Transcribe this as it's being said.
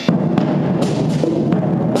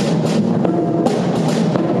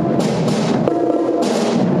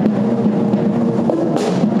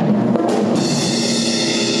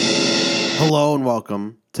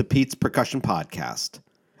welcome to Pete's Percussion Podcast.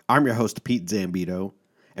 I'm your host, Pete Zambito,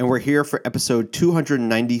 and we're here for episode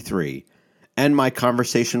 293 and my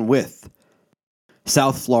conversation with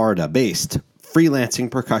South Florida-based freelancing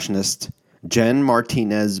percussionist Jen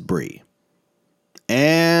Martinez-Bree.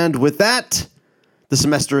 And with that, the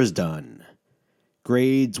semester is done.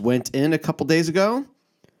 Grades went in a couple days ago.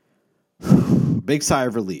 Big sigh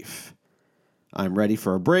of relief. I'm ready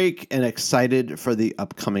for a break and excited for the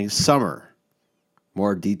upcoming summer.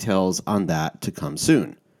 More details on that to come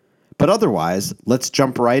soon. But otherwise, let's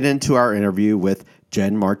jump right into our interview with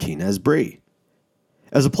Jen Martinez-Bree.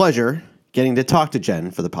 It was a pleasure getting to talk to Jen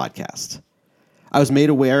for the podcast. I was made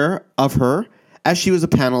aware of her as she was a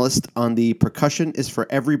panelist on the Percussion is for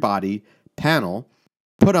Everybody panel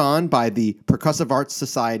put on by the Percussive Arts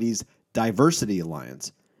Society's Diversity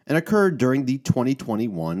Alliance and occurred during the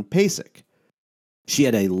 2021 PASIC. She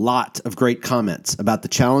had a lot of great comments about the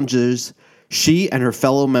challenges she and her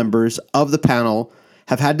fellow members of the panel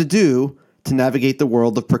have had to do to navigate the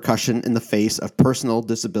world of percussion in the face of personal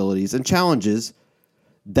disabilities and challenges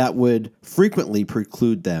that would frequently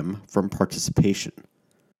preclude them from participation.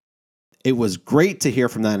 It was great to hear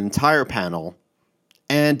from that entire panel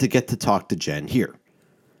and to get to talk to Jen here.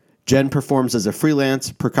 Jen performs as a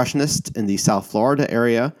freelance percussionist in the South Florida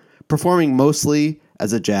area, performing mostly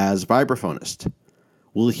as a jazz vibraphonist.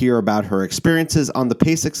 We'll hear about her experiences on the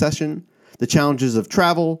PASIC session, the challenges of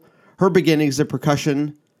travel, her beginnings of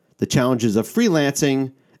percussion, the challenges of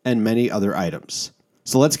freelancing, and many other items.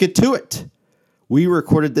 So let's get to it. We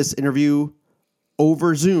recorded this interview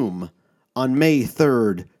over Zoom on May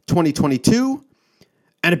 3rd, 2022,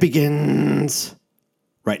 and it begins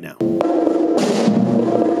right now.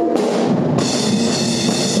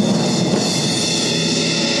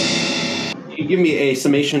 Give me a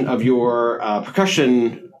summation of your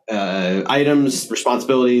percussion items,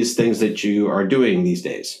 responsibilities, things that you are doing these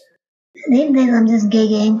days. These days I'm just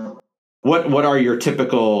gigging. What are your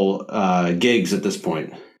typical gigs at this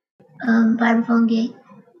point? Vibraphone gig.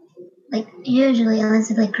 Like usually unless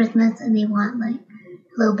it's like Christmas and they want like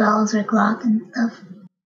little bells or clock and stuff.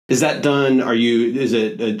 Is that done? Is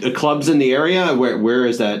it clubs in the area? Where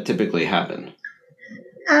does that typically happen?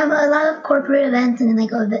 A lot of corporate events and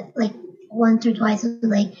like a bit like once or twice with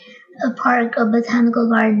like a park, a botanical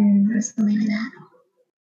garden, or something like that.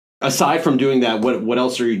 Aside from doing that, what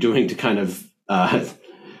else are you doing to kind of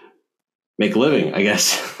make a living, I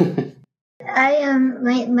guess? I am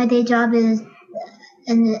my day job is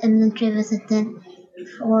an administrative assistant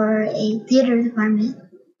for a theater department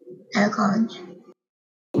at a college.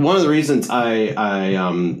 One of the reasons I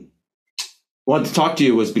wanted to talk to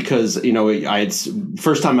you was because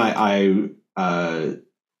first time I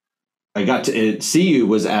got to see you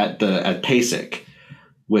was at PASIC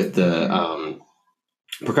with the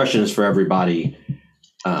Percussionist for Everybody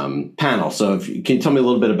panel. So can you tell me a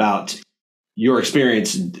little bit about your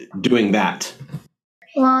experience doing that?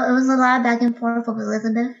 Well, it was a lot of back and forth with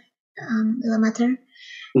Elizabeth Lemaitre,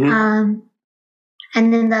 Mm-hmm.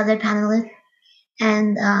 and then the other panelists.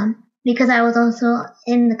 And because I was also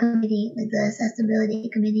in the committee, like the accessibility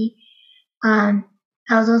committee, I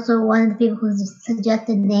was also one of the people who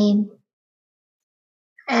suggested names.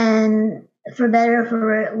 And for better or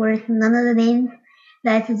for worse, none of the names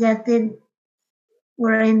that I suggested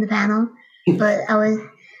were in the panel. But I was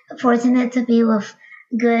fortunate to be with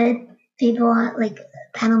good people, like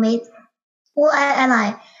panel mates. Well, I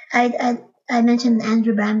lie. I mentioned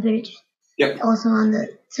Andrew Brambridge. Yep. Also as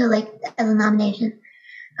a nomination.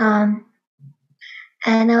 And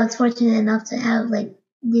I was fortunate enough to have like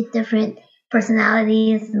these different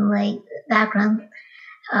personalities and like backgrounds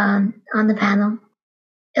on the panel.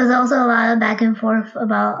 It was also a lot of back and forth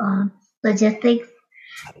about logistics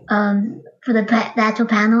for the actual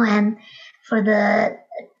panel and for the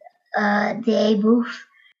DA booth.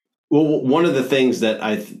 Well, one of the things that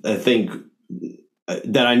I think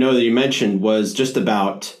that I know that you mentioned was just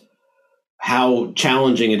about how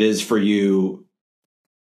challenging it is for you,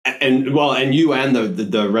 and you and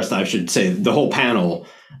the rest, I should say, the whole panel,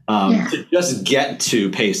 to just get to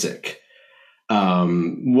PASIC.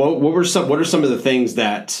 What are some of the things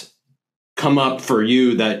that come up for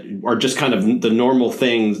you that are just kind of the normal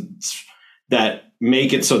things that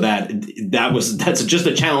make it so that's just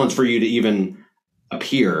a challenge for you to even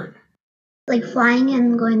appear? Like flying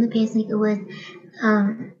and going to PASIC, it was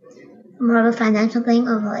more of a financial thing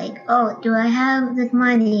of like, oh, do I have this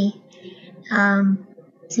money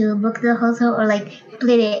to book the hotel or like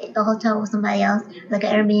split the hotel with somebody else, like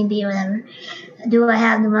an Airbnb or whatever? Do I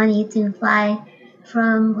have the money to fly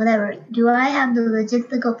from whatever? Do I have the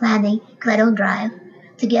logistical planning, because I don't drive,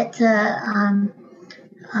 to get to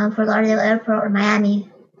Fort Lauderdale Airport or Miami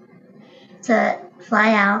to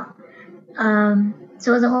fly out.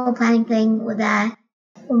 So it was a whole planning thing with that.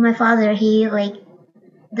 With my father, he like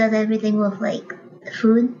does everything with like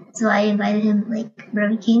food. So I invited him like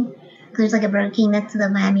Burger King because there's like a Burger King next to the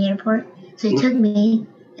Miami airport. So he took me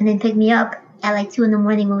and then picked me up at like 2 a.m.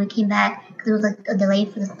 when we came back because it was like a delay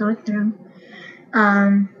for the storm.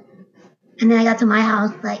 And then I got to my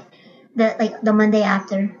house like the Monday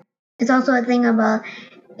after. It's also a thing about,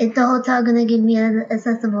 is the hotel gonna give me an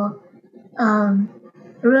accessible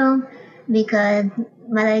room because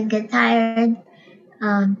my legs get tired,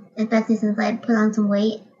 especially since I put on some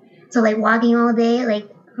weight. So like walking all day, like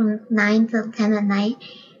from 9 to 10 at night,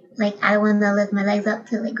 like I want to lift my legs up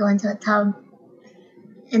to like go into a tub.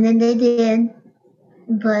 And then they did,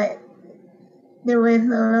 but there was a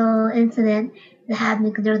little incident that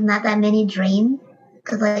happened because there was not that many drains.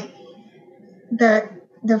 Because like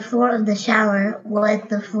the floor of the shower was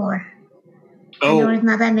the floor. And there was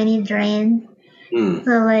not that many drains.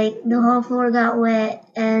 So like the whole floor got wet,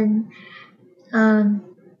 and one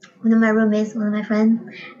of my roommates, one of my friends,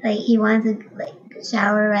 like he wanted to like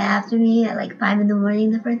shower right after me at like 5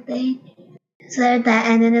 a.m. the first day. So there's that,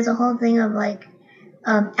 and then there's a whole thing of like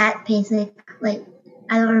at PASIC, like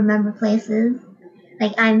I don't remember places.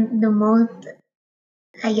 Like I'm the most,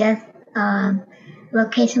 I guess,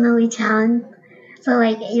 locationally challenged. So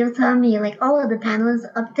like you'll tell me like, oh, the panel is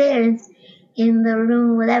upstairs in the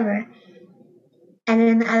room, whatever.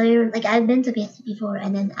 And then I've been to PASIC before,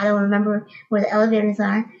 and then I don't remember where the elevators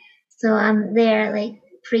are. So I'm there like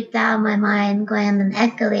freaked out in my mind, going on an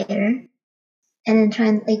escalator, and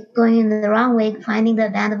then going in the wrong way, finding the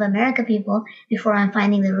Band of America people before I'm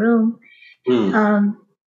finding the room.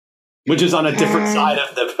 Which is on a different side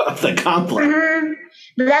of the complex.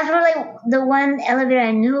 But that's where like the one elevator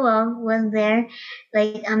I knew of was there,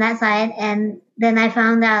 like on that side. And then I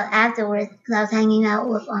found out afterwards because I was hanging out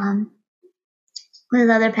with his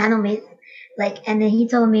other panel mates. Like, and then he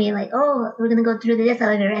told me like, oh, we're gonna go through this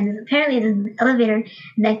elevator, and apparently there's an elevator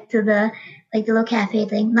next to the little cafe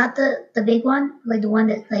thing, not the big one, like the one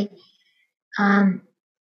that's like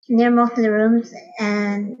near most of the rooms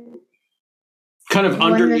and kind of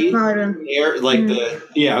underneath the smaller room. Air, like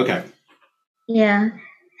okay. Yeah,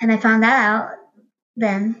 and I found that out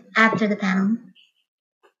then after the panel.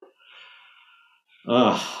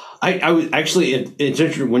 I was actually, it's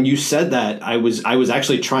interesting when you said that. I was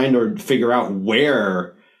actually trying to figure out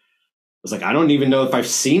where. I was like, I don't even know if I've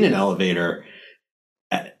seen an elevator.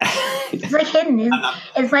 It's like hidden.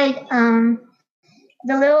 It's like the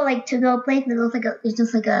little like to go place that looks like it's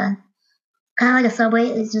just like a kind of like a subway.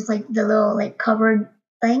 It's just like the little like covered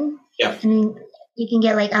thing. Yeah. I mean, you can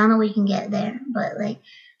get like, I don't know what you can get there, but like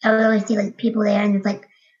I would always see like people there, and there's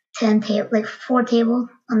like 4 tables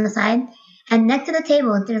on the side, and next to the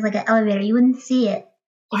table there's like an elevator. You wouldn't see it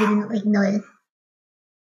if you didn't like notice.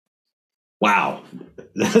 Wow,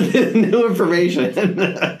 new information.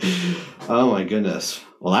 Oh my goodness.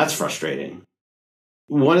 Well, that's frustrating.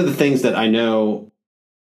 One of the things that I know,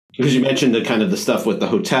 because you mentioned the kind of the stuff with the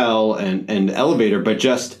hotel and elevator, but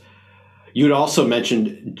just you'd also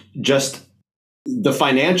mentioned just the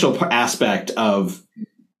financial aspect of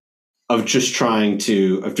just trying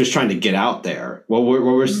to get out there. What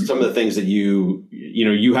were some of the things that you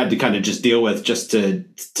had to kind of just deal with just to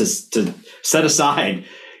set aside,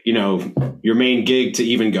 your main gig to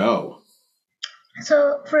even go?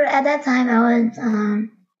 So at that time I was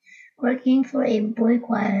working for a boy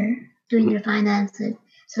choir doing their finances.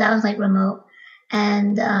 So that was like remote,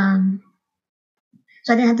 and so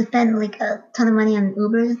I didn't have to spend like a ton of money on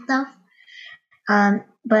Uber and stuff.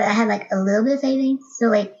 But I had like a little bit of savings, so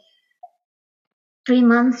like 3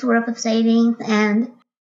 months worth of savings, and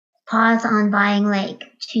pause on buying like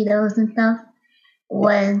Cheetos and stuff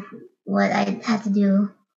was what I had to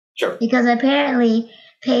do. Sure. Because apparently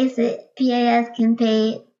PAS can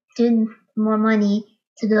pay students more money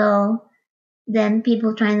to go than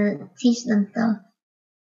people trying to teach them stuff.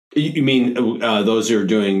 You mean those who are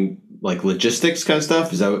doing like logistics kind of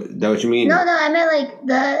stuff? Is that what you mean? No, I meant like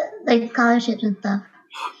the scholarships and stuff.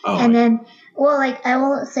 Oh. And then, well, like I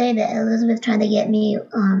will say that Elizabeth tried to get me,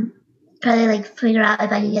 try to like figure out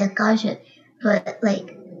if I could get a scholarship, but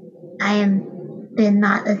like I am been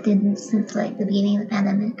not a student since like the beginning of the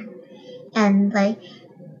pandemic, and like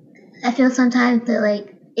I feel sometimes that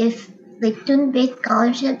like if like student-based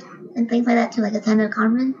scholarships and things like that to like attend a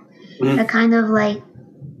conference are kind of like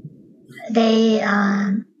they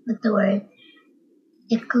what's the word,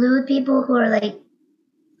 exclude people who are like,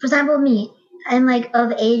 for example, me. I'm like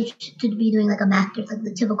of age to be doing like a master's, like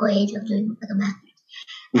the typical age of doing like a master's.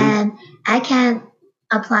 And I can't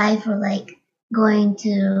apply for like going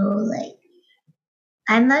to like,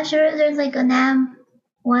 I'm not sure if there's like a NAM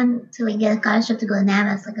one to like get a scholarship to go to NAM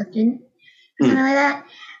as like a student or something like that,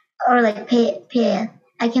 or like PAS.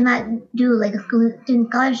 I cannot do like a student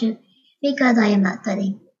scholarship because I am not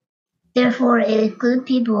studying. Therefore, it includes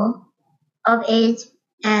people of age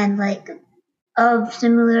and like of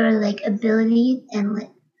similar like ability and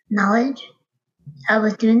like knowledge of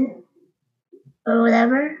a student or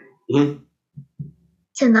whatever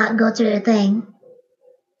to not go to their thing,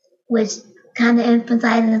 which kind of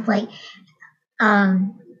emphasizes like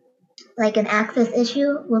an access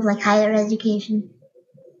issue with like higher education,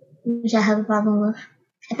 which I have a problem with.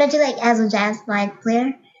 Especially like as a jazz slide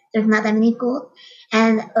player, there's not that many schools,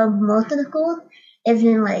 and most of the schools is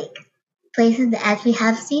in like places that actually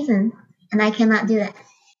have seasons, and I cannot do that.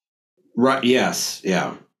 Right. Yes.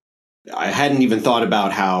 Yeah. I hadn't even thought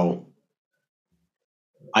about how.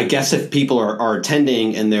 I guess if people are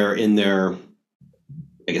attending and they're in their,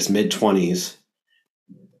 I guess, mid-20s,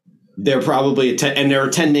 they're probably and they're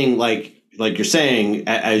attending like you're saying,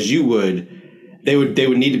 as you would, they would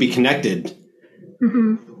need to be connected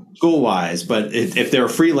school-wise. But if they're a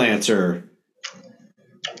freelancer,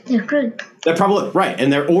 they're screwed. They're probably right,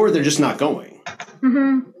 and they're just not going.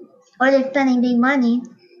 Or they're spending big money.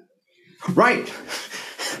 Right.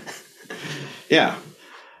 Yeah.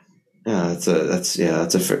 Yeah, that's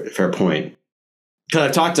a fair point. Because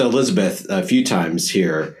I've talked to Elizabeth a few times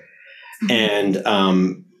here, and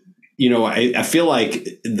I feel like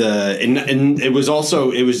and it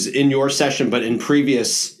was in your session, but in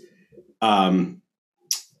previous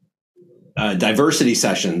diversity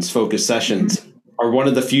sessions, focus sessions, are one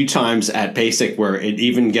of the few times at PASIC where it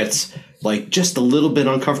even gets like just a little bit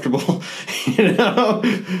uncomfortable,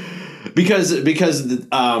 because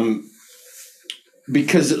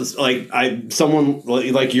someone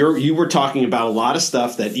like you were talking about a lot of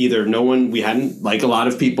stuff that either we hadn't, like a lot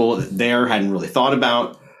of people there hadn't really thought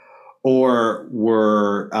about, or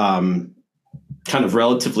were kind of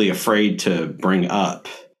relatively afraid to bring up.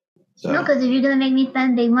 So. No, because if you're gonna make me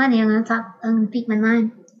spend big money, I'm gonna speak my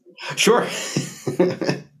mind. Sure.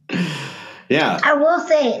 Yeah. I will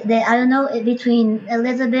say that I don't know between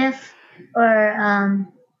Elizabeth or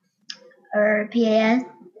PAS.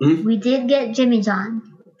 We did get Jimmy John,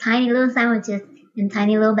 tiny little sandwiches and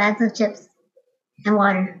tiny little bags of chips and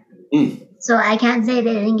water. So I can't say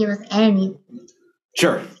they didn't give us any.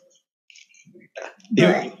 Sure.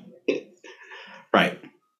 But, right.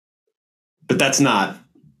 But that's not.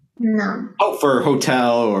 No. Oh, for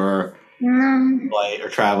hotel or flight or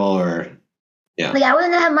travel or yeah. Like I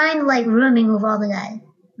wouldn't have mind like rooming with all the guys.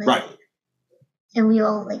 Like, right. And we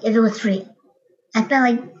all like if it was free. I spent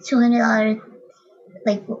like $200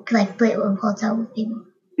 like because I split with hotel with people.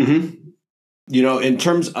 In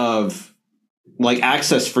terms of like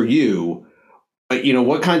access for you,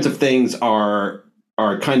 what kinds of things are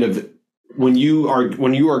kind of when you are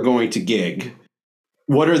going to gig,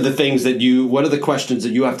 what are the questions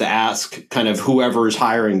that you have to ask kind of whoever is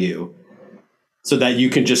hiring you so that you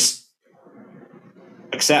can just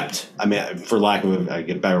accept? I mean, for lack of a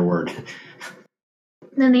better word.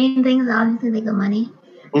 The main thing is obviously like the money.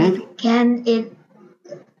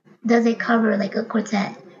 Does it cover like a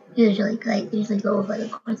quartet? Usually, because I usually go with like a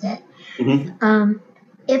quartet.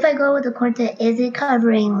 If I go with a quartet, is it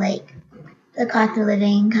covering like the cost of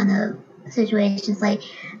living kind of situations? Like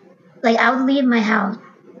I would leave my house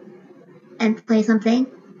and play something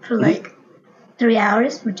for like 3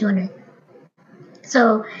 hours for $200.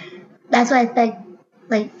 So that's why I expect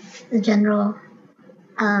like the general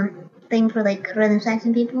thing for like rhythm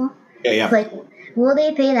section people. Yeah. Like, will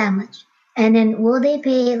they pay that much? And then will they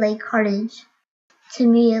pay like cartage to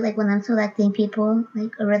me, like when I'm selecting people,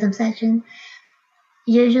 like a rhythm section?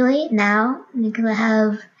 Usually now, because I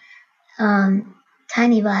have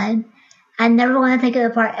Tiny Vibe, I never want to take it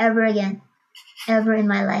apart ever again, ever in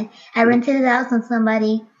my life. I rented it out from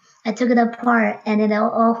somebody. I took it apart, and then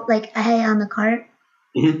all like I had it on the cart.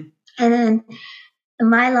 And then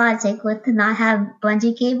my logic was to not have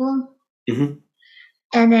bungee cable.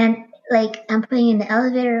 And then like I'm putting in the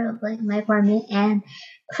elevator of like my apartment, and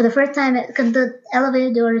for the first time, because the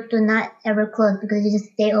elevator doors do not ever close because you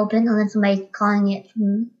just stay open unless somebody's calling it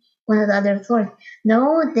from one of the other floors. No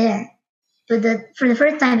one was there, but for the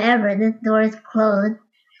first time ever, the doors closed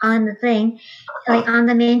on the thing, like on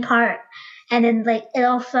the main part, and then like it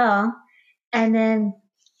all fell, and then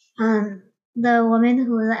the woman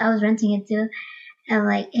who I was renting it to, I'm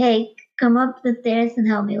like, hey, come up the stairs and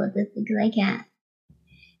help me with this because I can't.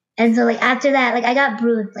 And so like after that, like I got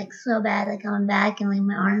bruised like so bad, like on my back and like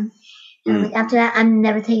my arm. And like after that, I'm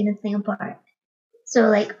never taking this thing apart. So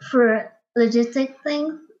like for logistic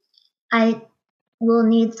things, I we'll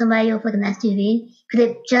need somebody with like an SUV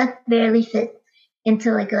because it just barely fits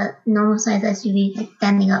into like a normal size SUV, like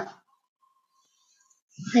standing up.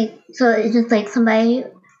 Like, so it's just like somebody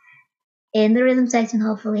in the rhythm section,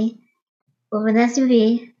 hopefully, with an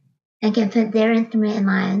SUV and can fit their instrument in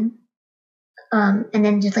mine, and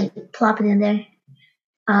then just like plop it in there.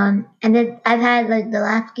 And then I've had like the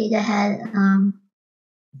last gig I had,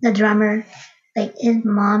 the drummer, like his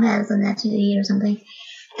mom has an SUV or something,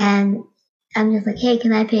 and I'm just like, hey,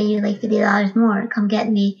 can I pay you like $50 more? Come get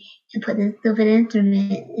me and put this stupid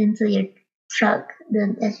instrument into your truck,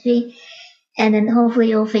 the SUV, and then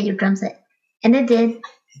hopefully it'll fit your drum set. And it did.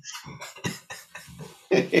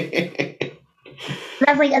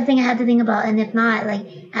 That's like a thing I have to think about, and if not, like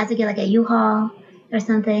I have to get like a U-Haul or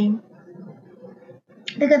something.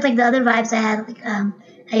 Because like the other vibes I had, like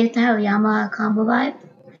I used to have a Yamaha combo vibe,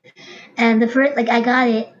 and the first like I got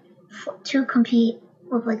it to compete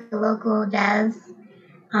with like the local jazz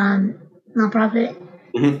nonprofit,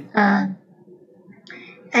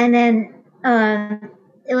 and then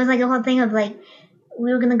it was like a whole thing of like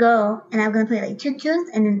we were gonna go and I was gonna play like two tunes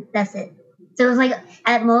and then that's it. So it was like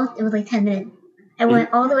at most it was like 10 minutes. I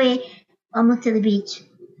went all the way almost to the beach,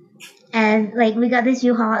 and like we got this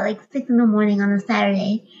U-Haul at like 6 in the morning on a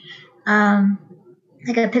Saturday,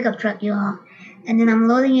 like a pickup truck U-Haul, and then I'm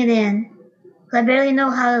loading it in. I barely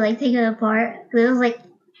know how to like take it apart. It was like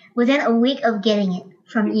within a week of getting it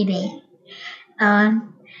from eBay,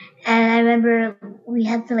 and I remember we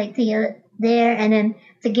had to like take it there, and then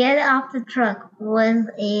to get it off the truck was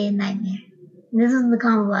a nightmare. This is the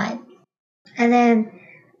combo vibe, and then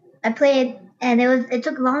I played, and it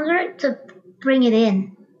took longer to bring it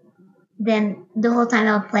in than the whole time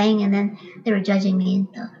I was playing, and then they were judging me and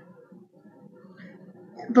stuff.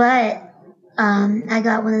 But I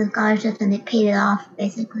got one of the scholarships and they paid it off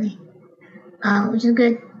basically, which is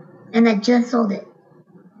good. And I just sold it,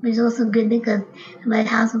 which is also good because my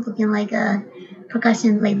house was looking like a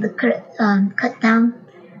percussion, like the cut down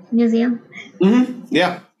museum.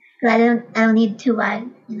 Yeah. So I don't need two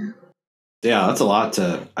vibes, you know. Yeah, that's a lot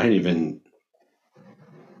to. I didn't even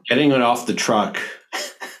getting it off the truck.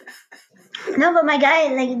 No, but my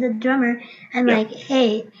guy, like the drummer, I'm like,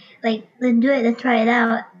 hey, like let's do it, let's try it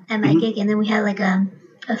out at my gig, and then we had like a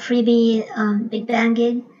freebie big band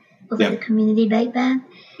gig with like the community big band,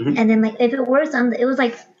 and then like if it works it was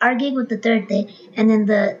like our gig was the Thursday, and then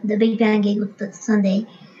the big band gig was the Sunday,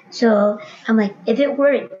 so I'm like if it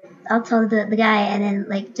worked, I'll tell the guy, and then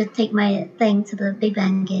like just take my thing to the big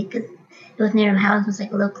band gig because it was near my house, it was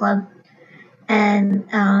like a little club, and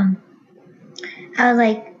I was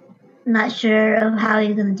like not sure of how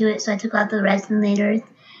you're gonna do it, so I took out the resonators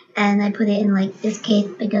and I put it in like this case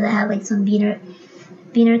because I have like some beaner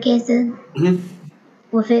cases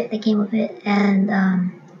with it. They came with it, and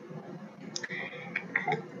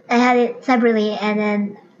I had it separately, and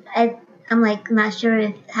then I'm like not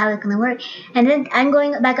sure how it's gonna work, and then I'm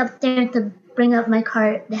going back upstairs to bring up my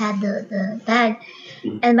cart that had the bag,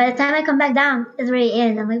 and by the time I come back down, it's already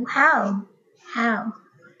in. I'm like, how,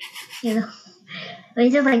 you know? But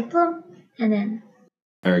it's just like boom, and then.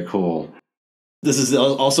 Very cool. This is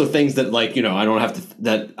also things that like, you know, I don't have to,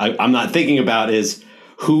 that I'm not thinking about is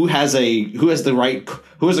who has a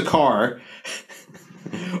car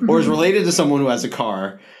or is related to someone who has a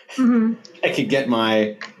car. I could get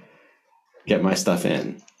my stuff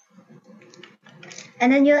in.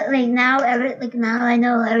 And then you like now I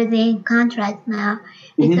know everything contracts now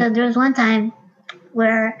because there was one time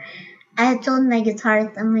where I had told my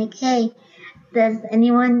guitarist, I'm like, hey, does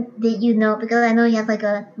anyone that you know, because I know he has like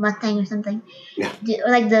a Mustang or something, or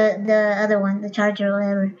like the other one, the Charger or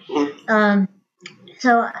whatever.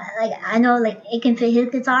 So like I know like it can fit his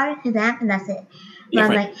guitar, his amp, and that's it. But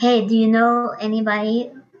I'm like, hey, do you know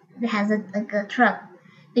anybody that has a truck?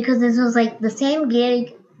 Because this was like the same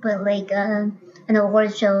gig, but like an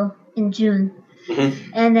award show in June,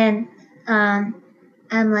 and then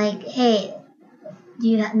I'm like, hey, do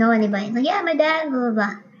you know anybody? He's like, yeah, my dad, blah blah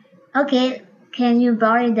blah. Okay, can you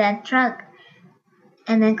borrow that truck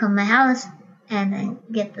and then come to my house and then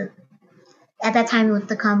get at that time it was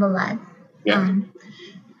the combo vibe.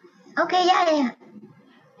 Okay, yeah.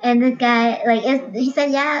 And this guy, like, he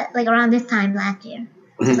said, yeah, like around this time last year,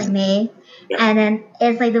 like May. And then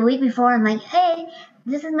it's like the week before, I'm like, hey,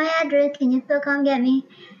 this is my address. Can you still come get me?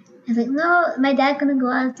 He's like, no, my dad's gonna go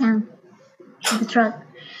out of town with the truck.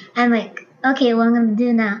 I'm like, okay, what I'm gonna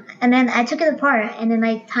do now? And then I took it apart, and then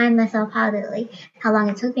I timed myself how long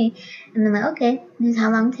it took me. And then like, okay, this is how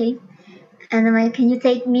long it takes. And then like, can you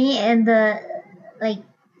take me and the like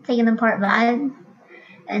taking apart vibe?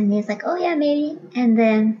 And he's like, oh yeah, maybe. And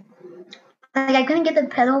then like I couldn't get the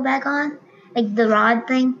pedal back on, like the rod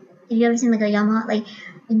thing. Have you ever seen like a Yamaha? Like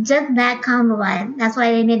just that combo vibe. That's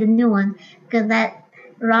why they made a new one because that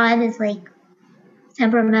rod is like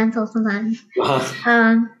temperamental sometimes.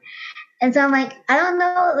 And so I'm like, I don't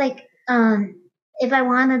know, like if I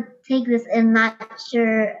want to take this, I'm not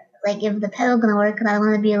sure like if the pedal gonna work because I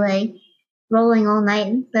want to be like rolling all night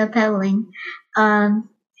instead of pedaling.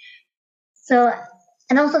 So,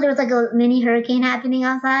 and also there was like a mini hurricane happening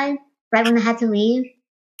outside right when I had to leave.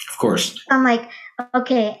 Of course. I'm like,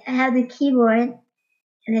 okay, I have the keyboard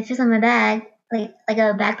and it fits on my bag, like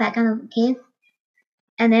a backpack kind of case.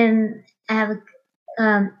 And then I have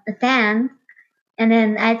a fan, and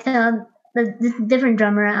then I tell this different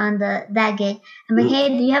drummer on that gig, I'm like, hey,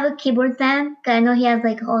 do you have a keyboard fan? Cause I know he has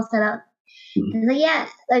like a whole setup. He's like, yeah.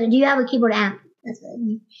 Like, do you have a keyboard amp? That's what I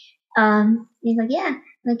mean. He's like, yeah.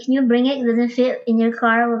 Like, can you bring it? Does it fit in your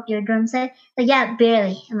car with your drum set? Like, yeah,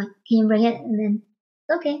 barely. I'm like, can you bring it? And then,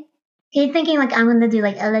 okay. He's thinking like I'm gonna do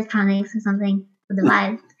like electronics or something with the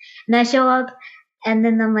vibe. And I show up, and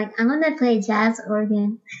then I'm like, I'm gonna play jazz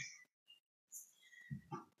organ.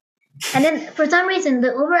 And then for some reason, the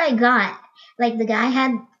Uber I got, like the guy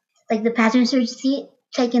had like the passenger seat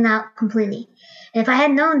taken out completely. And if I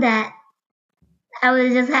had known that, I would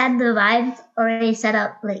have just had the vibes already set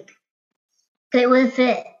up, like it would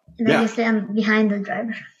fit, and I just sit behind the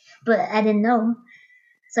driver. But I didn't know,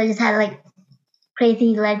 so I just had like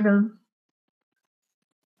crazy leg room.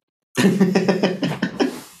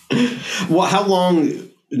 Well, how long?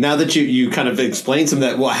 Now that you kind of explained some of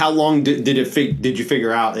that, well, how long did you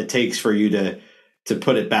figure out it takes for you to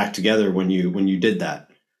put it back together when you did that?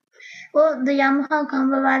 Well, the Yamaha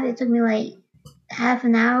combo vibe, it took me like half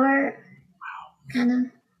an hour, kind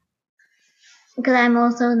of, because I'm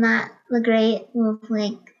also not great with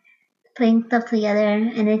like putting stuff together,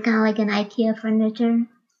 and it's kind of like an IKEA furniture.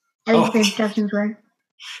 At least the instructions were.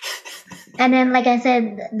 And then, like I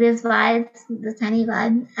said, this tiny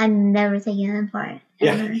vibe, I'm never taking it apart.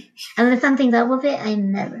 Ever. Yeah. Unless something's up with it, I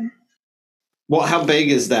never. Well, how big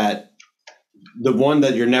is that? The one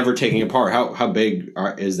that you're never taking apart, how big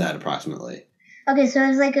is that approximately? Okay, so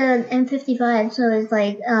it's like an M55, so it's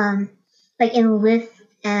like in width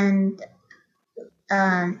and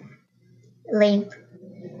length.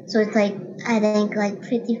 So it's like, I think like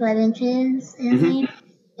 55 inches in length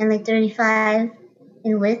and like 35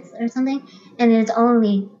 in width or something, and it's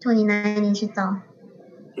only 29 inches tall.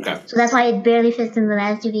 Okay. So that's why it barely fits in the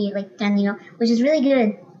SUV, like, and which is really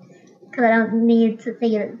good because I don't need to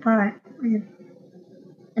take it apart.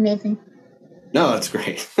 Amazing. No, that's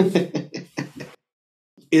great.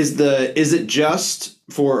 Is it just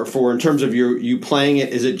for in terms of you playing it?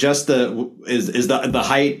 Is it just the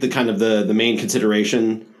height the kind of the main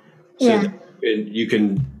consideration? So yeah. You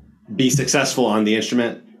can be successful on the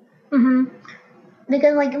instrument. Mm-hmm.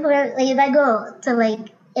 Because if I go to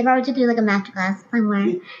if I were to do like a master class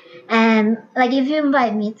somewhere, and like if you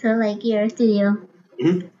invite me to like your studio,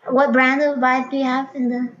 what brand of vibe do you have in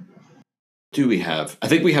the? Do we have? I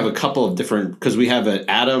think we have a couple of different, because we have an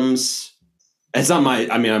Adams. It's not my.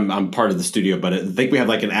 I mean, I'm part of the studio, but I think we have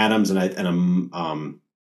like an Adams and a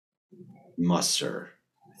Musser.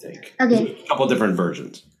 I think. Okay. A couple of different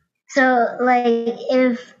versions. So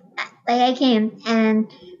if I came and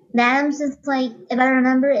the Adams is if I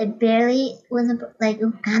remember, it barely was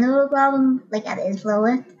kind of a problem at its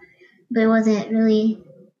lowest, but it wasn't really.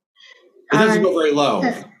 It doesn't go very low.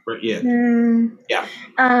 Yeah.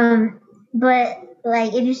 Yeah. But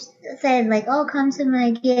if you said oh, come to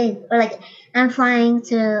my gig, or I'm flying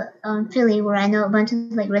to Philly where I know a bunch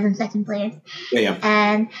of rhythm section players. Yeah.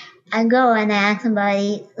 And I go and I ask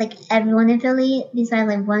somebody, everyone in Philly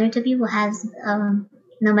besides one or two people has an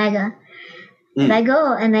Omega. If I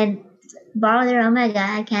go and I borrow their Omega,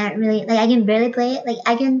 I can't really I can barely play it.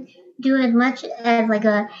 I can do as much as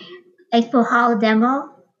a Expo Hall demo,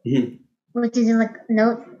 which is just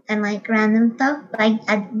notes and random stuff. But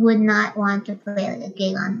I would not want to play a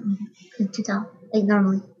gig on to tell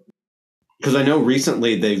normally. Because I know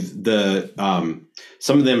recently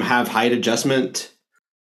some of them have height adjustment.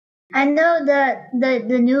 I know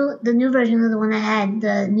the new version of the one I had,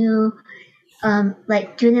 the new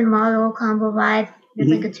student model combo vibe.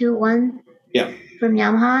 There's a 2-1 from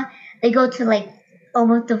Yamaha. They go to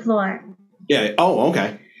almost the floor. Yeah. Oh,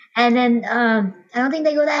 okay. And then I don't think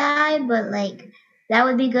they go that high, but that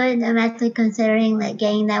would be good. I'm actually considering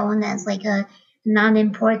getting that one that's a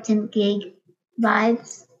non-important gig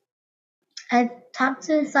vibes. I talked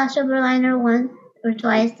to Sasha Berliner once or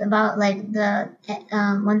twice about the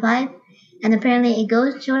 1.5, and apparently it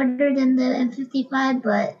goes shorter than the M55.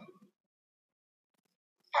 But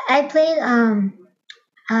I played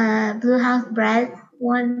Blue House Brad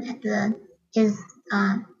one at the his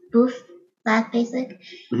booth last basic,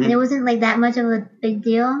 Mhm. and it wasn't like that much of a big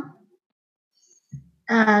deal.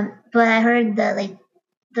 But I heard that like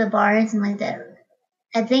the bars and like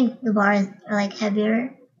I think the bars are like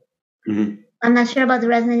heavier. Mhm. I'm not sure about the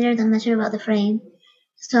resonators. I'm not sure about the frame.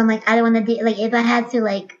 So I'm like, I don't want to like if I had to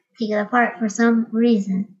like take it apart for some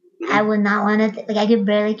reason, I would not want to. Like I could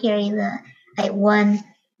barely carry the like one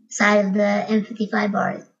side of the M55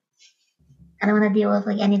 bars. I don't want to deal with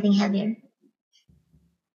like anything heavier.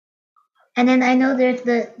 And then I know there's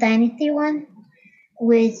the Dynasty one,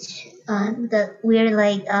 which the weird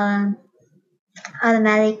like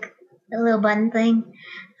automatic little button thing.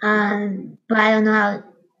 But I don't know how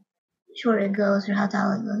short it goes or how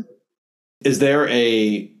tall it goes. Is there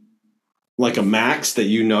a max that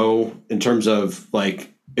you know in terms of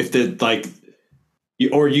like if the like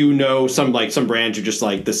or some brands are just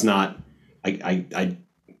like this not I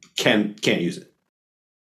can't use it.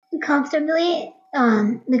 Comfortably,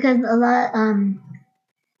 because a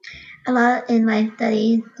lot in my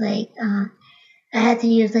studies, like I had to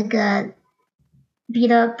use like a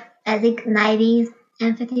beat up, I think 90s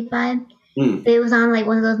M55. It was on like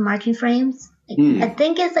one of those marching frames. Like, I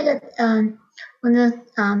think it's like a one of those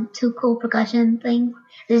Too Cool percussion things.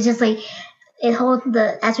 It's just like it holds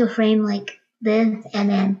the actual frame like this, and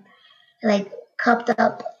then like cupped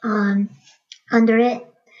up under it,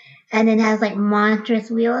 and then has like monstrous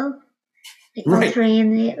wheels, like Right.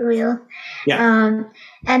 all-terrain wheels. Yeah.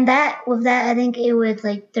 And that with that, I think it was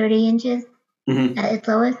like 30 inches at its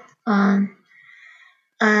lowest. But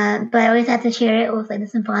I always had to share it with like the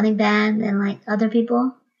symphonic band and like other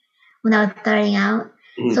people when I was starting out.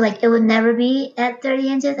 So like it would never be at 30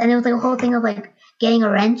 inches, and it was like a whole thing of like getting a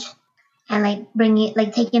wrench and like bringing it,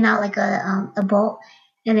 like taking out like a bolt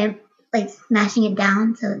and then like smashing it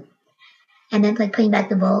down so, and then like putting back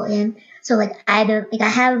the bolt in. So like I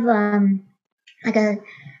have like a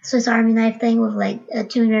Swiss Army knife thing with like a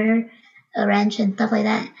tuner, a wrench, and stuff like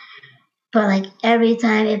that. But like every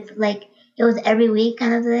time, if like it was every week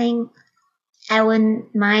kind of thing, I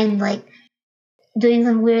wouldn't mind like doing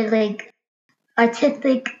some weird like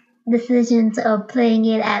artistic decisions of playing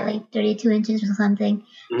it at like 32 inches or something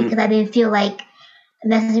because I didn't feel like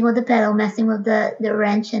messing with the pedal, messing with the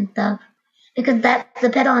wrench and stuff. Because the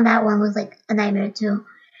pedal on that one was like a nightmare too.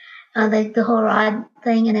 Like the whole rod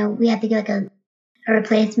thing, and then we had to get like a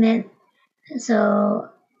replacement. So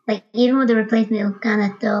like even with the replacement, it was kind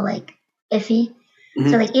of still like iffy.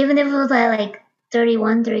 So like even if it was at like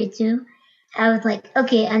 31, 32, I was like,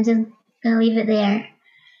 okay, I'm just gonna leave it there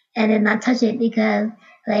and then not touch it because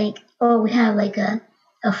like we have like a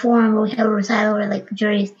forum or we have a recital or like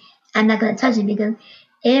juries. I'm not gonna touch it because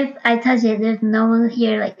if I touch it, there's no one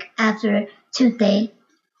here like after Tuesday.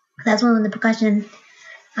 That's when the percussion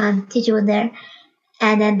teacher was there,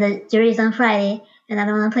 and then the jury's on Friday, and I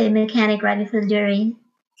don't want to play mechanic right before the jury,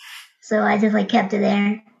 so I just like kept it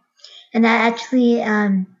there. And that actually,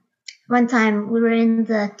 one time we were in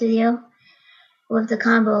the studio with the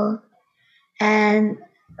combo, and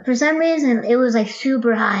for some reason it was like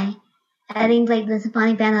super high. I think like the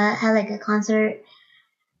symphonic band had like a concert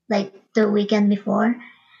like the weekend before,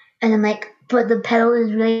 and then like but the pedal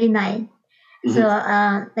is really nice, so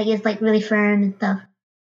like it's like really firm and stuff.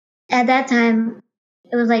 At that time,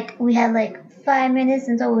 it was like we had like 5 minutes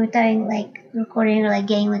until we were starting like recording or like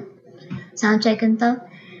getting like sound check and stuff,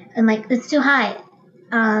 and like it's too high.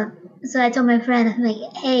 So I told my friend, I'm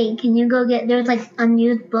like, hey, can you go get? There's like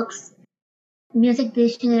unused books, music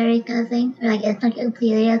dictionary kind of thing, or like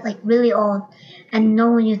encyclopedia, it's like really old, and no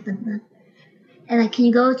one uses them. And like, can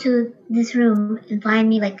you go to this room and find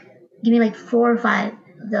me like, give me like 4 or 5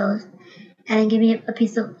 of those, and then give me a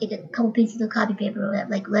piece of like a couple pieces of copy paper or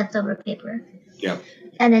like leftover paper. Yeah.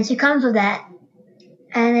 And then she comes with that,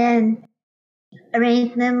 and then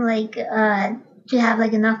arrange them like to have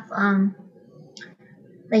like enough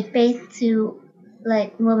like space to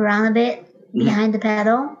like move around a bit behind the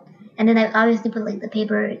pedal, and then I obviously put like the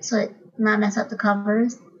paper so it not mess up the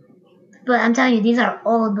covers. But I'm telling you, these are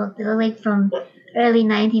old books. They're like from early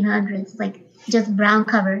 1900s, like just brown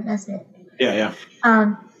cover. That's it. Yeah.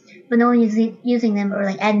 But no one is using them, or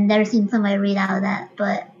like I'd never seen somebody read out of that.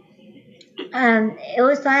 But it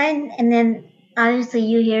was fine. And then obviously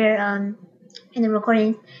you hear in the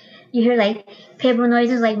recordings, you hear like paper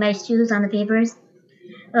noises, like my shoes on the papers,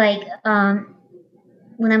 like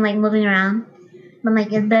when I'm like moving around. But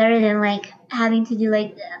like it's better than like having to do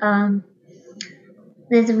like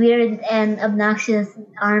this weird and obnoxious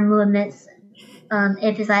arm movements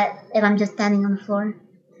if I'm just standing on the floor.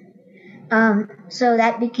 So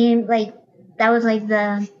that became like that was like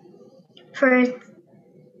the first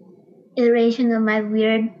iteration of my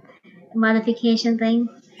weird modification thing,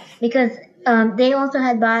 because they also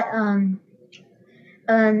had bought an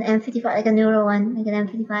M55, like a newer one, like an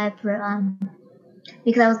M55 for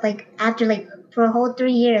because I was like, after like for a whole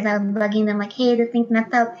 3 years I was bugging them like, hey, this thing's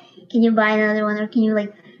messed up, can you buy another one, or can you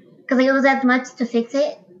like, because like it was as much to fix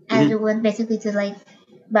it as it would basically to like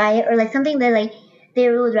buy it, or like something that like they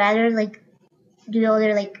would rather like do all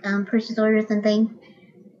their like purchase orders and things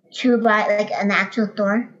to buy like an actual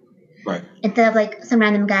store, Right. instead of like some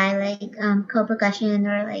random guy like Co-Percussion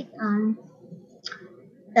or like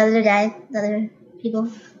the other guys, the other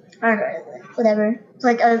people, or whatever. So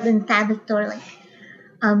like inside the store, like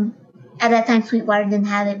at that time Sweetwater didn't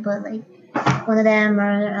have it, but like one of them,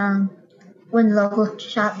 or one local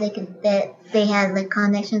shop that they had like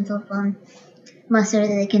connections with Mustard,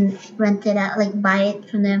 that they can rent it out, like buy it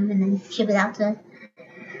from them and then ship it out to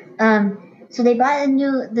us. So they bought the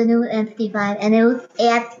new M55, and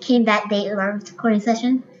it came that day of our recording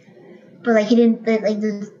session, but like he didn't, like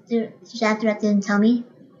the staff director didn't tell me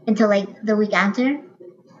until like the week after,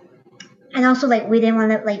 and also like we didn't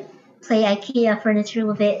want to like play IKEA furniture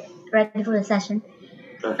with it right before the session.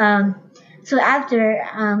 So after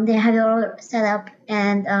they had it all set up,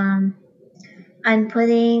 and I'm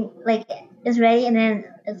putting like it's ready, and then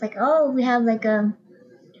it's like, oh, we have like a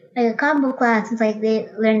combo class. It's like they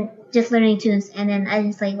learning tunes, and then I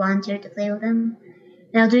just like volunteered to play with them,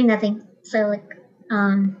 and I was doing nothing. So like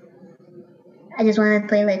I just wanted to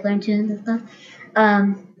play like learn tunes and stuff.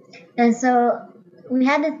 And so we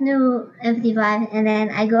had this new M55, and then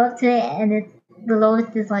I go up to it, and the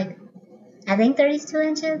lowest is like I think 32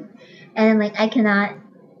 inches, and I'm like, I cannot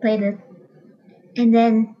play this. And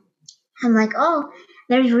then I'm like, oh,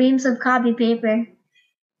 there's reams of copy paper.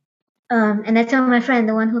 And I tell my friend,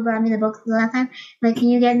 the one who brought me the books the last time, like, can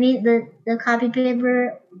you get me the copy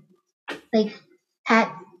paper, like,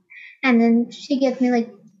 pack? And then she gets me like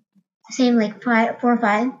the same like 4 or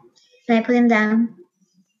 5, and I put them down,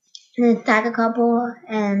 and then tack a couple,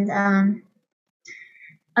 and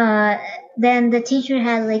then the teacher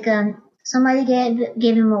had like somebody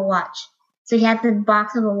gave him a watch, so he had the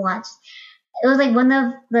box of a watch. It was like one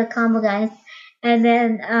of the combo guys, and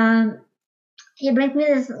then he brings me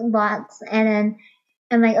this box, and then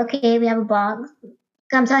I'm like, okay, we have a box.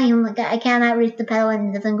 I'm telling him like I cannot reach the pedal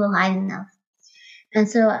and it doesn't go high enough, and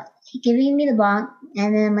so he giving me the box,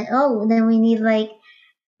 and then I'm like, oh, then we need like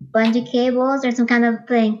a bunch of cables or some kind of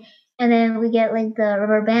thing, and then we get like the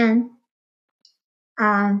rubber band,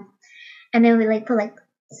 and then we like put like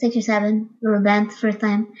 6 or 7 rubber bands first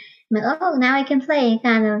time. I'm like, oh, now I can play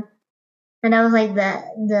kind of, and that was like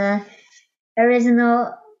the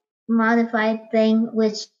original modified thing,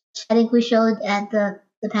 which I think we showed at the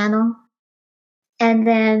panel. And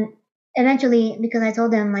then eventually, because I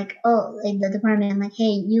told them like, oh, like the department, like,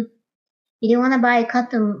 hey, you didn't want to buy a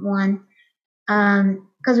custom one,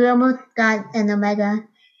 because we almost got an Omega,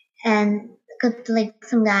 and cause like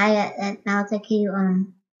some guy at Maltech, he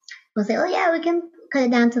was like, oh yeah, we can cut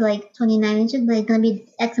it down to like 29 inches, but it's gonna be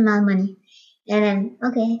X amount of money. And then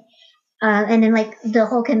okay, and then like the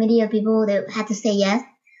whole committee of people that had to say yes,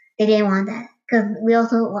 they didn't want that, because we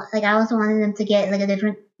also like I also wanted them to get like a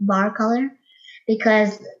different bar color,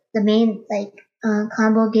 because the main like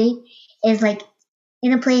combo gig is like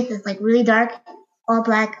in a place that's like really dark, all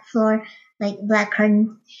black floor, like black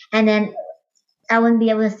curtains, and then I wouldn't be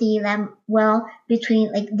able to see them well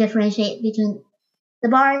between like differentiate between the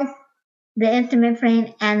bars, the instrument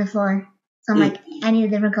frame, and the floor. So I'm like, I need a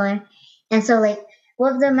different color, and so like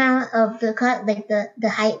with the amount of the cut, like the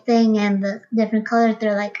height thing and the different colors,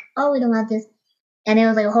 they're like, oh, we don't want this, and it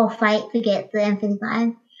was like a whole fight to get the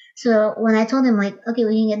M55. So when I told them like, okay,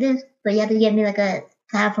 we can get this, but you have to get me like a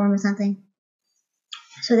platform or something.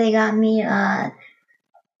 So they got me like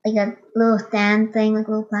a little stand thing, like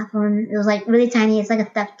a little platform. It was like really tiny. It's like a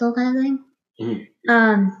step stool kind of thing.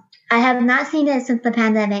 I have not seen it since the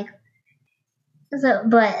pandemic. So,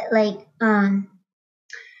 but like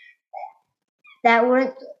that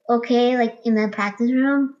worked okay, like in the practice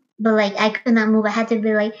room. But like I could not move. I had to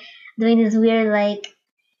be like doing this weird like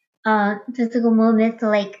physical movement to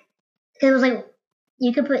like, cause it was like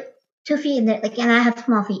you could put 2 feet in there, like, and I have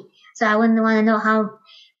small feet, so I wouldn't want to know how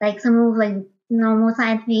like someone with like normal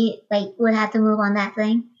size feet like would have to move on that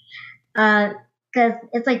thing. Because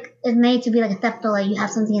it's like it's made to be like a step stool. Like you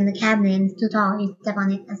have something in the cabinet and it's too tall, you step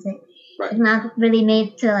on it, that's it. Right. It's not really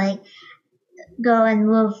made to like go and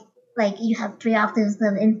move. Like you have 3 octaves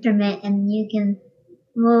of instrument and you can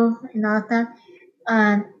move and all that stuff.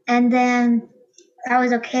 And then I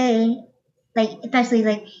was okay, like especially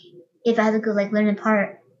like if I had to go like learn a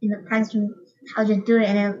part in the practice room, I'll just do it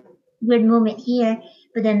and a weird movement here,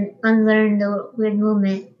 but then unlearn the weird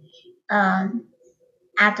movement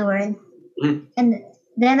afterwards. Mhm. And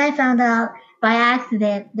then I found out by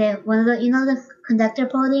accident that one of the, the conductor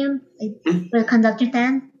podium, like, where the conductor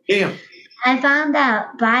stands. Yeah. I found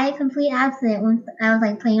out by complete accident when I was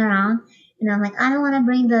like playing around, and I'm like, I don't want to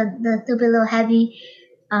bring the stupid little heavy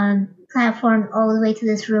platform all the way to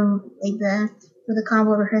this room, like for the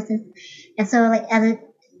combo rehearsals. And so like as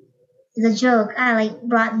a joke, I like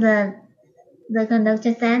brought the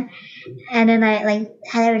conductor stand, and then I like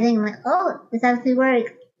had everything. I'm like, oh, this actually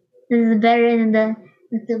works. This is better than the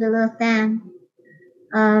stupid little stand.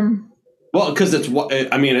 Well, because it's,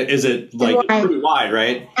 I mean, is it like It's wide. pretty wide,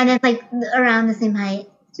 right? And it's like around the same height.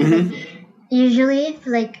 So it's like, usually,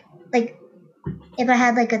 like if I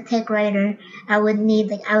had like a tech writer, I would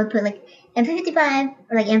put like M55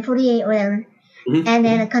 or like M48 or whatever, and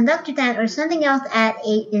then a conductor stand or something else at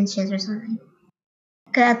 8 inches or something.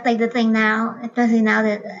 Cause that's like the thing now, especially now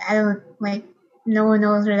that I don't like, no one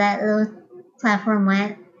knows where that little platform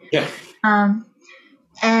went. Yeah.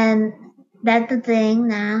 And that's the thing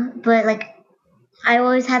now. But like, I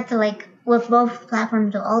always had to like, with both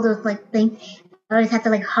platforms or all those like things, I always had to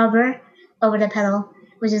like hover over the pedal,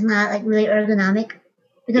 which is not like really ergonomic.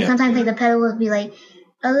 Because sometimes like the pedal would be like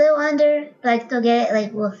a little under, but I still get it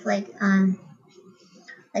like with like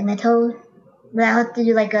my toes. But I have to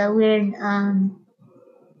do like a weird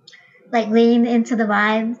like lean into the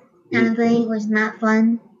vibe kind of thing, which is not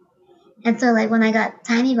fun. And so like when I got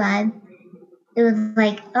Tiny Vibe, it was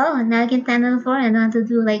like, oh, now I can stand on the floor and I don't have to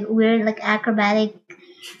do like weird like acrobatic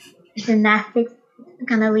gymnastics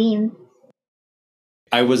kind of lean.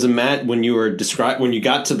 I was when you were when you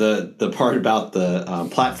got to the part about the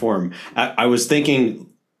platform, I was thinking.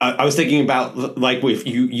 I was thinking about like if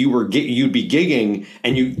you'd be gigging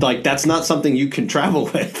and you like that's not something you can travel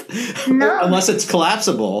with unless it's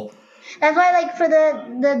collapsible. That's why like for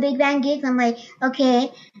the big band gigs, I'm like,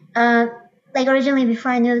 okay, like originally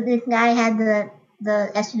before I knew this guy had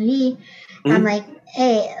the SUV, I'm like,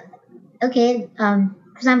 hey, okay, for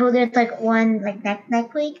example, there's like one like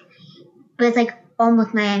next week, but it's like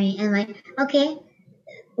almost Miami, and like, okay,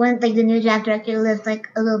 when like the new jazz director lives like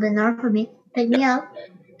a little bit north of me, pick me up,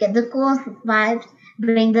 get the cool vibes,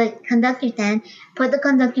 bring the conductor stand, put the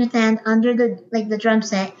conductor stand under the drum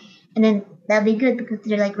set, and then that'd be good because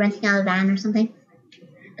they're like renting out a van or something.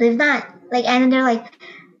 But if not, like, and then they're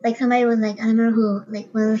like somebody was like, I don't remember who,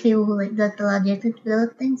 like one of the people who like does the logistics for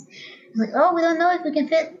those things. It's like, oh, we don't know if we can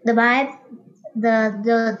fit the vibe,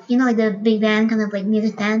 the like the big band kind of like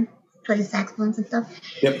music stand for the saxophones and stuff.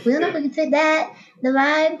 Yep. We don't know if we can fit that, the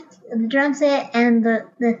vibe, the drum set, and the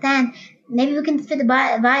stand. Maybe we can fit the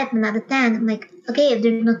vibe, but not the stand. I'm like, okay, if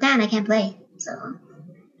there's no stand, I can't play. So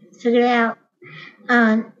figure it out.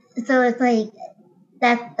 So it's like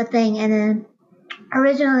that's a thing. And then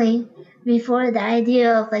originally, before the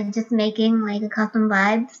idea of like just making like a custom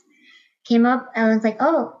vibes came up, I was like,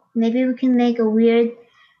 oh, maybe we can make a weird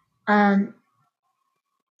stand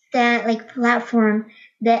like platform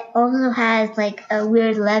that also has like a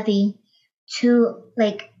weird levy to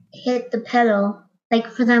like hit the pedal. Like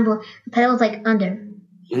for example, the pedal is like under,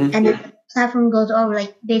 and the platform goes over.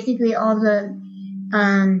 Like basically all the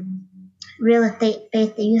real estate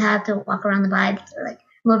space that you have to walk around the vibe or like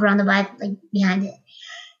move around the vibe like behind it.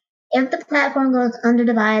 If the platform goes under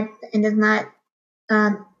the vibe and does not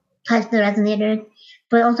touch the resonator,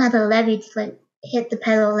 but also has a levy to like hit the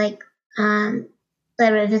pedal like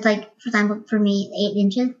whatever, if it's like for example for me 8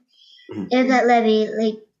 inches, if that levy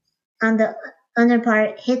like on the under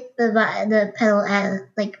part hits the pedal at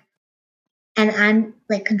like, and I'm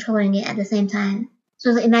like controlling it at the same time.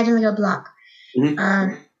 So like, imagine like a block.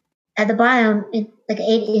 At the bottom, it's like an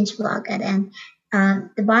 8-inch block at the end.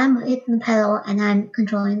 The bottom hits the pedal, and I'm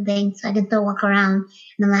controlling things, so I can still walk around,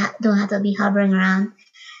 and I don't have to be hovering around.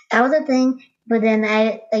 That was a thing, but then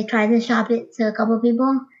I like tried to shop it to a couple of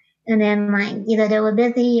people, and then like either they were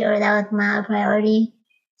busy or that was not a priority,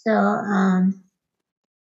 so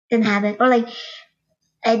didn't happen. Or like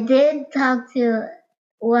I did talk to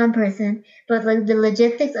one person, but like the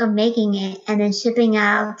logistics of making it and then shipping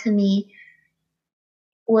out to me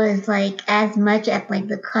was like as much as like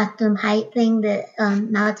the custom height thing that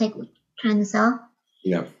Maltech was trying to sell.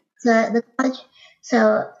 Yeah. So the college.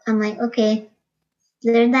 So I'm like, okay,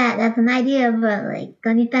 learn that. That's an idea, but like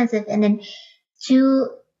gonna be expensive. And then two,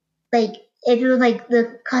 like if it was like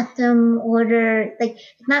the custom order, like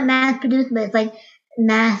it's not mass produced, but it's like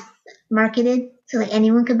mass marketed, so like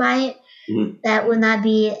anyone could buy it. That would not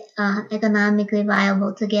be economically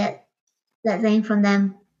viable to get that thing from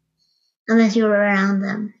them unless you were around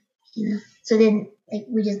them, So then like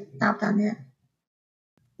we just stopped on that.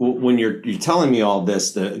 when you're telling me all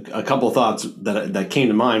this, a couple of thoughts that came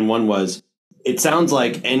to mind. One was, it sounds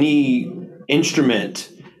like any instrument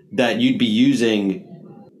that you'd be using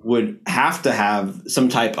would have to have some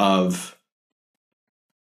type of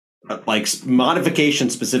like modification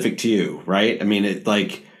specific to you, right? I mean, it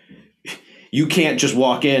like you can't just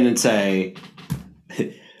walk in and say,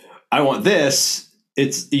 I want this.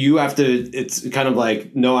 You have to, it's kind of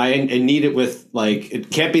like, no, I need it with like, it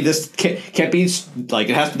can't be this, can't be like,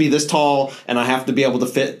 it has to be this tall, and I have to be able to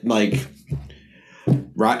fit like,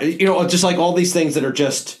 right. You know, just like all these things that are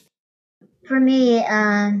just. For me,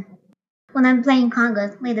 when I'm playing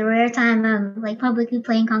congas, like the rare time I'm like publicly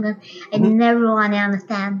playing congas, I never want it on the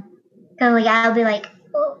stand. Cause like I'll be like,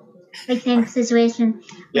 oh, like same situation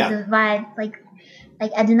with the vibe. Like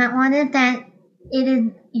I do not want it that it is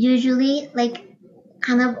usually like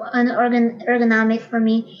kind of ergonomic for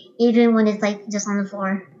me, even when it's like just on the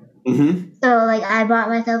floor. So like I bought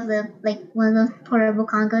myself one of those portable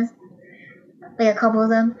congas, like a couple of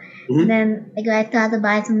them, and then like I still had to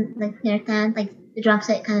buy some like snare stand, like the drum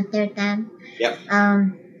set kind of snare stand.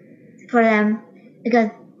 For them, because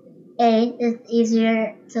it's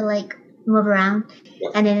easier to like move around,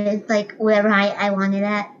 and it's like whatever height I want it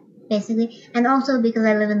at, basically. And also because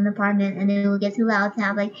I live in an apartment and it will get too loud to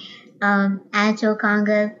have like ancho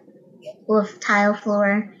congas with tile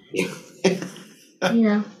floor. You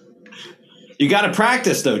know. You got to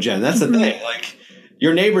practice though, Jen. That's the thing. Like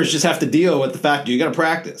your neighbors just have to deal with the fact you got to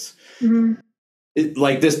practice.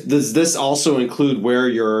 Like this, does this also include where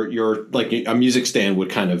your like a music stand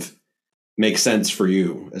would kind of make sense for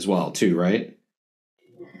you as well too, right?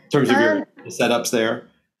 In terms of your setups there.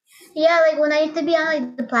 Yeah, like when I used to be on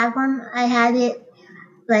like the platform, I had it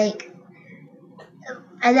like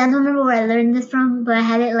I don't remember where I learned this from, but I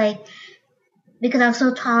had it like because I was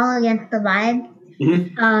so tall against the vibe.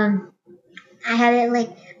 I had it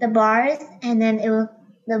like the bars, and then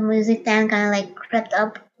the music stand kind of like crept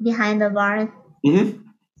up behind the bars.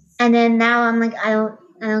 And then now I'm like I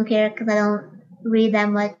don't care because I don't read that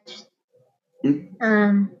much.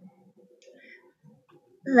 Because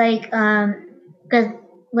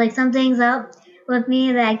like something's up with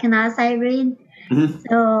me that I cannot sight read.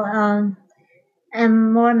 So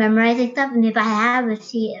I'm more memorizing stuff, and if I have a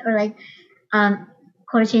sheet or like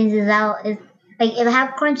chord changes out, it's like if I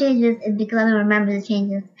have chord changes, it's because I don't remember the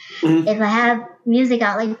changes. If I have music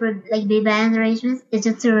out, like for like big band arrangements, it's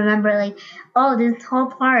just to remember like, oh, this whole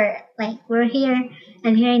part, like we're here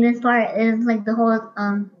and hearing this part is like the whole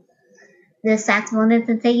the saxophonist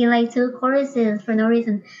is taking like 2 choruses for no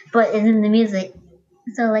reason, but it's in the music.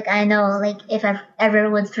 So like I know like if I ever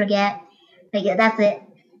would forget, like that's it.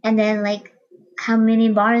 And then like how many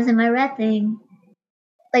bars am I repping?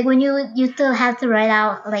 Like when you still have to write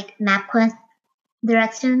out like MapQuest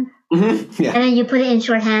directions, and then you put it in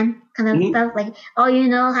shorthand kind of stuff. Like you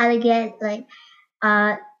know how to get like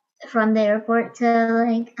from the airport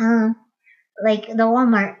to like the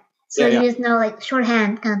Walmart. So you just know like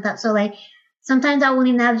shorthand kind of stuff. So like sometimes I wouldn't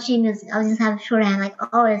even have sheet music. I'll just have shorthand. Like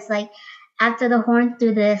it's like after the horns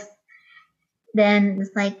do this, then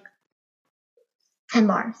it's like 10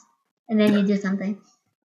 bars, and then you do something.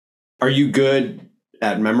 Are you good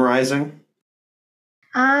at memorizing?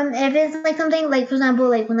 If it's like something like, for example,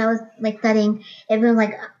 like when I was like studying, everyone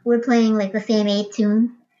like we're playing like the same 8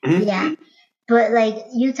 tune, yeah. But like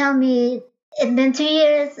you tell me, it's been 2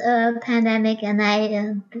 years of pandemic, and I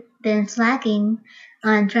have been slacking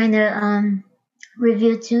on trying to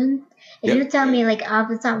review tunes. If you tell me like off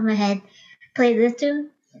the top of my head, play this tune,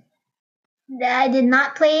 I did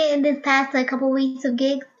not play it in this past like couple weeks of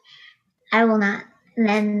gigs, I will not. And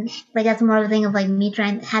then like that's more of a thing of like me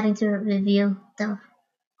having to review stuff.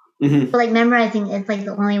 But like memorizing is like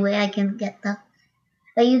the only way I can get stuff.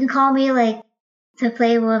 Like you can call me like to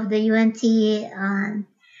play with the UNT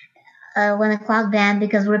 1 o'clock band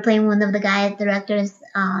because we're playing one of the director's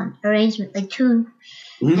arrangement, like tune,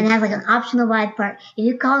 and it has like an optional wide part. If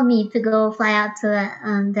you call me to go fly out to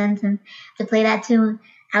Denton to play that tune,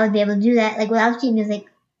 I would be able to do that like without sheet music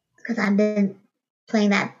because I've been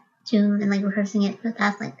playing that tune and like rehearsing it for the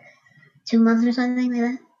past like 2 months or something like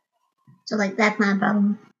that. So like that's not a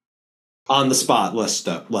problem. On the spot, less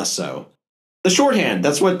so. The shorthand,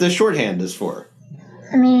 that's what the shorthand is for.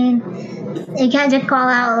 I mean, you can't just call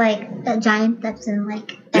out like giant steps and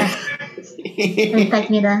like F and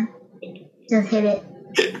expect me to just hit it.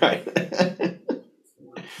 Right.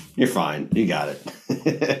 You're fine. You got it.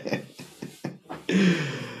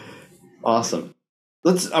 Awesome.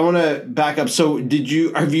 I want to back up. So did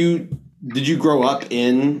you grow up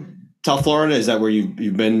in South Florida? Is that where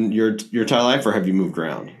you've been your entire life, or have you moved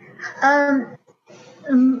around?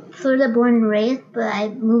 Florida born and raised, but I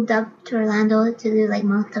moved up to Orlando to do like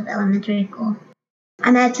most of elementary school.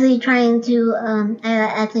 I'm actually trying to. I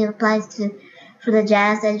actually applied for the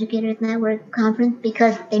Jazz Educators Network conference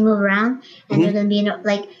because they move around and they're going to be in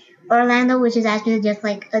like Orlando, which is actually just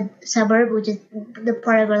like a suburb, which is the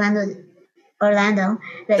part of Orlando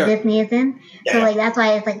that Disney is in. So like that's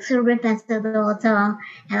why it's like super expensive, the hotel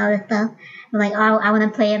and all this stuff. I'm like, oh, I want to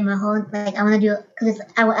play it my whole like I want to do because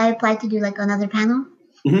I applied to do like another panel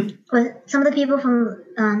with some of the people from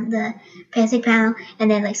the basic panel, and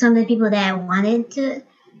then like some of the people that I wanted to.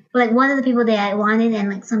 Like one of the people that I wanted, and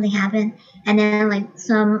like something happened, and then like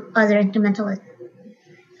some other instrumentalist.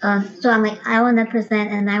 So I'm like, I want to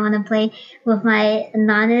present and I want to play with my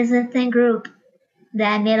non-existent group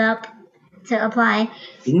that I made up to apply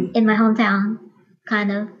in my hometown,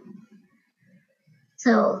 kind of.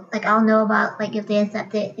 So like I'll know about like if they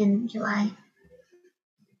accept it in July.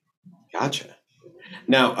 Gotcha.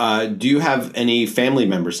 Now, do you have any family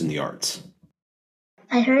members in the arts?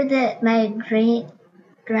 I heard that my great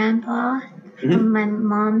grandpa from my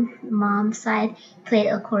mom's side played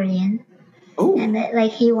accordion. Oh. And that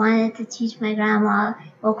like he wanted to teach my grandma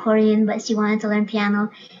accordion, but she wanted to learn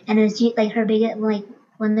piano. And it was she, like her biggest like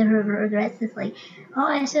one of her regrets is like, oh,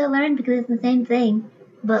 I should have learned because it's the same thing,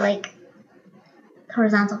 but like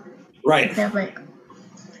horizontal. Right. Instead of like.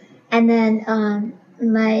 And then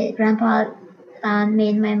my grandpa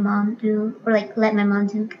made my mom do or like let my mom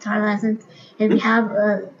do guitar lessons, and we have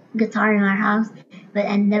a guitar in our house, but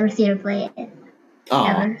I never see her play it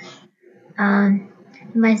ever.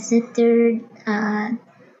 My sister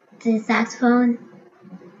did saxophone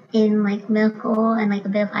in like middle school and like a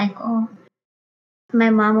bit of high school. My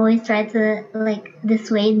mom always tried to like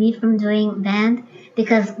dissuade me from doing band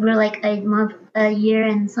because we're like a year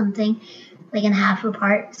and something, like and a half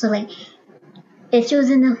apart. So like if she was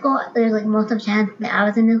in the school, there's like most of chance that I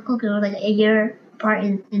was in the school because we're like a year apart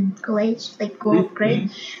in school age, like school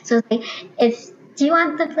grade. So like if she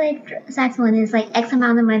wants to play saxophone, it's like X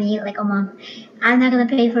amount of money like a month. I'm not gonna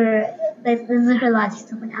pay for this is her logic.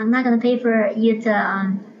 I'm not gonna pay for you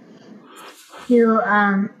to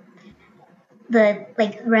the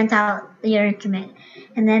like rent out your instrument.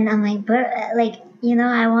 And then I'm like, but like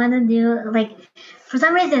I want to do like for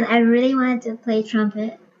some reason I really wanted to play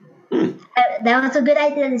trumpet. That was a good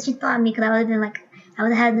idea that she taught me because I would have been like I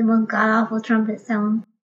would have had the most god awful trumpet sound.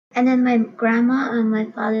 And then my grandma on my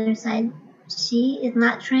father's side, she is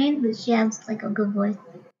not trained, but she has like a good voice.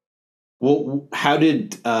 Well, how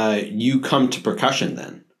did you come to percussion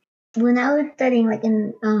then? When I was studying like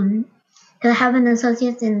in I have an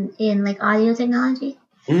associate in like audio technology.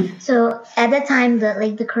 So at that time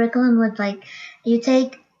the curriculum was like you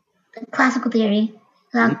take classical theory,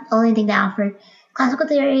 that's the only thing they offered. Classical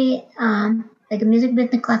theory, like a music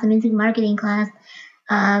business class, a music marketing class,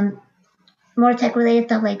 more tech related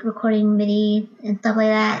stuff like recording MIDI and stuff like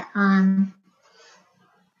that,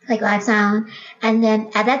 like live sound. And then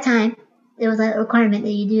at that time, there was a requirement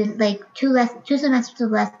that you do like two semesters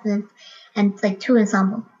of lessons and like 2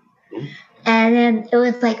 ensemble. And then it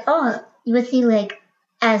was like, oh, you would see like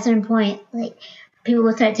at a certain point, like people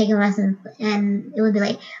would start taking lessons, and it would be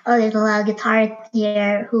like, oh, there's a lot of guitarists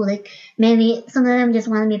here who like maybe some of them just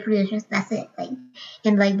want to be producers. That's it. Like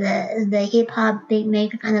in like the hip hop they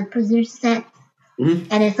make kind of producer sense,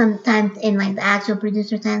 and it's sometimes in like the actual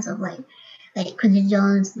producer sense of like Quincy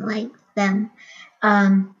Jones, like them.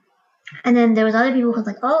 And then there was other people who was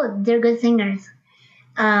like, oh, they're good singers.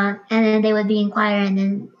 And then they would be in choir, and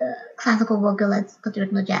then classical vocalists because there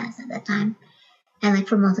was no jazz at that time, and like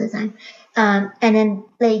for most of the time. And then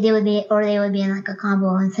like they would be in like a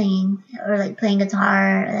combo and singing or like playing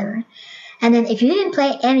guitar or whatever. And then if you didn't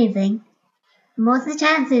play anything, most of the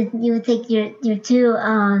chances you would take your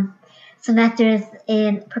 2 semesters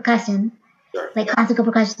in percussion, like classical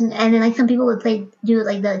percussion, and then like some people would do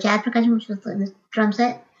like the jazz percussion, which was like the drum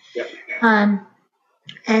set.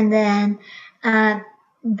 And then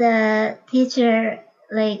the teacher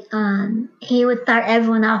like he would start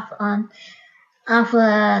everyone off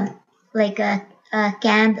like a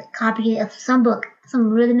canned copy of some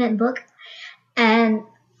rudiment book. And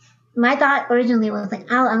my thought originally was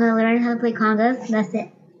like, oh, I'm gonna learn how to play congas. That's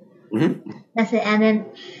it. That's it. And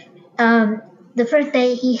then the first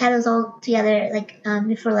day he had us all together like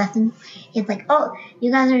before lesson. He's like, oh,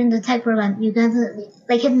 you guys are in the tech program. You guys are,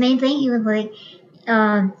 like his main thing. He was like,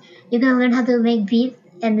 you're gonna learn how to make beats,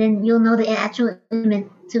 and then you'll know the actual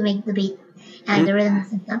instrument to make the beat and the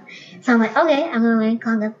rhythms and stuff. So I'm like, okay, I'm gonna learn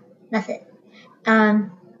congas. That's it.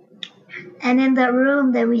 And in the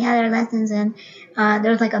room that we had our lessons in,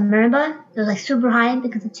 there was like a marimba. It was like super high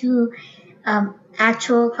because the 2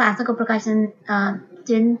 actual classical percussion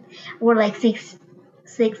students were like six,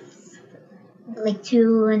 like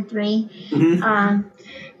 2 and 3.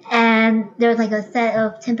 And there was like a set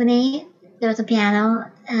of timpani, there was a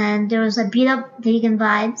piano, and there was a beat up vegan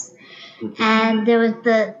vibes, and there was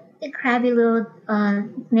the crappy little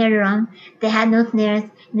snare drum. They had no snares,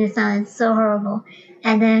 and it sounded so horrible.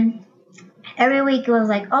 And then every week it was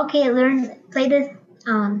like, okay, play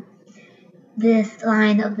this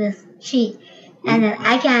line of this sheet, and then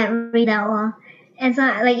I can't read that well. And so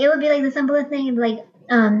like it would be like the simplest thing, like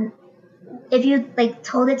if you like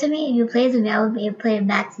told it to me, if you played it to me, I would be able to play it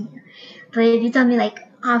back to you. But if you told me like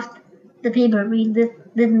off the paper, read this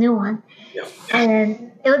new one,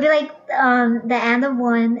 and it would be like the end of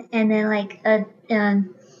one, and then like a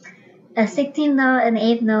 16th note, an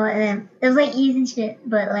 8th note, and then it was like easy shit.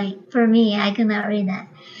 But like for me, I could not read that,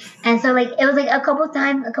 and so like it was like a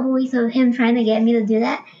couple weeks of him trying to get me to do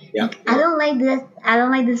that. Yeah. Like, I don't like this. I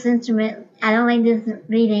don't like this instrument. I don't like this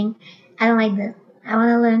reading. I don't like this. I want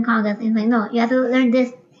to learn congas. And he's like, no, you have to learn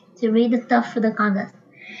this to read the stuff for the congas.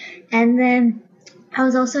 And then I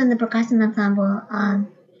was also in the percussion ensemble,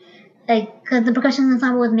 because the percussion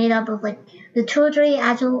ensemble was made up of like the 2 or 3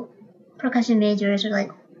 actual percussion majors, or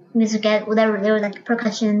like music ed, whatever. They were like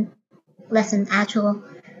percussion lesson actual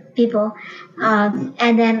people,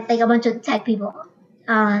 and then like a bunch of tech people,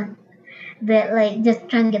 that like just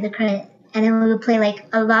trying to get the credit. And then we would play like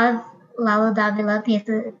a lot of Lalo Davila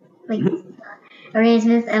pieces, like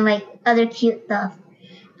arrangements and like other cute stuff.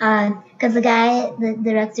 Because the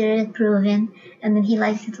director is Peruvian, and then he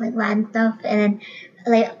likes his like Latin stuff, and then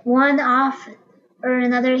like one off or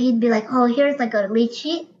another, he'd be like, "Oh, here's like a lead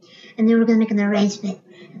sheet, and then we're gonna make an arrangement,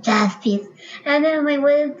 a jazz piece." And then I'm like,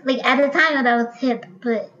 "What is, like at the time that was hip,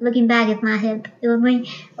 but looking back, it's not hip. It was like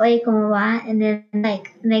Oye Como Va, and then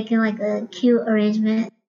like making like a cute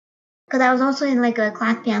arrangement." Because I was also in like a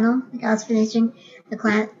class piano, like I was finishing the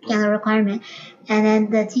class piano requirement, and then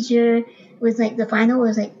the teacher was like, the final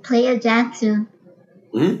was like, play a jazz tune.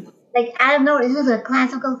 Like out of nowhere, this is a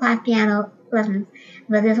classical class piano lesson,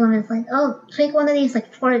 but this one is like, oh, pick one of these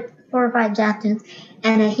like four or 5 jazz tunes,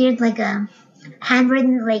 and then here's like a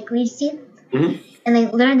handwritten like read sheet, and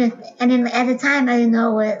like learn it. And then at the time, I didn't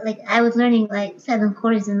know what, like I was learning like 7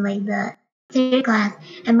 chords in like the theory class,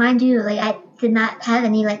 and mind you, like I did not have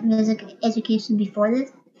any like music education before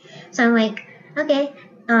this, so I'm like, okay,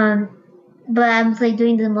 but I'm like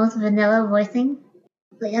doing the most vanilla voicing.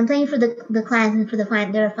 Like I'm playing for the class and for their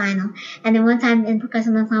final. And then one time in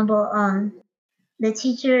percussion ensemble, the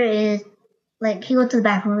teacher is like, he goes to the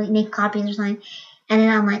bathroom, like make copies or something, and then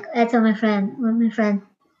I'm like, I tell my friend, I'm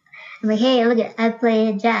like, hey, look at, I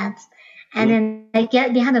play jazz, and then I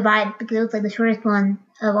get behind the vibe because it was like the shortest one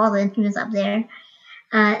of all the instruments up there,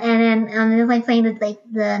 and then I'm just like playing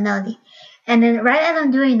the melody, and then right as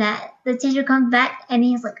I'm doing that, the teacher comes back and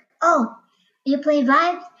he's like, oh, you play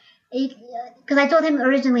vibes? Because I told him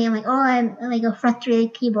originally, I'm like, oh, I'm like a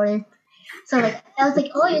frustrated keyboardist. So like I was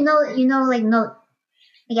like, oh, you know like note,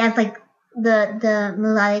 like as like the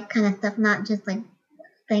melodic kind of stuff, not just like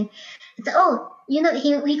thing. It's like, oh,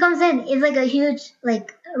 he comes in, it's like a huge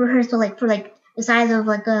like rehearsal, like for like the size of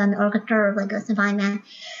like an orchestra or like a symphony band.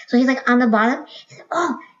 So he's like on the bottom. He's like,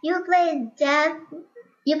 oh, you play jazz,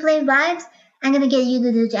 you play vibes. I'm gonna get you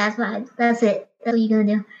to do jazz vibes. That's it. That's what you're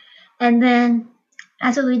gonna do. And then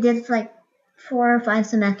that's what we did for like 4 or 5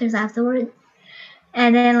 semesters afterwards.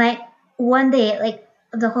 And then like one day, like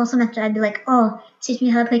the whole semester, I'd be like, oh, teach me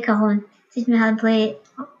how to play cajon, teach me how to play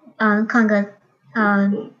congas.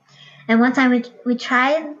 And one time he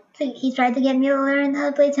tried to get me to learn how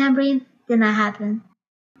to play tambourine. Did not happen.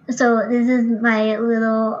 So this is my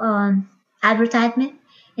little advertisement.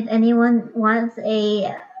 If anyone wants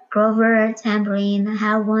a Grover tambourine, I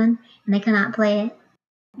have one, and I cannot play it.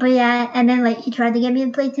 But yeah, and then like he tried to get me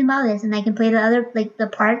to play timbales, and I can play the other like the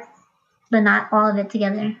parts, but not all of it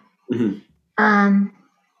together. And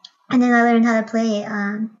then I learned how to play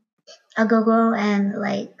agogo and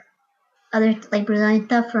like other like Brazilian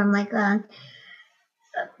stuff from like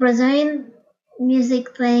Brazilian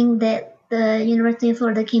music thing that the University of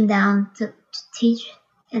Florida came down to teach,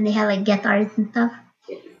 and they had like guest artists and stuff.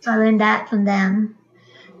 So I learned that from them.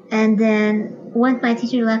 And then once my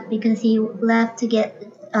teacher left, because he left to get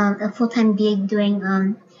a full-time gig doing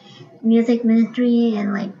music ministry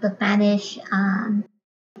and like the Spanish,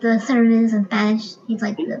 the sermons in Spanish. He's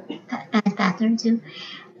like the Spanish pastor too.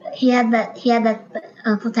 He had that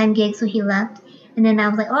full-time gig, so he left. And then I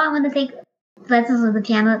was like, oh, I want to take lessons with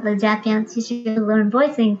the jazz piano teacher to learn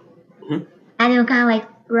voicing. And it was kind of like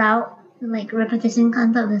like repetition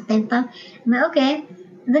concept of the same stuff. I'm like, okay,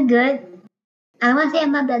 is it good? I don't want to say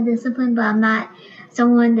I'm not that disciplined, but I'm not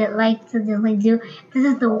someone that liked to just like do this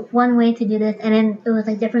is the one way to do this, and then it was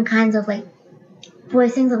like different kinds of like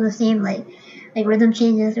voicings of the same like rhythm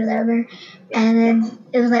changes or whatever, and then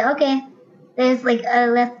it was like okay, there's like a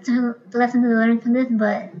lesson to learn from this,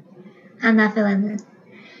 but I'm not feeling this.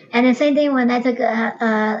 And the same thing when I took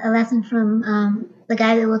a lesson from the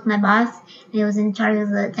guy that was my boss. He was in charge of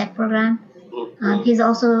the tech program. He's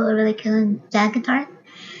also a really killing jazz guitar.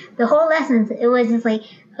 The whole lesson, it was just like,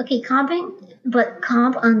 okay, comping, but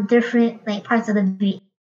comp on different like parts of the beat.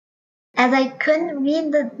 As I couldn't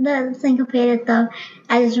read the syncopated stuff,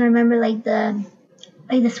 I just remember like the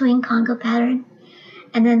swing conga pattern.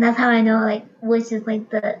 And then that's how I know like which is like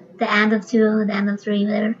the end of 2, the end of 3,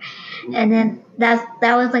 whatever. And then that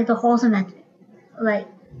was like the whole semester, like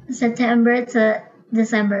September to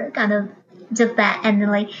December, kind of just that. And then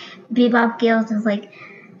like bebop scales is like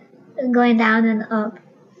going down and up.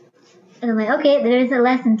 And I'm like, okay, there is a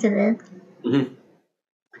lesson to this. Mm-hmm.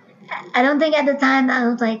 I don't think at the time I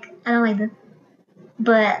was like, I don't like this,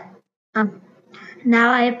 but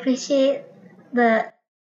now I appreciate the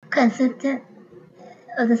consistent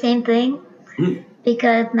of the same thing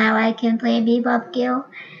because now I can play bebop scale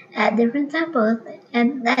at different tempos,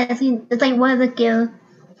 and it's like one of the scales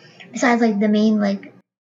besides like the main like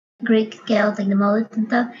Greek scales like the modes and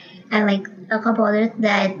stuff, and like a couple others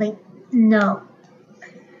that I like know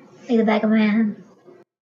like the back of my hand.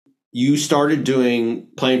 You started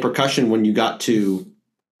playing percussion when you got to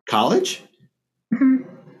college? Mm-hmm.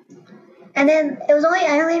 And then I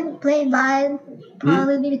only played vibes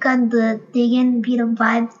probably because the Diggin beat of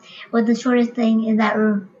vibes was the shortest thing in that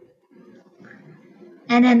room.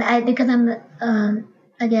 And then because I'm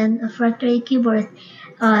again a frustrated keyboardist,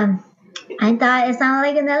 I thought it sounded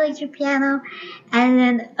like an electric piano, and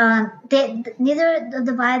then neither of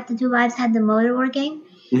the two vibes had the motor working.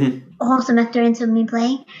 A whole semester into me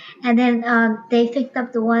playing, and then they fixed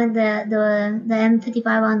up the M55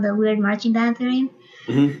 on the weird marching band theme,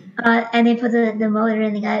 and they put the motor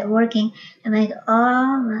and they got it working. I'm like,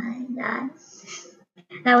 oh my god,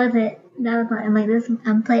 that was it. I'm like this.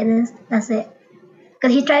 I'm playing this. That's it.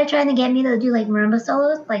 Because he tried trying to get me to do like marimba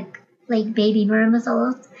solos, like baby marimba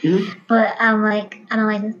solos, but I'm like, I don't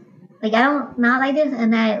like this. Like I don't not like this,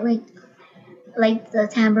 and I like the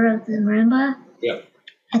timbre of the marimba. Yeah.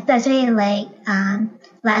 Especially in like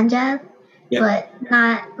Latin jazz, but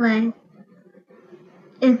not like.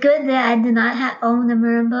 It's good that I do not own the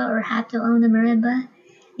marimba or have to own the marimba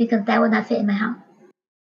because that would not fit in my house.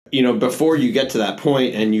 You know, before you get to that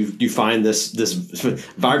point and you find this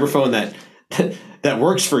vibraphone that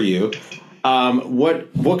works for you,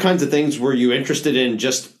 what kinds of things were you interested in,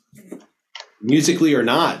 just musically or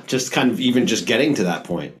not? Just kind of even just getting to that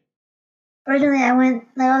point. Originally, I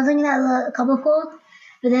was looking at a couple schools.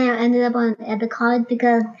 But then I ended up at the college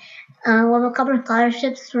because a couple of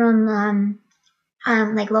scholarships from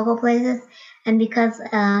like local places, and because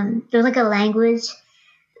there was like a language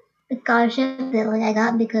scholarship that like I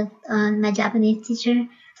got because my Japanese teacher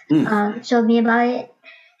showed me about it,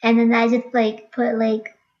 and then I just like put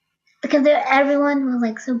like because everyone was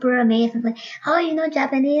like super amazed and like, how do you know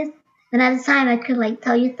Japanese? And at the time I could like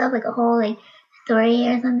tell you stuff like a whole like story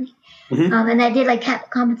or something, and I did like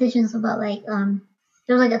competitions about like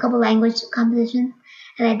there was like a couple language competitions,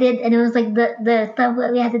 and I did, and it was like the stuff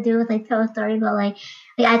that we had to do was like tell a story about like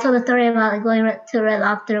I told a story about like going to Red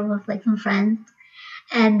Lobster with like some friends,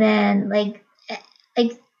 and then like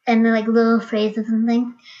and then like little phrases and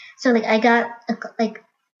things. So like I got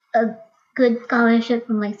a good scholarship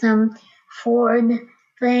from like some Ford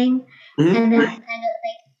thing, and then I got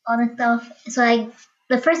like all the stuff. So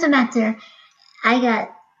the first semester I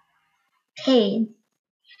got paid,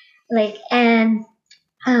 like and.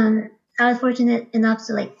 I was fortunate enough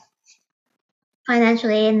to like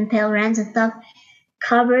financial aid and pay rents and stuff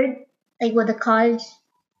covered like what the college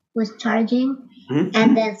was charging,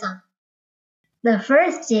 and then some. The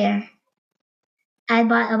first year, I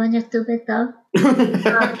bought a bunch of stupid stuff,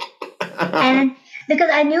 and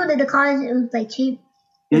because I knew that the college it was like cheap,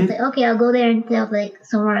 it's like okay, I'll go there instead of like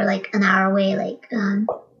somewhere like an hour away, like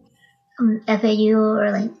FAU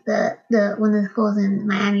or like the one of the schools in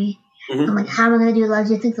Miami. I'm like, how am I going to do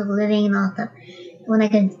logistics of living and all stuff when I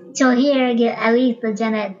can chill here, get at least the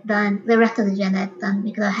gen ed done, the rest of the gen ed done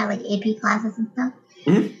because I had like AP classes and stuff,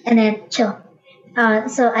 and then chill.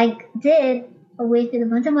 So I wasted a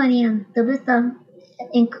bunch of money on stupid stuff.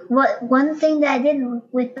 One thing that I did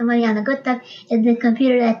with the money on the good stuff is the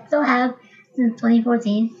computer that I still have since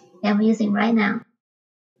 2014 that I'm using right now.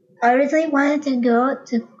 I originally wanted to go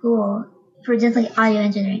to school for just like audio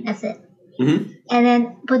engineering. That's it.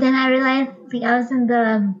 But then I realized like I was in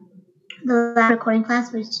the lab recording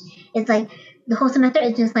class, which is like the whole semester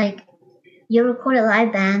is just like you record a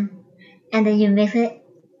live band and then you mix it,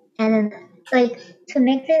 and then like to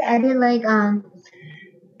mix it, I did like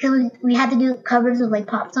because we had to do covers of like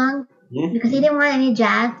pop songs because he didn't want any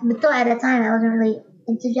jazz. But still, at that time, I wasn't really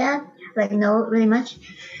into jazz, like no, really much.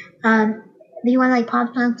 He wanted like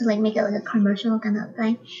pop songs to like make it like a commercial kind of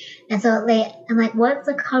thing, and so like I'm like, what's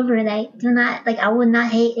the cover that I do not like? I would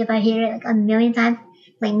not hate if I hear it like a million times,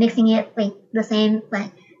 like mixing it like the same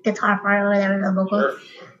like guitar part or whatever the vocal. Sure.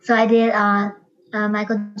 So I did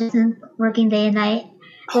Michael Jackson, Working Day and Night,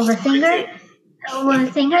 with a singer. With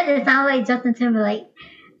a singer that sounded like Justin Timberlake.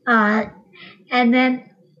 And then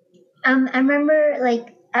I remember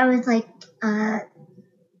like I was like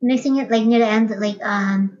mixing it like near the end, like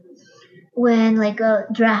when like a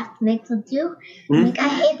draft mix would do. I'm like, I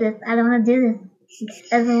hate this. I don't want to do this.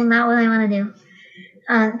 That's not what I want to do.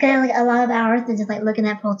 Cause like a lot of hours to just like looking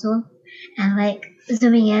at Pro Tools and like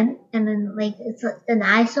zooming in, and then like it's an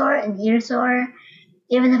eyesore, an ear sore,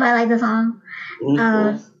 even if I like the song.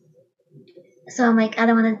 So I'm like, I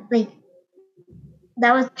don't want to like.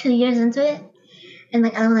 That was 2 years into it, and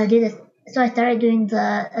like I don't want to do this. So I started doing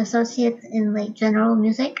the associates in like general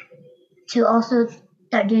music to also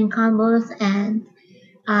start doing combos and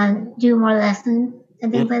do more lessons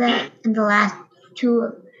and things like that in the last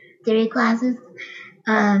 2 theory classes.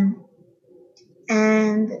 And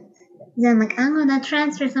then like I'm gonna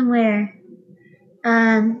transfer somewhere.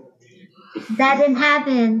 That didn't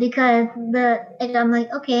happen because I'm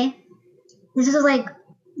like, okay, this was like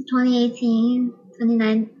 2018,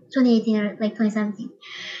 2018 or like 2017.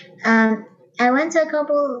 I went to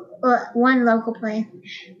one local place,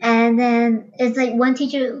 and then it's like one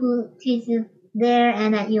teacher who teaches there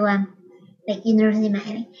and at UM, like University of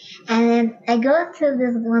Miami. And then I go to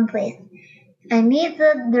this one place. I meet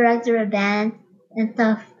the director of band and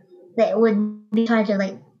stuff that would be in charge of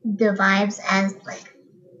like the vibes as like,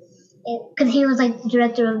 because he was like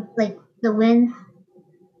director of like the wind,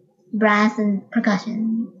 brass, and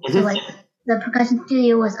percussion. So like the percussion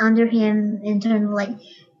studio was under him in terms of like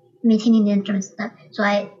maintaining the instruments and stuff. So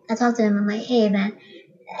I talked to him. I'm like, hey man,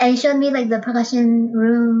 and he showed me like the percussion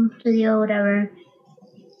room, studio, whatever.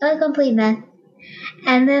 A complete mess.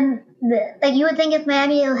 And then like you would think if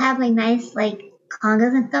Miami it'll have like nice like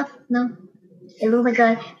congas and stuff. No, it looked like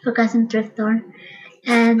a percussion thrift store.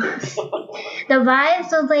 And the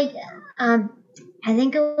vibes was like I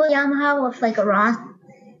think it was Yamaha with like a Ross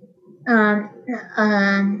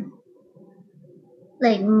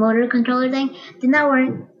like motor controller thing. Did not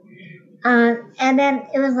work. And then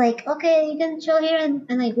it was like, okay, you can chill here and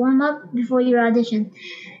like warm up before your audition.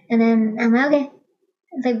 And then I'm like, okay.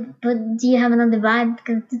 It's like, but do you have another vibe?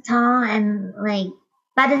 Because it's tall and like,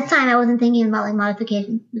 by this time I wasn't thinking about like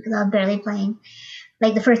modifications because I was barely playing,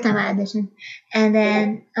 like the first time I auditioned. And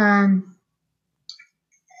then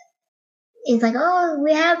it's like, oh,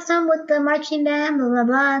 we have some with the marching band, blah blah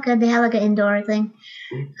blah, because they have like an indoor thing.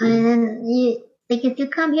 And then like if you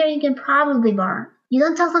come here, you can probably borrow. You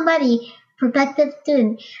don't tell somebody, prospective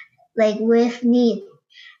student, like with needs,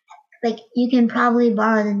 like you can probably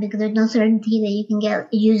borrow them because there's no certainty that you can get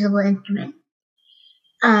a usable instrument.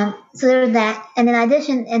 So there was that, and then I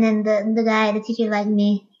auditioned, and then the guy, the teacher liked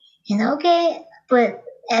me, and okay, but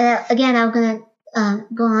again, I was gonna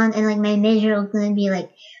go on, and like my major was gonna be like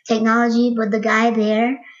technology, but the guy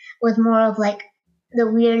there was more of like the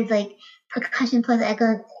weird like percussion plus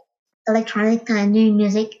electronic kind of new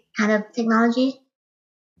music kind of technology,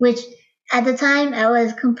 which at the time I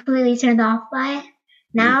was completely turned off by.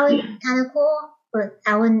 Now it's kind of cool, but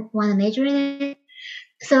I wouldn't want to major in it.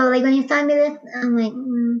 So like when you signed me this, I'm like,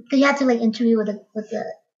 because you have to like interview with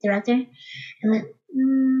the director. I'm like,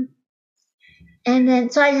 and then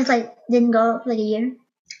so I just like didn't go for like a year,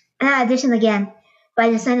 and I auditioned again. But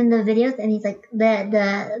I just sent in the videos, and he's like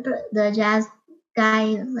the jazz guy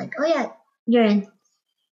is like, oh yeah, you're in.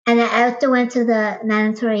 And I also went to the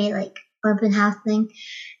mandatory like open house thing,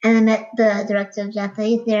 and I met the director of jazz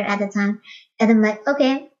studies there at the time, and I'm like,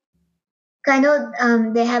 okay. Cause I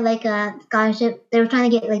know they had like a scholarship. They were trying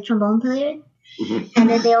to get like trombone players, and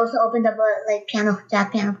then they also opened up a like jazz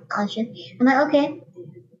piano scholarship. I'm like, okay.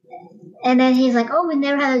 And then he's like, oh, we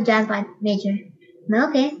never had a jazz major. I'm like,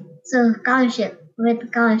 okay, so scholarship with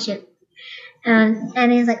scholarship.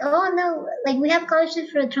 And he's like, oh no, like we have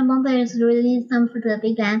scholarships for trombone players, we really need some for the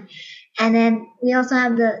big band, and then we also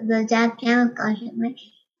have the jazz piano scholarship. I'm like,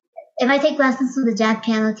 if I take lessons with the jazz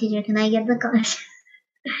piano teacher, can I get the scholarship?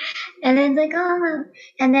 And then it's like, oh,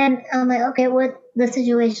 and then I'm like, okay, what the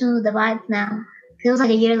situation with the vibes now? It was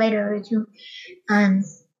like a year later or two. It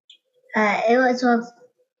was,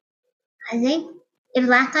 I think if the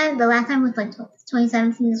last time was like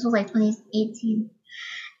 2017, this was like 2018.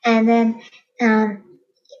 And then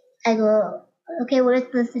I go, okay, what is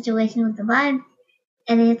the situation with the vibe?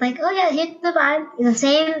 And then it's like, oh yeah, here's the vibe. It's the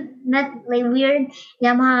same, not like weird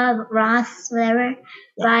Yamaha Ross, whatever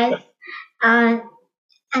vibe. I'm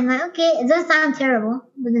like, okay, it doesn't sound terrible.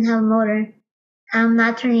 It doesn't have a motor. I'm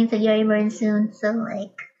not turning into Gary Burns soon, so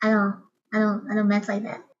like, I don't mess like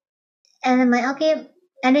that. And I'm like, okay.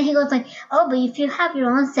 And then he goes like, oh, but if you have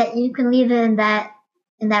your own set, you can leave it in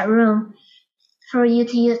that room for you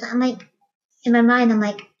to use. I'm like, in my mind, I'm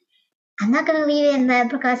like, I'm not gonna leave it in that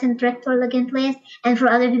percussion thrift-store looking place and for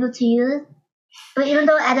other people to use. But even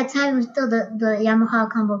though at the time it was still the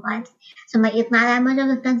Yamaha combo vibes, so I'm like, it's not that much of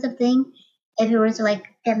an expensive thing if it were to like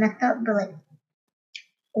get messed up. But like,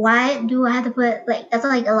 why do I have to put like that's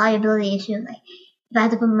like a liability issue? Like, if I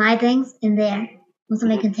have to put my things in there when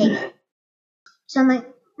somebody can take it. So I'm like,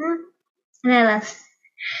 and I left.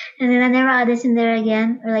 And then I never auditioned there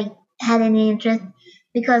again or like had any interest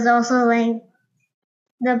because also like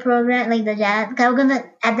the program, like the jazz. I was gonna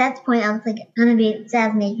at that point I was like gonna be a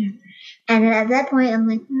jazz major, and then at that point I'm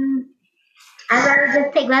like, I'd rather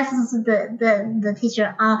just take lessons with the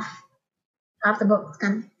teacher off the books.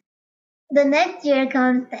 Kind of. The next year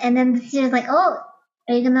comes, and then the teacher's like, oh,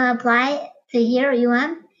 are you gonna apply to here or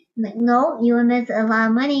UM? I'm like, no, UM is a lot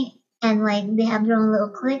of money, and like they have their own little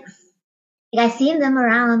cliques. Like I seen them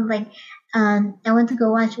around. Like I went to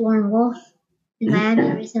go watch Warren Wolf in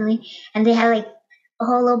Miami recently, and they had like a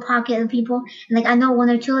whole little pocket of people, and like I know one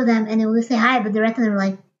or two of them, and they would say hi, but the rest of them were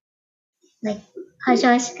like hush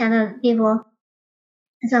hush kind of people.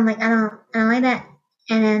 And so I'm like, I don't like that.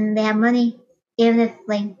 And then they have money, even if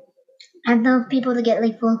like I know people to get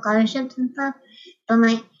like full scholarships and stuff, but I'm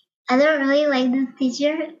like, I don't really like this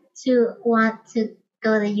teacher to want to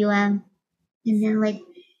go to UM, and then like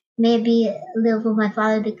maybe live with my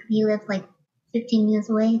father because he lives like 15 minutes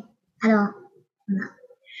away. I don't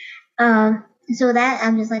know. So that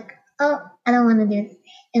I'm just like, oh, I don't want to do this.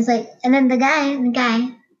 It's like, and then the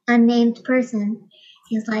guy, unnamed person,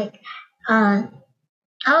 he's like, oh,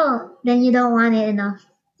 then you don't want it enough.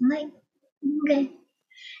 I'm like, okay.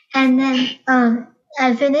 And then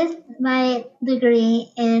I finished my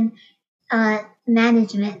degree in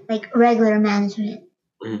management, like regular management,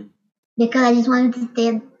 because I just wanted to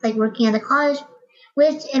stay like working at the college,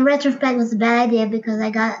 which in retrospect was a bad idea because I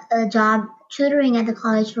got a job tutoring at the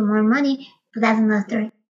college for more money, but that's another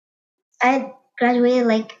story. I graduated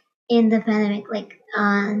like in the pandemic, like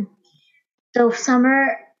the first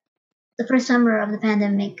summer of the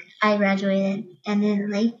pandemic, I graduated, and then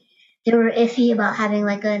like they were iffy about having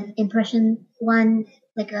like an in-person one,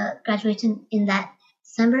 like a graduation in that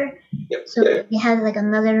December. So they had like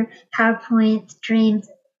another PowerPoint streamed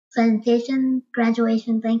presentation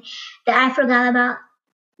graduation thing that I forgot about.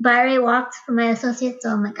 But I already walked for my associate, so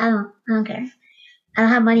I'm like, I don't care. I don't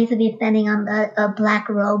have money to be spending on a black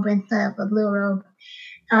robe instead of a blue robe.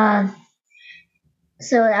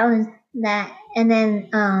 So that was that, and then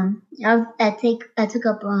I took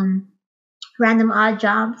up random odd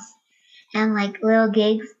jobs and like little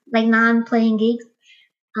gigs, like non-playing gigs,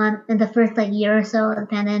 in the first like year or so of the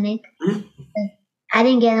pandemic. I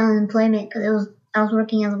didn't get unemployment because I was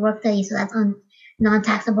working as a work study, so that's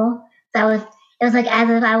non-taxable. So it was like as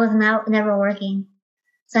if I was never working,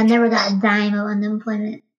 so I never got a dime of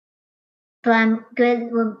unemployment. But I'm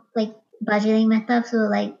good with like budgeting my stuff, so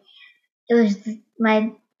like it was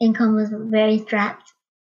my income was very strapped,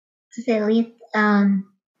 to say the least. And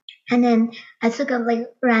then I took up like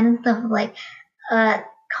random stuff like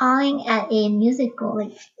calling at a musical.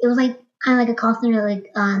 Like it was like kind of like a call center,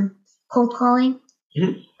 like cold calling,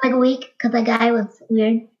 like a week because the guy was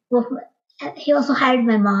weird. Well, he also hired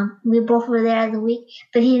my mom. We both were there as a week,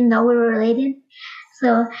 but he didn't know we were related.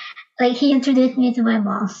 So like he introduced me to my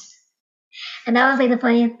mom, and that was like the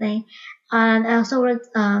funniest thing. I also worked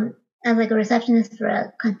as like a receptionist for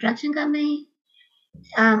a construction company.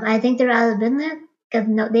 I think they're out of business because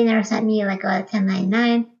they never sent me like a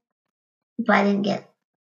 1099, but I didn't get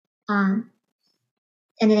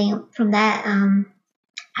anything from that.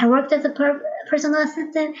 I worked as a personal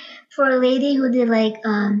assistant for a lady who did like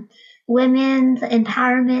women's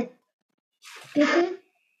empowerment business.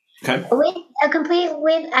 Okay. A complete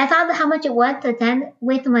waste. I thought how much it was to attend,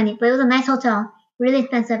 waste of money, but it was a nice hotel, really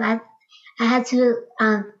expensive. I had to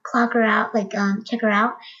clock her out, like check her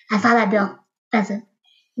out. I saw that bill, expensive.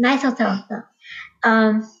 Nice hotel though.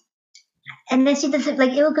 And then she just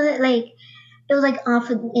like it was like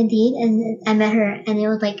off Indeed, and I met her, and it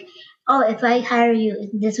was like, oh, if I hire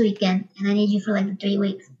you this weekend, and I need you for like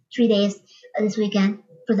 3 days of this weekend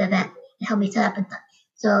for the event, and help me set up and stuff.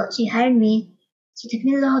 So she hired me she took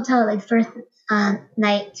me to the hotel like first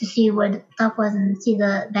night to see where the stuff was and see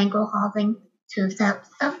the banquet hall thing to set up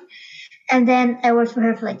stuff. And then I worked for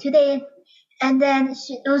her for like 2 days. And then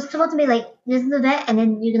it was supposed to be like, this is the vet, and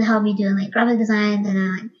then you're gonna help me do like graphic design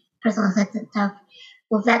and like personal assistant stuff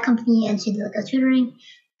with that company. And she did like a tutoring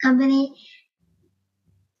company.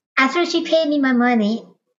 After she paid me my money,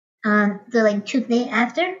 the like 2 days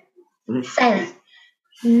after, silence.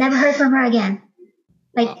 Never heard from her again.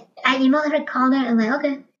 Like I emailed her, called her, and like,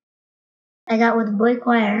 okay. I got with the boy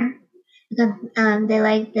choir because they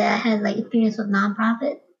like that I had like experience with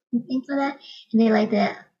nonprofit and things like that, and they like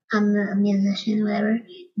that I'm a musician, whatever.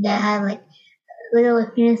 That had like little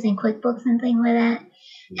experience in QuickBooks and things like that.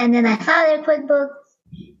 And then I saw their QuickBooks,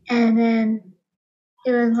 and then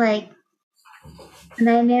it was like a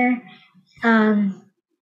nightmare. And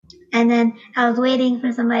then I was waiting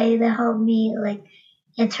for somebody to help me like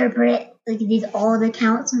interpret like these old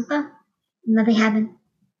accounts and stuff. Nothing happened.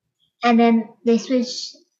 And then they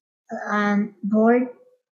switched board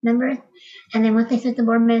members, and then once they switched the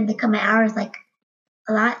board members, they cut my hours like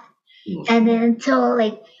a lot. And then until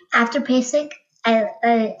like after PASIC,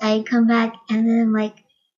 I come back, and then like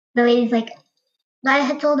the lady's like, I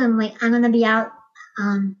had told them like I'm gonna be out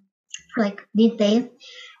for like these days,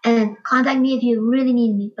 and contact me if you really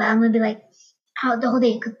need me. But I'm gonna be like out the whole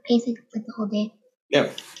day because PASIC is like the whole day.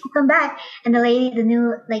 Yep. I come back, and the lady, the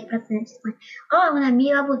new like president, she's like, "Oh, I want to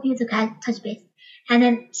meet up with you to touch base." And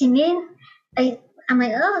then she means, I'm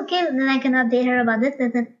like, "Oh, okay." And then I can update her about this.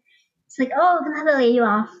 And then it's like, "Oh, I'm gonna have to lay you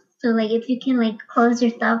off. So like, if you can like close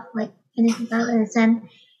your stuff, like finish your stuff, and send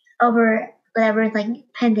over whatever is like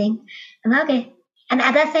pending." I'm like, okay. And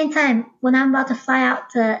at that same time, when I'm about to fly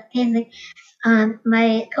out to PASIC,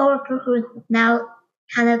 my coworker who now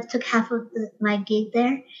kind of took half of my gig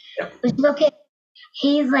there, which is okay.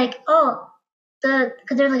 He's like, oh, because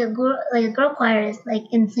there's like a girl choir is like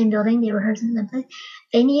in the same building. They rehearse in the place.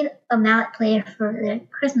 They need a mallet player for their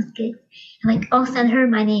Christmas gigs. I'm like, oh, send her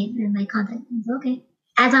my name and my contact. He's okay.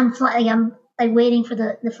 As I'm I'm like waiting for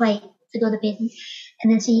the flight to go to PASIC,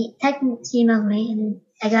 and then she emailed me, and then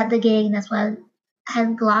I got the gig, and that's why I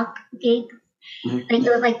had Glock gig. Like it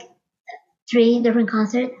was like 3 different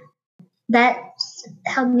concerts. That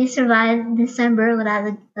helped me survive December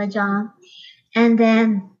without a job. And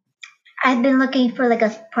then I've been looking for like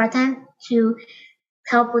a part-time to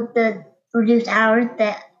help with the reduced hours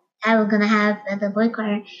that I was gonna have at the boy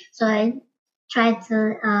choir. So I tried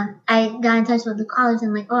to, I got in touch with the college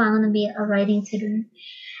and like, oh, I'm gonna be a writing tutor.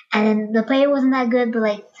 And then the play wasn't that good, but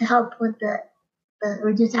like to help with the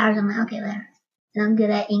reduced hours, I'm like, okay, whatever. And I'm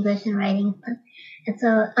good at English and writing and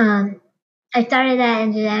stuff. And so I started that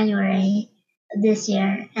in January this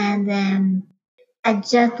year, and then I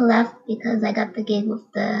just left because I got the gig with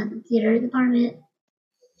the theater department,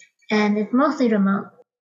 and it's mostly remote.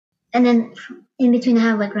 And then in between, I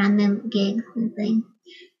have like random gigs and things.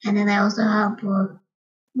 And then I also help with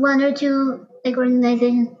 1 or 2 like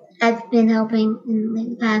organizations I've been helping in like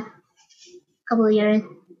the past couple of years.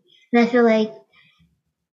 And I feel like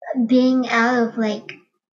being out of like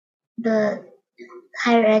the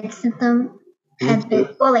higher ed system has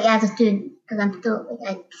been, well, like as a student, because I'm still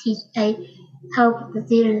like I help the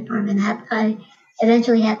theater department. I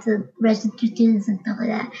eventually had to register students and stuff like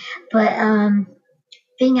that. But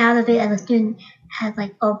being out of it as a student has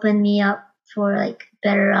like opened me up for like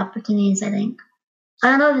better opportunities, I think. I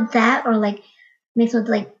don't know if it's that or like mixed with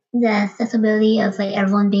like the accessibility of like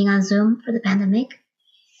everyone being on Zoom for the pandemic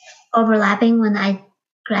overlapping when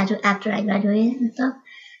after I graduated and stuff.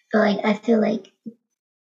 But like I feel like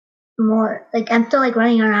more like I'm still like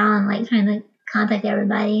running around like trying to contact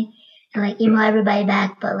everybody and like email everybody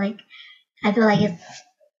back, but like I feel like it's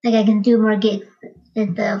like I can do more gigs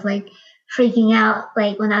instead of like freaking out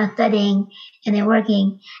like when I was studying and then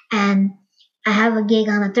working, and I have a gig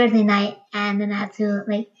on a Thursday night, and then I have to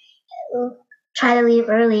like try to leave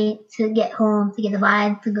early to get home to get the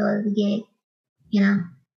vibe to go to the gig, you know.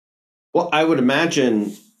 Well, I would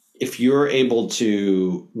imagine if you're able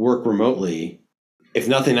to work remotely, if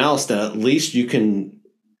nothing else, that at least you can.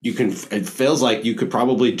 It feels like you could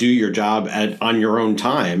probably do your job on your own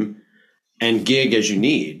time and gig as you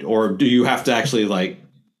need, or do you have to actually like?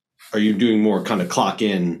 Are you doing more kind of clock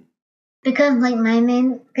in? Because like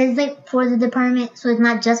because like for the department, so it's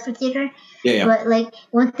not just for theater. Yeah. But like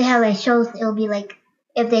once they have like shows, it'll be like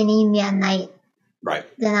if they need me at night, right?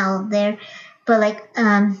 Then I'll there. But like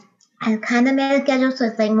I kind of made a schedule, so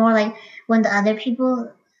it's like more like when the other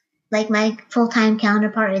people, like my full-time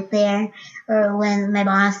counterpart is there, or when my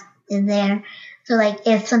boss is there. So like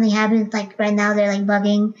if something happens, like right now they're like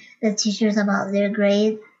bugging the teachers about their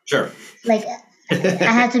grades. Sure. Like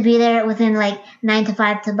I had to be there within like 9 to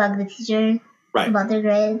 5 to bug the teacher Right. about their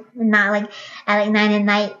grades, and not like at like 9 at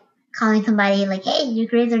night calling somebody like, "Hey, your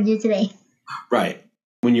grades are due today." Right.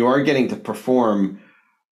 When you are getting to perform,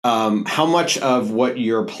 how much of what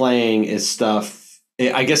you're playing is stuff?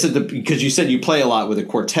 I guess because you said you play a lot with a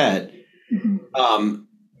quartet. Mm-hmm.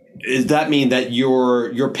 Does that mean that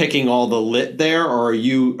you're picking all the lit there, or are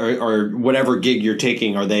you or whatever gig you're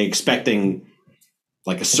taking? Are they expecting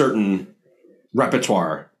like a certain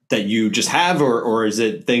repertoire that you just have, or is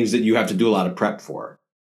it things that you have to do a lot of prep for?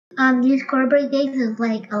 These corporate gigs is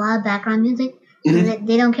like a lot of background music. Mm-hmm.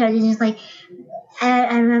 They don't care. They just like.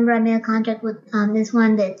 I remember I made a contract with this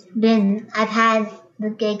one that's been. I've had the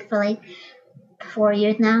gig for like 4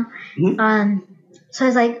 years now. Mm-hmm. So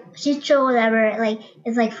it's like she's chill, whatever. Like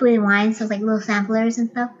it's like food and wine, so it's like little samplers and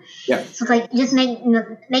stuff. Yeah. So it's like just make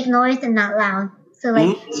noise and not loud. So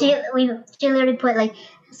like Mm-hmm. she literally put like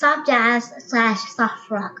soft jazz / soft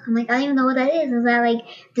rock. I'm like, I don't even know what that is. Is that like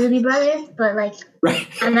Doobie Brothers? But like Right.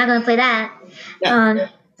 I'm not gonna play that. Yeah.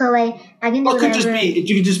 So like I can do Well, it whatever.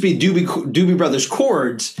 could just be Doobie Brothers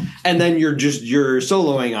chords, and then you're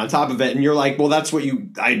soloing on top of it, and you're like, well, that's what I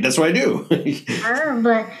do. I don't know,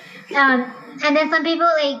 but and then some people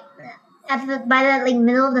like by the like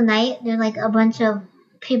middle of the night, there's like a bunch of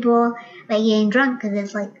people like getting drunk because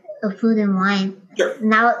it's like a food and wine. Sure.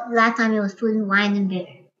 Now last time it was food and wine and beer.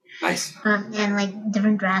 Nice. And like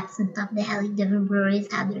different drafts and stuff. They had like different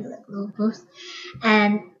breweries have their like little booths,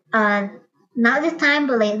 and not this time,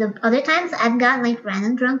 but like the other times, I've got like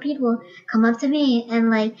random drunk people come up to me and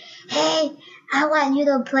like, "Hey, I want you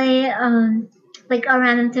to play like a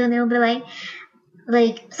random tune." They'll be like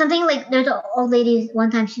something like there's an old lady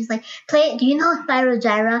one time she's like, "Play, do you know Spyro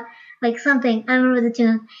Gyra?" Like something. I don't remember the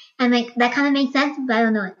tune, and like that kind of makes sense, but I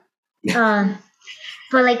don't know it.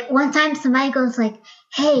 But like one time somebody goes like,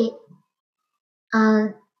 "Hey,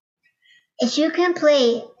 if you can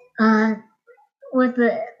play with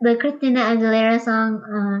the Christina Aguilera song,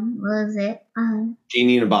 what was it?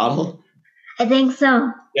 Genie in a bottle. I think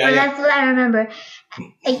so. Yeah, But yeah. that's what I remember.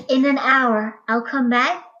 Like, in an hour, I'll come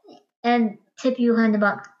back and tip you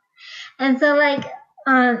 $100. And so like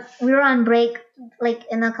we were on break like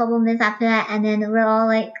in a couple minutes after that, and then we're all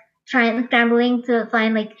like scrambling to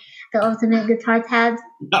find like the ultimate guitar tabs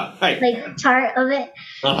Oh, right. like chart of it.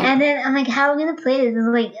 Uh-huh. And then I'm like, how are we gonna play this? It's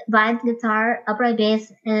like vibes, guitar, upright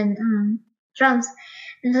bass, and drums.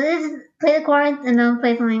 And so this is play the chords and then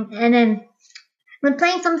play something. And then we're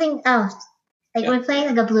playing something else. Like we're playing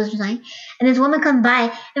like a blues or something. And this woman comes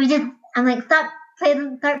by and I'm like, start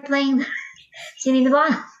playing She Needs the Ball.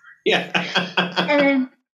 Yeah. And then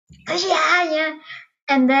yeah.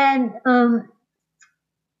 And then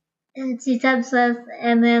and she taps us,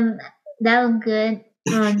 and then that was good.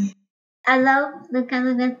 I love the kind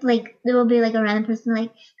of events like there will be like a random person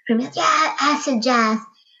like screaming, "Yeah, acid jazz!"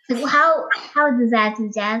 Like how does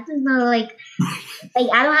acid jazz? There's no like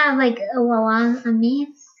I don't have like a wah on me,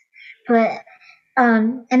 but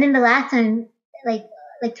and then the last time like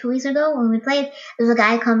 2 weeks ago when we played, there's a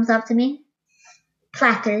guy comes up to me,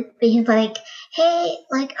 flattered, but he's like, "Hey,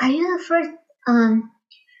 like, are you the first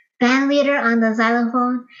band leader on the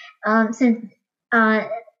xylophone since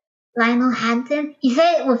Lionel Hampton?" He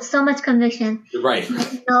said it with so much conviction. Right.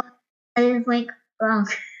 No, that is like wrong.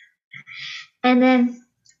 And then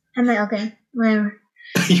I'm like, okay, whatever.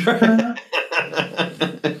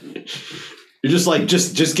 You're just like,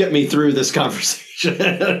 just get me through this conversation.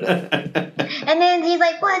 And then he's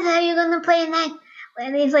like, "What are you gonna play next?"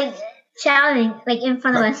 And he's like shouting like in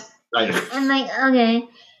front of us. Right. I'm like, okay.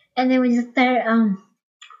 And then we just start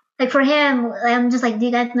like for him, I'm just like, "Do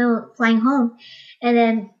you guys know Flying Home?" And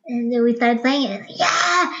then we started playing it. Like,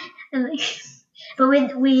 yeah. And like, but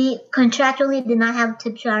we contractually did not have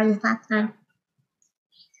tip jar this last time.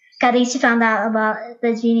 Karishi found out about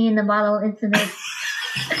the genie in the bottle incident.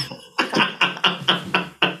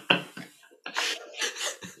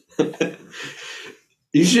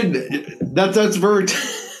 You should. That's very.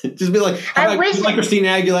 Just be like, I wish like Christina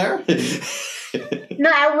Aguilera.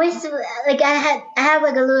 No, I wish like I have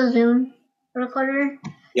like a little Zoom recorder.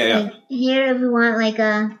 Yeah. Like here, if you want like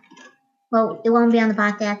well, it won't be on the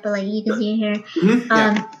podcast, but like you can see it here.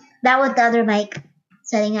 Mm-hmm. That was the other mic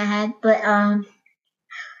setting I had, but I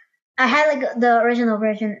had like the original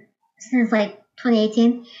version since like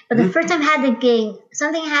 2018. But the first time I had the gig,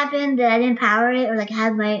 something happened that I didn't power it, or like I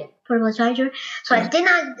had my portable charger, so I did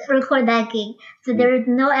not record that gig. So there is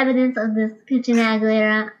no evidence of this Christina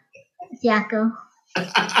Aguilera fiasco.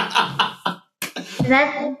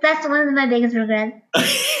 That's one of my biggest regrets.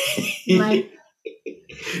 Like,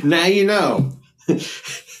 now you know.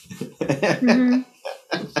 mm-hmm.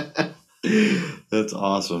 That's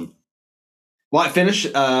awesome. Well, I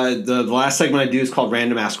finished the last segment I do is called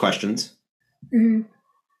Random Ask Questions. Mm-hmm.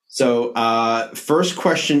 So, first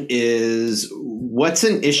question is, what's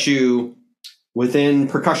an issue within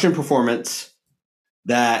percussion performance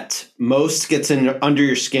that most gets under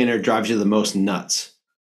your skin or drives you the most nuts?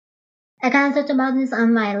 I kind of talked about this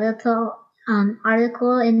on my little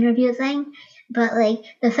article interview thing, but like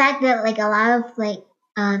the fact that like a lot of like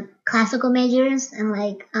classical majors and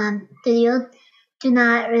like studios do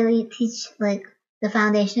not really teach like the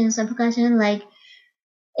foundations of percussion. Like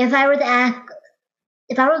if I were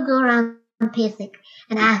to go around PASIC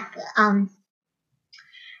and ask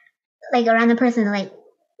like a random person like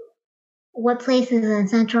what places in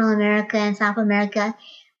Central America and South America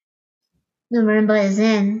the marimba is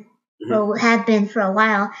in, or have been for a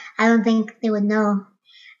while, I don't think they would know.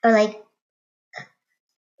 Or like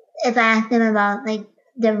if I asked them about like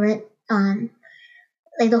different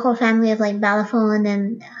like the whole family of like Balaphone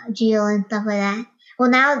and Gio and stuff like that. Well,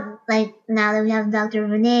 now that we have Dr.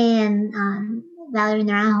 Renee and Valerie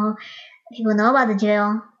Naranjo, people know about the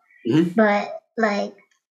jail. Mm-hmm. But like,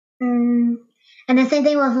 and the same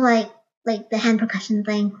thing with like the hand percussion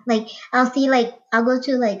thing. Like I'll go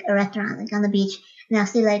to like a restaurant like on the beach, and I'll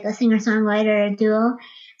see like a singer songwriter duo,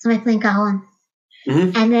 somebody playing cajon,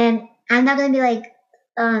 and then I'm not gonna be like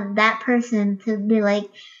that person to be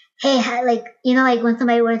like, hey, like like when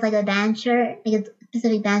somebody wears like a band shirt, like a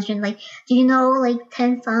specific band shirt, like do you know like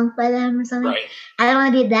 10 songs by them or something? Right. I don't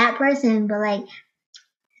want to be that person, but like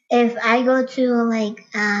if I go to like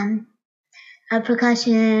a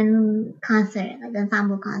percussion concert, like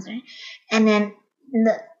ensemble concert, and then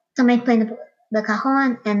somebody playing the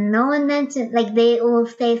cajon, and no one mentioned, like they will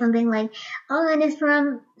say something like, "Oh, and it's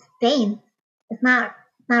from Spain." It's not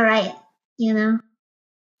right,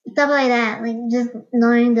 stuff like that. Like just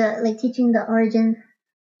knowing teaching the origin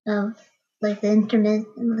of like the instruments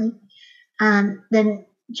and like the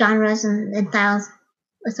genres and styles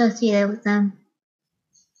associated with them.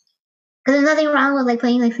 Because there's nothing wrong with like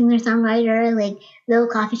playing like singer songwriter, like little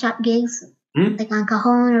coffee shop gigs, like on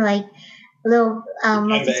cajon, or like little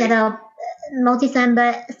multi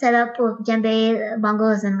samba setup with djembe,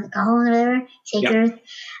 bongos, and like cajon or whatever, shakers. Yep.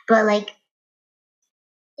 But like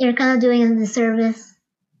you're kind of doing a disservice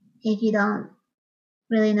if you don't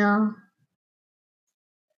really know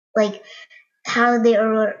like how they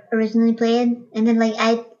were originally played. And then like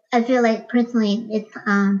I feel like personally it's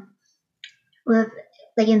with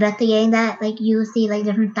like investigating that, like you see like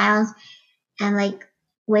different styles and like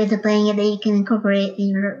ways of playing it that you can incorporate in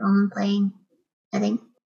your own playing, I think.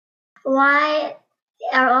 Why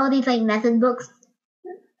are all these like method books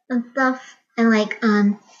and stuff and like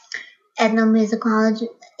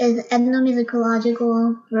ethnomusicological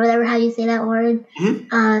or whatever how you say that word,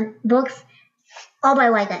 books all by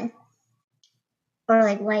white guys or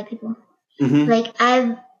like white people? Like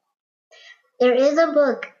there is a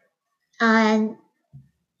book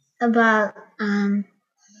about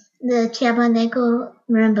the Chiapaneco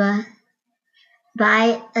marimba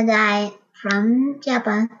by a guy from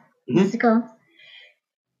Chiapas, Mexico,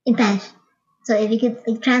 in Spanish. So if you could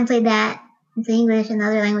like, translate that into English and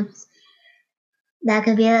other languages, that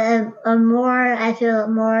could be a more, I feel,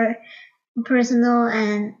 more personal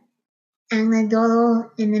and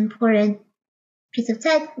anecdotal and important piece of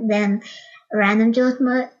text than random Joe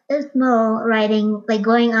Smo writing, like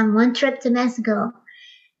going on one trip to Mexico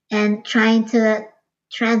and trying to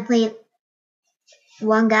translate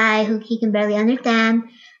one guy who he can barely understand,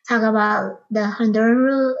 talk about the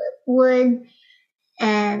Honduran wood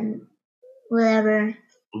and whatever.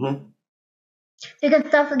 Because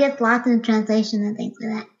stuff gets lost in translation and things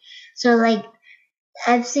like that. So like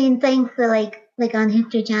I've seen things that like on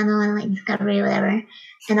History Channel and like Discovery or whatever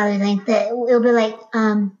and other things that it'll be like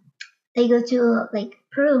they go to like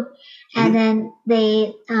Peru and then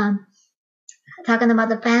they talking about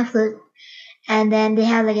the pan flute and then they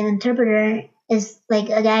have like an interpreter is like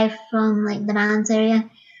a guy from like the mountains area.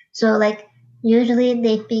 So like usually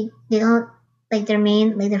they don't like their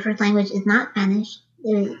main like their first language is not Spanish.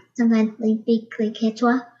 Sometimes they speak like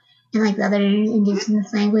Quechua and like the other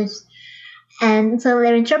indigenous language. And so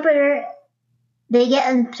their interpreter, they get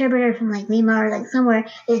an interpreter from like Lima or like somewhere.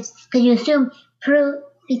 It's because you assume Peru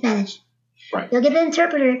speaks Spanish. Right. You'll get the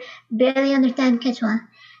interpreter barely understand Quechua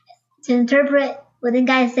to interpret what the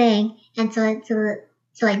guy's saying, and to like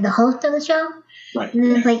the host of the show. Right. And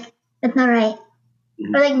then it's like that's not right.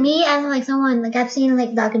 Or like me as like someone like I've seen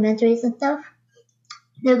like documentaries and stuff.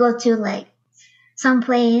 They'll go to like some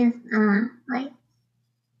place like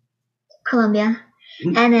Colombia,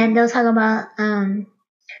 and then they'll talk about their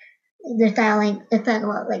style, like they talk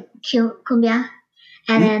about like cumbia,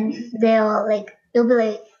 and then they'll be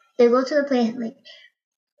like they go to the place like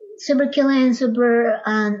super killer and super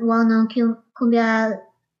well-known cumbia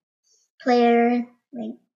player,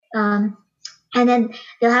 like and then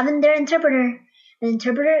they'll have their interpreter. The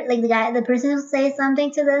interpreter, like the person will say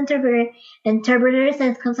something to the interpreter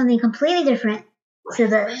says something completely different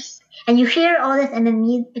to and you hear all this, and then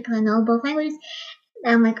me, because I know both languages,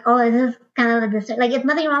 I'm like, oh, this is kind of a like, it's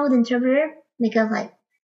nothing wrong with interpreter, because like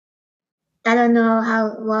I don't know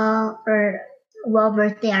how well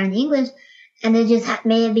versed they are in English, and they just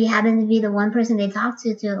maybe happen to be the one person they talk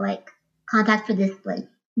to like contact for this like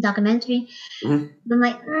documentary. Mm-hmm. But I'm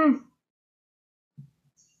like,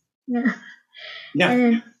 yeah. Yeah. And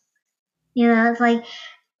then, it's like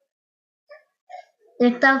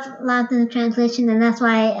there's stuff lost in the translation, and that's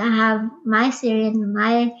why I have my series,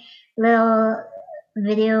 my little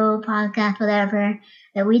video podcast, whatever,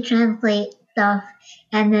 that we translate stuff,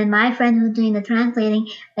 and then my friend who's doing the translating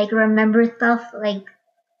like remembers stuff like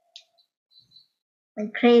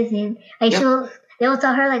crazy. Like they will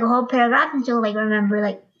tell her like a whole paragraph, and she'll like remember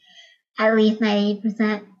like at least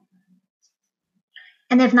 90%.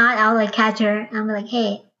 And if not, I'll like catch her and I'm like,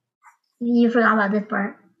 hey, you forgot about this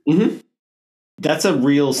part. Mm-hmm. That's a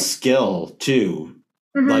real skill too.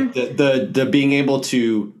 Mm-hmm. Like the being able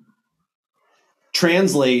to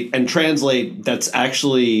translate, that's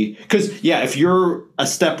actually, because if you're a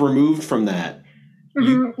step removed from that,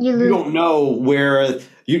 you don't know where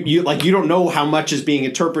you don't know how much is being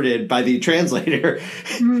interpreted by the translator.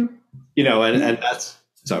 Mm-hmm. And that's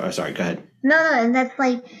sorry, go ahead. No, and that's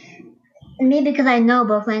like me, because I know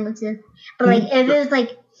both languages. But like if it was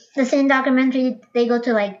like the same documentary, they go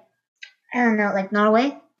to like, I don't know, like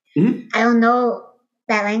Norway. Mm-hmm. I don't know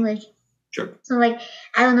that language. Sure. So like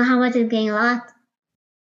I don't know how much is getting lost.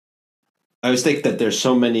 I always think that there's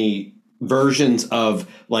so many versions of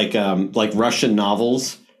like Russian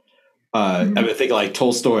novels. I mean, think like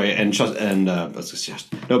Tolstoy and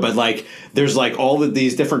but like there's like all of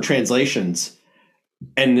these different translations,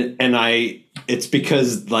 and it's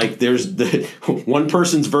because like there's the one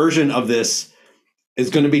person's version of this is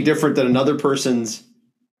going to be different than another person's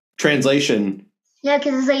translation. Yeah,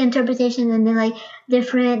 because it's like interpretation, and then like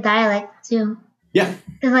different dialects too. Yeah.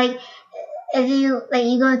 Because like if you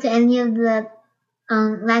go to any of the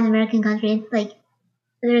Latin American countries, like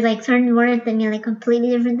there's like certain words that mean like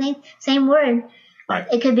completely different things. Same word. Right.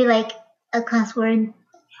 It could be like a cuss word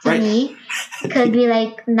to me. It could be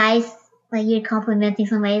like nice, like you're complimenting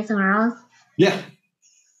somebody somewhere else. Yeah.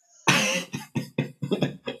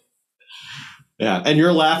 Yeah, and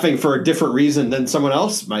you're laughing for a different reason than someone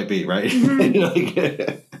else might be, right?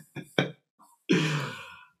 Mm-hmm.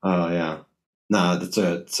 Oh yeah. No,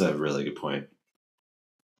 that's a really good point.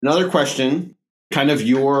 Another question, kind of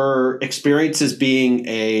your experience as being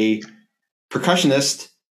a percussionist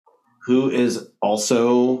who is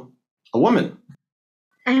also a woman.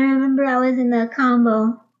 I remember I was in a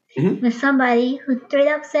combo with somebody who straight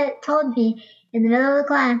up told me in the middle of the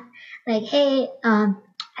class, like, hey, I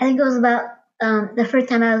think it was about the first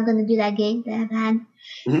time I was going to do that gig that I've had.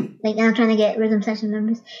 Mm-hmm. Like, and I'm trying to get rhythm section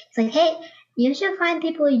members. It's like, hey, you should find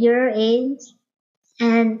people your age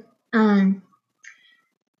and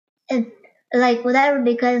like whatever,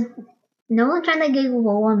 because no one's trying to gig with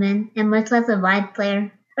a woman, and much less a vibe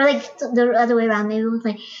player. Or like the other way around, maybe it was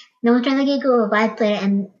like no one's trying to gig with a vibe player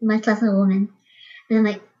and much less a woman. And I'm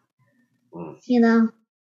like,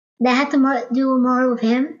 they had to do more with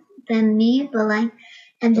him than me, but like,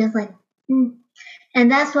 I'm just like,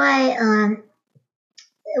 And that's why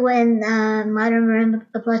when Modern Marimba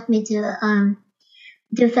approached me to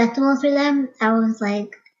do festivals for them, I was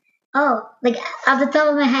like, oh, like off the top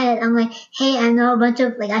of my head, I'm like, hey, I know a bunch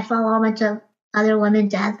of, like, I follow a bunch of other women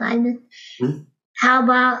jazz vibes. Mm-hmm. How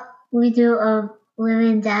about we do a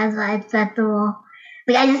women jazz vibe festival?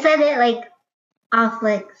 Like, I just said it like off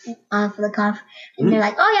the cuff, and they're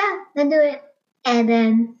like, oh yeah, then do it. And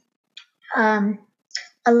then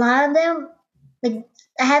a lot of them, like,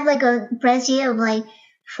 I had like a spreadsheet of like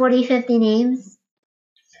 40, 50 names,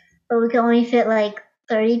 but we could only fit like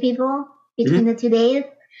 30 people between the 2 days.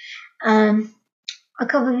 A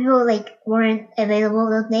couple of people like weren't available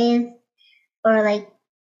those days, or like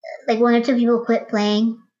 1 or 2 people quit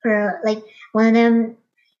playing. For like, one of them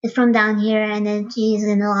is from down here, and then she's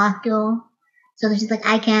in the law school, so she's like,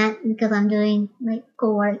 I can't because I'm doing like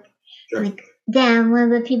schoolwork. Sure. Like, damn, one of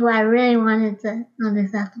the people I really wanted to on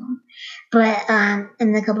this festival, but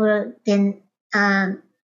and a couple didn't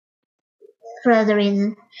for other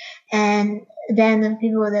reasons, and then the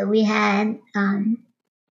people that we had,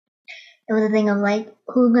 it was a thing of like,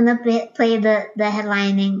 who's gonna play the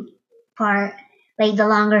headlining part like the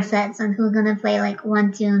longer sets on who's gonna play like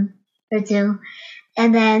one tune or two.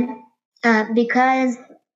 And then because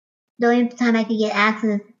the only time I could get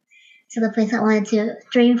access to the place I wanted to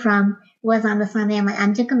stream from was on the Sunday, I'm like,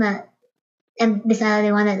 I'm just gonna, and decided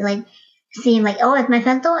I wanted like seem like, oh, it's my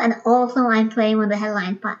festival, and also I'm playing with the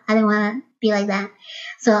headline spot. I didn't want to be like that,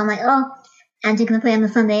 so I'm like, oh, I'm just gonna play on the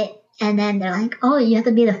Sunday, and then they're like, oh, you have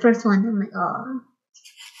to be the first one. I'm like, oh,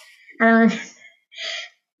 I don't.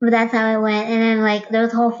 But that's how it went, and then like there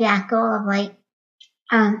was a whole fiasco of like,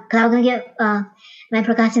 cause I was gonna get my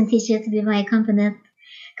percussion teacher to be my accompanist,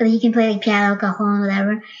 cause he can play like piano, cajon,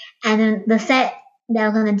 whatever, and then the set that I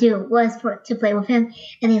was gonna do was to play with him,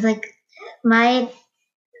 and he's like,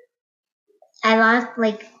 I lost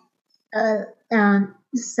like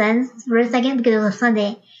sense for a second because it was a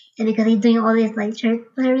Sunday and because he's doing all these like church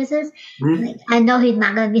services. Mm-hmm. Like I know he's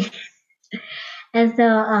not gonna be, and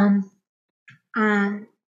so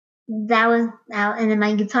that was out. And then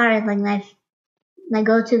my guitar is like my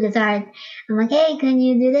go-to guitar. I'm like, hey, can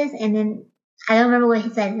you do this? And then I don't remember what he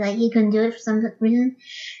said. Like he couldn't do it for some reason.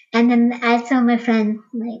 And then I told my friend,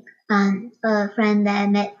 like a friend that I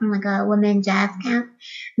met from like a women jazz camp,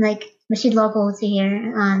 like, but she's local to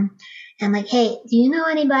here. And like, hey, do you know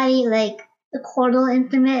anybody like the chordal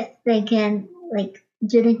instrument they can like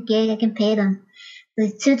do the gig? I can pay them.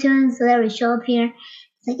 There's 2 tunes, so they show up here.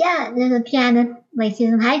 It's like, yeah, there's a pianist, like she's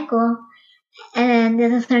in high school, and then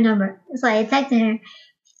this is her number. So I texted her,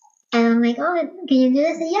 and I'm like, oh, can you do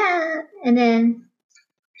this? Yeah. And then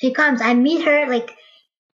she comes. I meet her like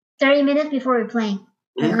 30 minutes before we're playing,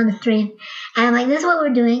 like on the stream. And I'm like, this is what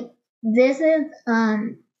we're doing. This is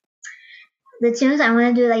the tunes I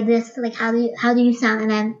want to do like this. Like how do you sound?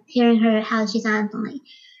 And I'm hearing her how she sounds, and like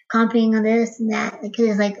copying on this and that. Like, 'cause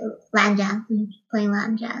it's like Latin jazz, playing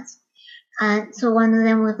Latin jazz. So one of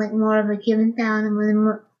them was like more of a Cuban sound,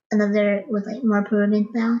 and another was like more Peruvian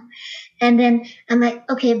sound. And then I'm like,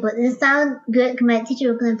 okay, but this sounds good because my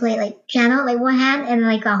teacher was gonna play like piano, like one hand, and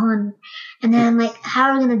like cajon. And then I'm like, how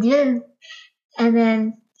are we gonna do this? And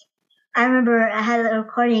then I remember I had a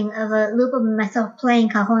recording of a loop of myself playing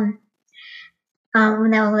cajon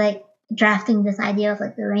when I was like drafting this idea of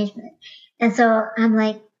like the arrangement. And so I'm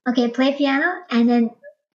like, okay, play piano, and then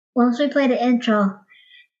once we play the intro,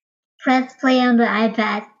 press play on the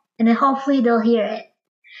iPad, and then hopefully they'll hear it.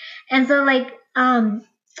 And so like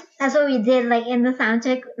that's what we did. Like in the sound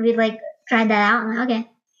check, we like tried that out. I'm like, okay,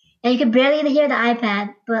 and you could barely hear the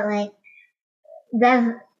iPad, but like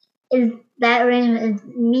that arrangement is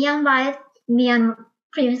me on bass, me on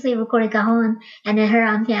previously recorded cajon, and then her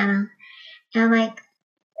on piano. And I'm like,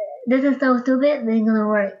 this is so stupid, but it's gonna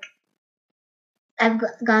work. I've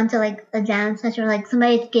gone to like a jam session or like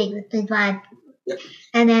somebody's gig that plays vibe,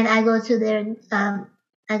 and then I go to them,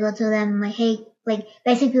 I'm like, hey, like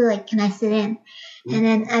basically like, can I sit in? And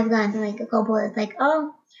then I've gone to like a couple that's like,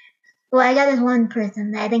 oh, well, I got this one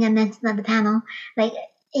person that I think I mentioned on the panel, like,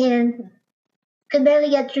 and could barely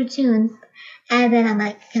get through tunes. And then I'm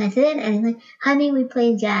like, can I sit in? And he's like, honey, we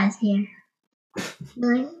play jazz here.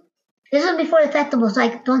 Like, this was before the festival, so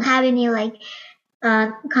I don't have any like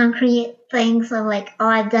concrete things of like, oh,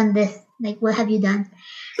 I've done this. Like, what have you done?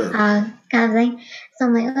 Sure. Kind of thing. So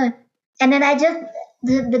I'm like, oh. And then I just,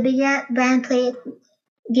 the big band play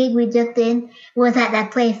gig we just did was at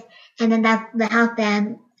that place. And then that's the house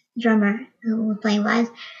band drummer who was playing live.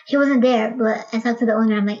 He wasn't there, but I talked to the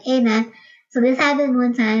owner. I'm like, hey man, so this happened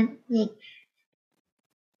one time. Like,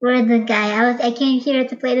 where's the guy? I came here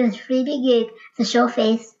to play this freebie gig to show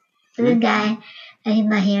face to this guy, and he's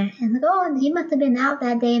not here. And I'm like, oh, he must have been out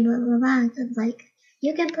that day, blah blah blah. So it's like,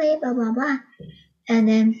 you can play, blah blah blah. And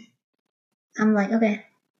then I'm like, okay,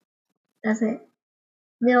 that's it.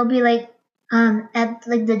 There'll be like at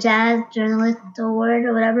like the Jazz Journalist Award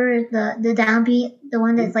or whatever, the downbeat, the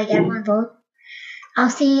one that's like everyone votes. I'll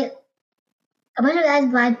see a bunch of guys,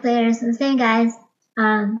 blind players, the same guys,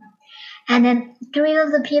 and then 3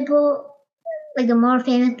 of the people, like the more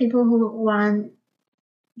famous people who were on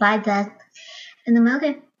Vibe Fest, and I'm like,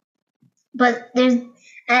 okay, but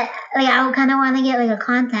I kind of want to get like a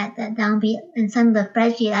contact at downbeat and some of the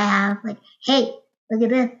spreadsheet I have, like, hey, look at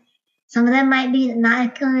this. Some of them might be not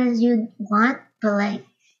as cool as you want, but like,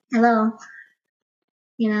 hello,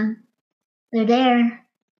 they're there.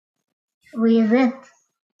 We exist.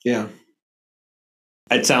 Yeah.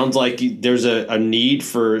 It sounds like there's a need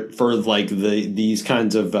for like these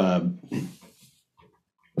kinds of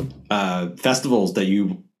festivals that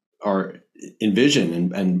you are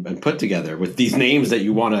envision and put together with these names that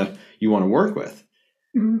you want to work with.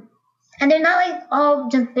 Mm-hmm. And they're not like all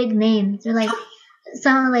just big names. They're like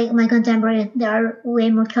some of like my contemporaries. They are way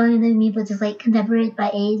more talented than me, but just like contemporaries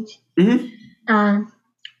by age. Mm-hmm.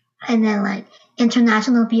 And then like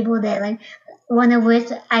international people that like one of which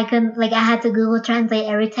I had to Google translate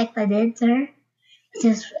every text I did to her.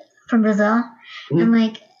 She's from Brazil. And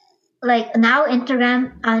like now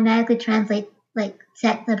Instagram automatically translates like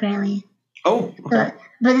text apparently. Oh, okay.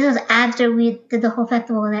 But this was after we did the whole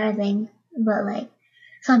festival and everything. But like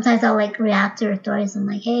sometimes I'll like react to her stories and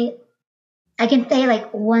like, hey, I can say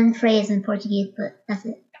like one phrase in Portuguese, but that's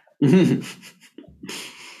it.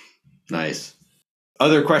 Nice.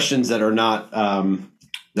 Other questions that are not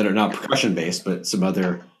percussion based, but some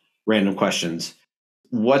other random questions.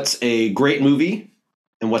 What's a great movie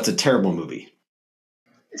and what's a terrible movie?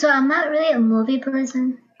 So I'm not really a movie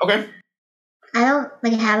person. Okay. I don't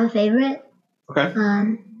like have a favorite. Okay.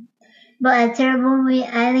 But a terrible movie,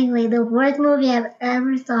 I think like the worst movie I've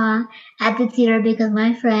ever saw at the theater because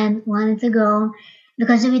my friend wanted to go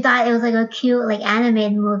because we thought it was like a cute like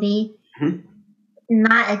animated movie. Mm-hmm.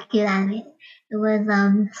 Not a cute animated. It was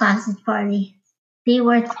Sausage Party. The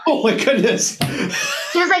worst. Oh my goodness.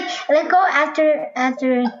 She was like, let's go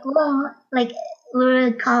after school, like we were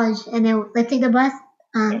in college, and then let's take the bus,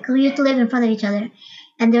 because we used to live in front of each other,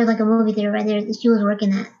 and there was like a movie theater right there that she was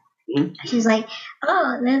working at. Mm-hmm. She's like,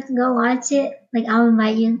 oh, let's go watch it. Like I'll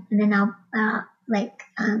invite you, and then I'll my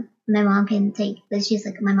mom can take. But she's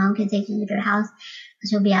like, my mom can take you to her house,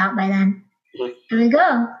 she'll be out by then. Mm-hmm. And we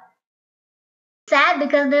go. Sad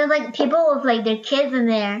because there's like people with like their kids in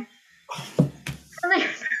there. I'm like,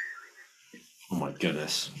 oh my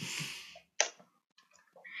goodness.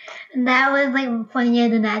 That was like funnier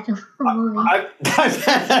than the actual movie.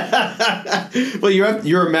 Well,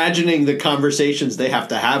 you're imagining the conversations they have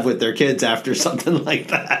to have with their kids after something like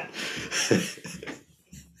that.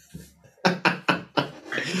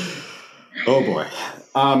 Oh boy.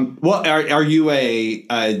 Well, are you like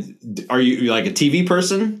a TV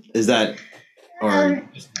person? Is that or?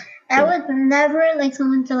 I was never like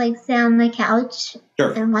someone to like sit on the couch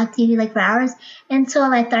and watch TV like for hours until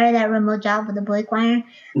I started that remote job with the Bullet Choir,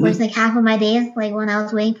 mm-hmm. which like half of my days, like when I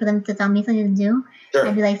was waiting for them to tell me something to do,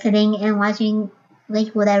 I'd be like sitting and watching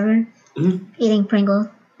like whatever, mm-hmm. eating Pringles,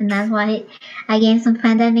 and that's why I gained some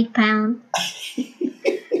pandemic pounds.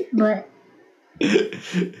 But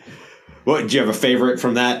what do you have a favorite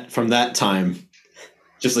from that time?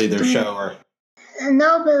 Just like their show or.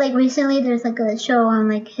 No, but like recently there's like a show on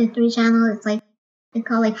like History Channel. It's like they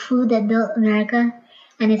call like Food That Built America,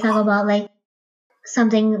 and they talk about like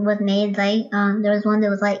something was made. Like there was one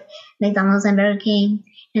that was like McDonald's and Burger King,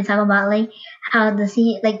 and talk about like how in the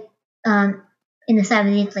 70s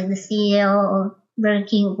like the CEO of Burger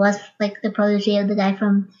King was like the protege of the guy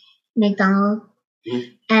from McDonald's, mm-hmm.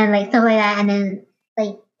 and like stuff like that, and then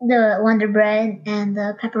like the Wonder Bread and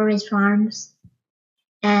the Pepper Ridge Farms,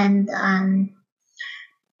 and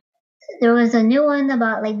there was a new one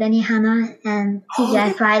about like Benihana and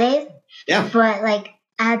TGI Fridays. Yeah. But like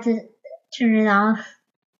I had to turn it off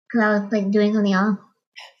because I was like doing something else.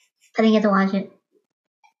 I didn't get to watch it.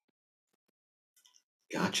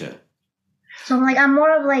 Gotcha. So I'm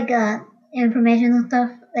more of like informational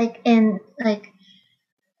stuff, like in like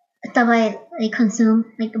stuff I like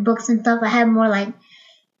consume, like books and stuff. I have more like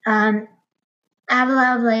I have a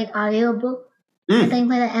lot of like audio books and things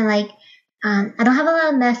like that, and like I don't have a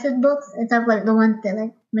lot of message books and stuff like the ones that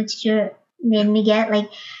like my teacher made me get. Like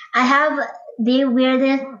I have the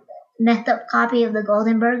weirdest messed up copy of the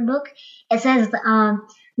Goldenberg book. It says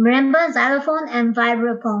marimba, xylophone, and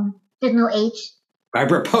vibraphone. There's no H.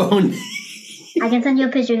 Vibraphone. I can send you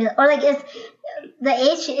a picture. Or like it's the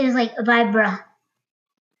H is like vibra.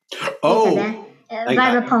 Oh.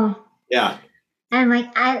 Vibraphone. Yeah. And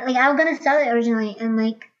like I was gonna sell it originally, and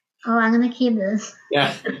like I'm gonna keep this.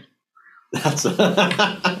 Yeah. That's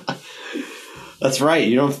that's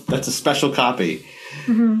right. That's a special copy.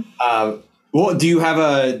 Mm-hmm. Well, do you have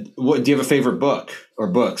a favorite book or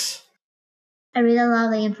books? I read a lot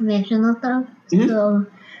of like informational stuff. Mm-hmm. So,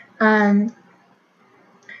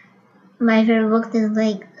 my favorite book is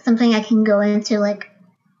like something I can go into like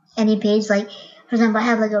any page. Like for example, I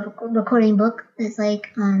have like a recording book. It's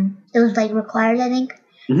like it was like required, I think,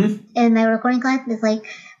 mm-hmm. in my recording class. It's like.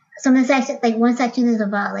 Some of the sections, like one section is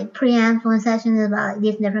about like preamps, one section is about like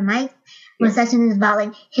these different mics, one section is about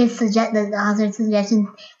like the author's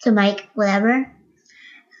suggestion to mic whatever.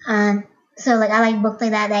 So like I like books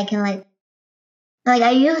like that I can like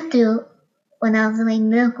I used to when I was in like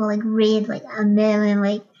middle school like read like a million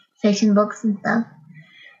like fiction books and stuff.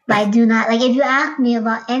 But I do not like if you ask me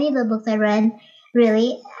about any of the books I read,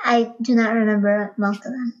 really I do not remember most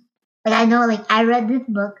of them. Like I know like I read this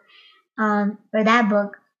book, or that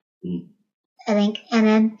book. I think, and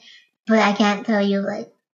then, but I can't tell you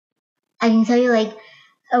like, I can tell you like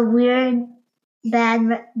a weird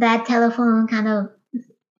bad telephone kind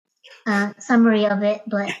of summary of it,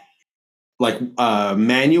 but like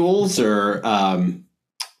manuals or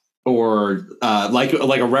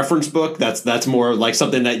like a reference book. That's more like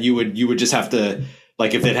something that you would just have to,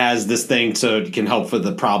 like, if it has this thing so it can help for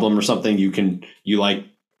the problem or something, you like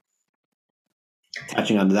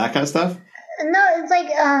touching onto that kind of stuff. No, it's like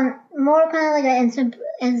more kind of like an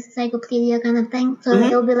encyclopedia kind of thing. So Mhm.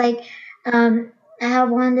 it'll be like I have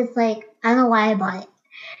one that's like, I don't know why I bought it.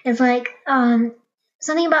 It's like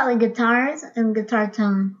something about like guitars and guitar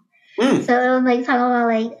tone. Mm. So it was like talk about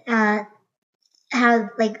like how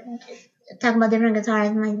like talk about different guitars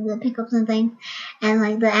and like the pickups and things, and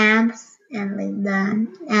like the amps and like the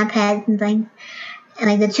amp heads and things, and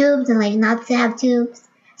like the tubes and like not to have tubes.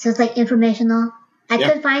 So it's like informational. I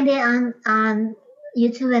Yeah. could find it on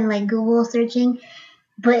YouTube and like Google searching,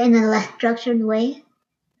 but in a less structured way.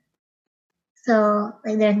 So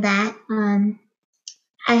like there's that.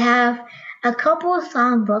 I have a couple of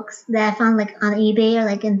song books that I found like on eBay or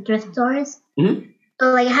like in thrift stores. Mhm.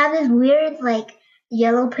 So like I have this weird like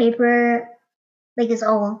yellow paper, like it's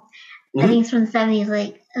old. I Mhm. think it's from the 70s,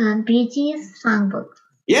 like Bee Gees songbook.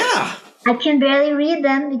 Yeah. I can barely read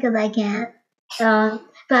them because I can't.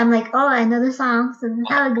 But I'm like, oh, I know the songs, so this is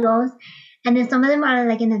how it goes. And then some of them are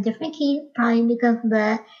like in a different key, probably because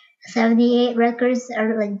the 78 records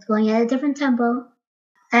are like going at a different tempo.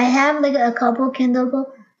 I have like a couple Kindle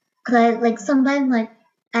books, cause I like sometimes like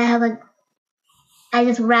I have like, I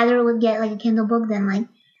just rather would get like a Kindle book than like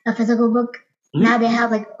a physical book. Mhm. Now they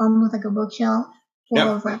have like almost like a bookshelf full Yep.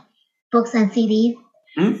 of like books and CDs.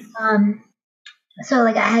 Mhm. So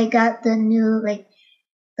like I got the new like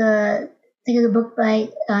the book by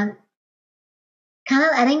kind of,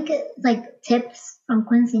 I think it's like tips from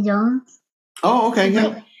Quincy Jones. Oh, okay.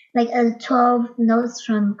 Yeah. Like 12 notes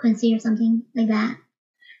from Quincy or something like that.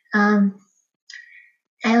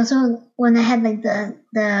 I also, when I had like the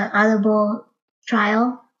Audible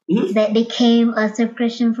trial, Mhm. that became a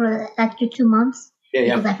subscription for the extra 2 months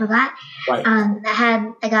Yeah. because I forgot. Right.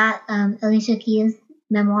 I got Alicia Keys'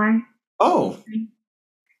 memoir. Oh,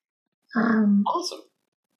 Um, awesome.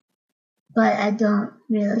 but I don't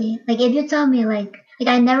really like. If you tell me like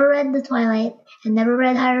I never read the Twilight, I never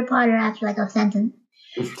read Harry Potter after like a sentence.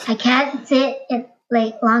 I can't sit it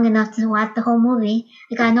like long enough to watch the whole movie.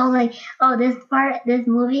 Like I know like, oh, this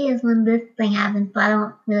movie is when this thing happens, but I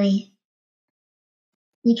don't really.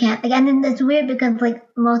 You can't like, and then it's weird because like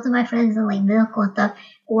most of my friends in like middle school and stuff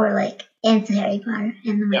were like into Harry Potter,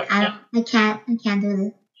 and I'm like, Yeah. I can't do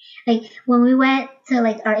this. Like when we went to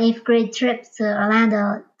like our 8th grade trip to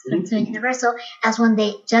Orlando to Universal, that's when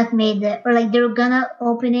they just made it, or like they were gonna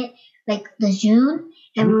open it like the June,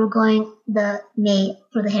 and we were going the May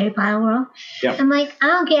for the Harry Potter World. Yeah. I'm like, I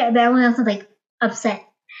don't care, but everyone else was like upset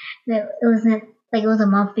that it wasn't like it was a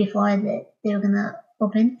month before that they were gonna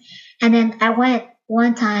open, and then I went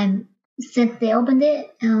one time since they opened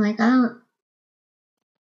it, and I'm like, I don't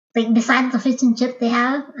like besides the fish and chips they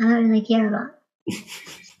have, I don't really care about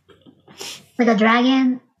like a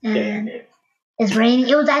dragon, and it's raining.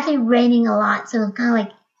 It was actually raining a lot, so it was kind of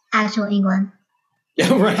like actual England.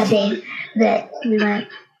 Yeah. Right. That day that we went.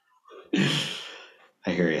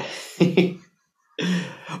 I hear you.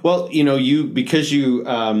 Well, because you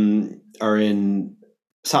are in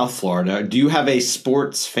South Florida, do you have a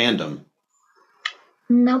sports fandom?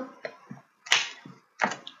 Nope.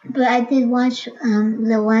 But I did watch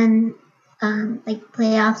the one like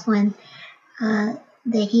playoffs when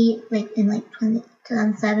the Heat like in like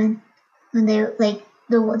 2007 when they like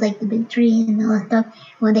the big three and all that stuff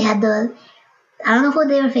when they had the, I don't know who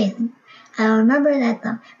they were facing. I don't remember that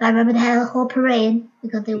though. But I remember they had a whole parade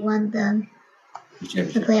because they won the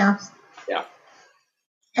playoffs. Yeah.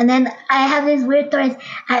 And then I have these weird stories.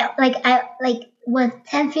 I was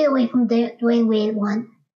 10 feet away from Dwayne Wade once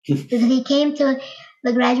because he came to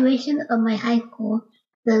the graduation of my high school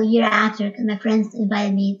the year after because my friends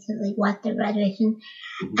invited me to like watch their graduation.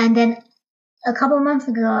 And then a couple months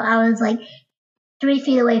ago, I was like 3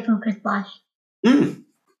 feet away from Chris Bosh,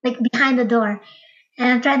 like behind the door. And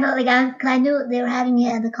I'm trying to cause I knew they were having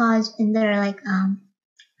it at the college in their like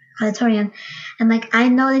auditorium. I'm like, I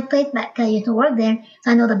know this place back because I used to work there,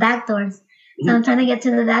 so I know the back doors. So I'm trying to get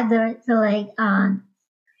to the back door to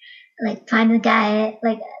like find the guy.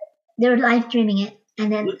 Like they were live streaming it,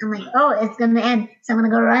 and then I'm like, oh, it's gonna end, so I'm gonna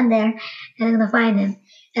go run there and I'm gonna find him.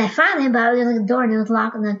 And I found him, but I was like the door and it was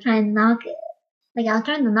locked, and I'm trying to knock it. Like I was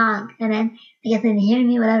trying to knock, and then I guess they didn't hear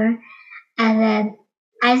me, whatever. And then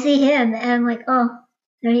I see him, and I'm like, oh,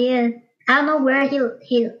 there he is. I don't know where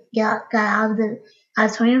he got out of the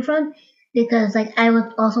auditorium from because like I was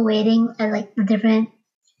also waiting at like the different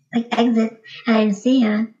like exit, and I didn't see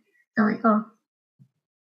him. So I'm like, oh.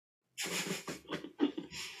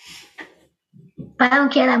 But I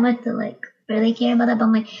don't care that much to like really care about that. But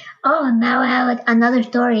I'm like, oh, now I have like another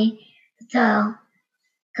story to tell.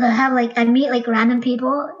 Cause I have like I meet like random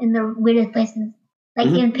people in the weirdest places. Like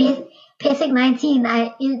in Basic 19,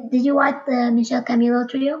 did you watch the Michelle Camilo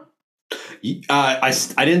trio? I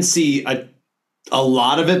didn't see a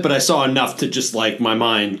lot of it, but I saw enough to just like my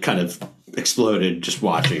mind kind of exploded just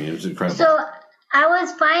watching. It was incredible. So I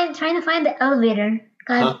was trying to find the elevator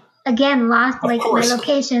because again lost like my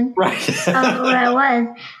location right. of where I was,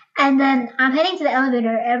 and then I'm heading to the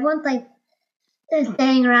elevator. Everyone's like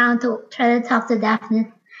staying around to try to talk to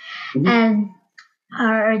Daphne and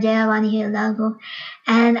or Giovanni Hidalgo,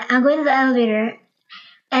 and I'm going to the elevator,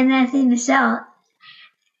 and then I see Michelle.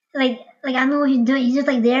 Like I don't know what he's doing. He's just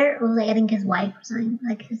like there with like I think his wife or something,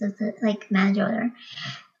 like his like manager or there.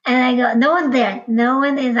 And I go, no one's there. No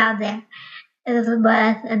one is out there. And there's a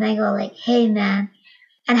bus, and I go like, hey man,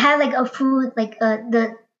 and I had like a food like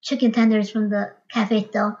the chicken tenders from the cafe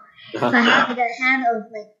still. So I had like a hand of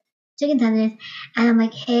like chicken tenders, and I'm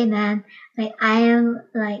like, hey man, like I am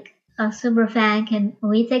like a super fan. Can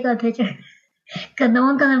we take a picture? Because no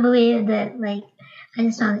one's gonna believe that like I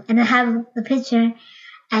just found it. And I have the picture,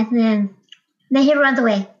 and then he runs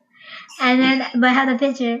away. And then but I have the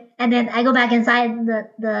picture, and then I go back inside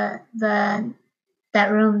the that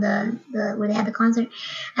room, the where they had the concert.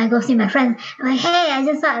 I go see my friends. I'm like, hey, I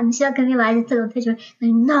just saw Michelle Camilo. I just took a picture. I'm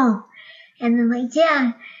like, no. And then like,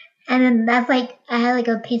 yeah. And then that's like I had like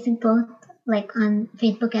a pacing post like on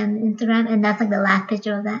Facebook and Instagram, and that's like the last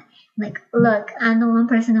picture of that. I'm like, look, I'm the one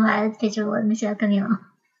person who had this picture with Michelle Camilo.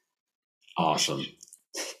 Awesome.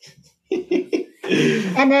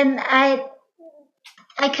 And then I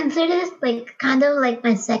consider this like kind of like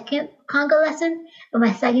my second conga lesson, but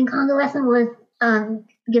my second conga lesson was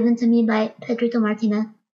given to me by Pedrito Martinez.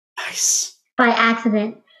 Nice. By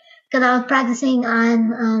accident, because I was practicing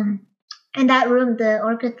on in that room, the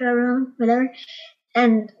orchestra room, whatever,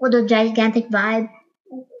 and with the gigantic vibe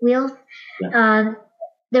wheels. Yeah.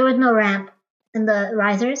 There was no ramp in the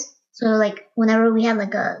risers, so like whenever we had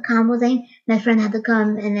like a combo thing, my friend had to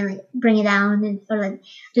come and then like bring it down and or like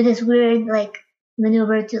do this weird like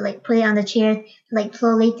maneuver to like put it on the chair, to, like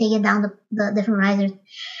slowly take it down the different risers.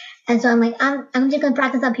 And so I'm like, I'm just gonna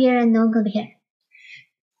practice up here and no one's gonna be here.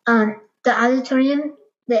 The auditorium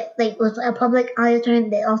that like was a public auditorium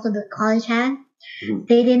that also the college had.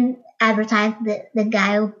 They didn't advertise the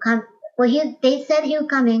guy who come. Well, they said he was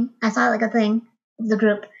coming. I saw like a thing of the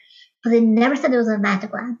group, but they never said it was a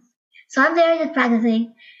masterclass. So I'm there just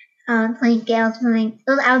practicing, playing scales, playing.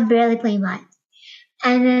 I was barely playing vibes,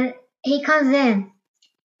 and then he comes in,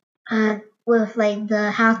 with like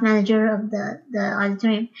the house manager of the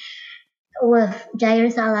auditorium, with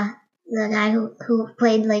Jair Sala, the guy who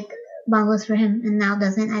played like bongos for him and now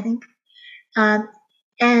doesn't, I think.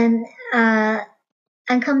 And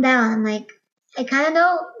come down. I'm like, I kind of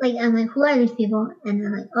know. Like, I'm like, who are these people? And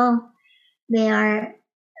I'm like, oh, they are.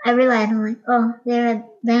 I realized I'm like, oh, they're a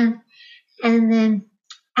band. And then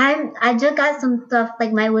I just got some stuff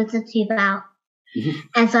like my wisdom teeth out,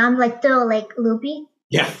 and so I'm like still like loopy.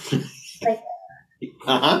 Yeah. Like.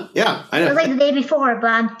 Yeah, I know. It was like the day before, but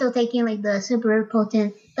I'm still taking like the super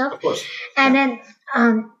potent stuff. Of course. And then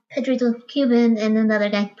Pedrito's Cuban, and then the other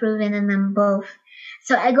guy's Peruvian, and then both.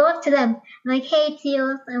 So I go up to them. I'm like, hey,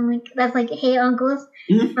 tios. I'm like, that's like, hey, uncles.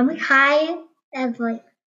 I'm like, hi. That's like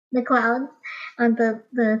the clouds on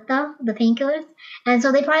the stuff, the painkillers. And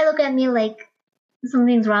so they probably look at me like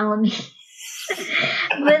something's wrong with me.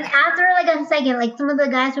 But after like a second, like some of the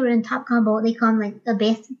guys who were in Top Combo, they come like the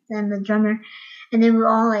bassist and the drummer. And then we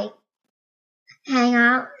all like hang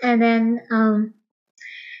out, and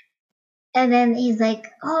then he's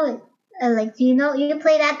like, oh, like, do you know you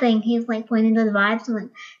play that thing? He's like pointing to the vibes. I'm like,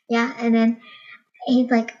 yeah. And then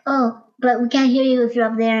he's like, oh, but we can't hear you if you're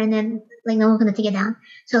up there. And then like no one's gonna take it down.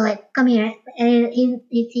 So like, come here. And he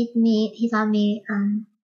taught me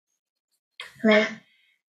like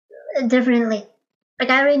differently. Like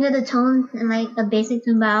I already knew the tones and like a basic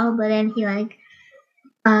tumbao, but then he like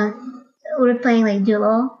we were playing like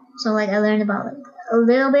duo, so like I learned about like a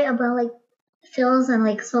little bit about like fills and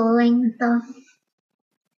like soloing and stuff.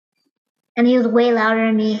 And he was way louder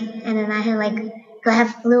than me, and then I had like I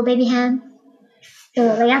have little baby hands, so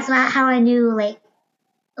like that's how I knew like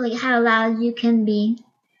how loud you can be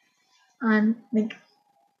on like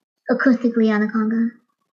acoustically on a conga.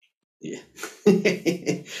 Yeah.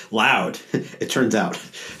 Loud, it turns out.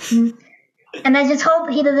 Mm-hmm. And I just hope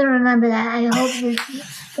he doesn't remember that. I hope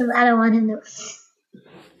because I don't want him to.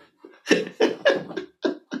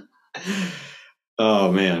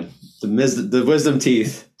 Oh man, the wisdom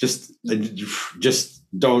teeth. Just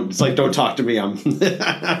don't. It's like don't talk to me. I'm.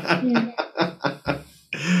 Yeah.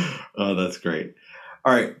 Oh, that's great.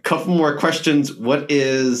 All right, couple more questions. What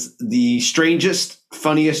is the strangest,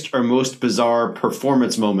 funniest, or most bizarre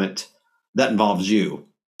performance moment that involves you?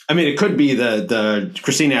 I mean, it could be the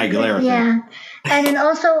Christina Aguilera thing. Yeah. And then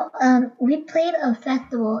also, we played a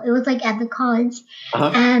festival. It was like at the college.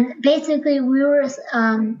 Uh-huh. And basically, we were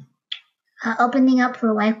opening up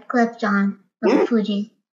for Wyclef Jean of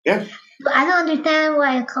Fuji. Yeah. But I don't understand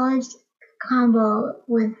why a college combo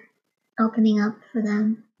was opening up for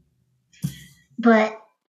them.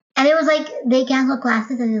 And it was like they canceled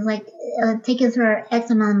classes and it was like tickets were X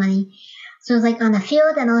amount of money. So it was like on the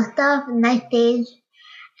field and all that stuff, nice stage.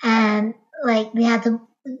 And like they had to,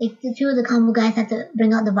 like the two of the combo guys had to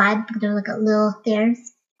bring out the vibe because there were like a little stairs.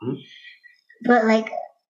 Mm-hmm. But like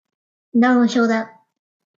no one showed up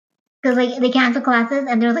because like they canceled classes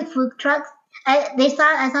and there was like food trucks. I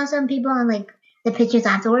saw some people on like the pictures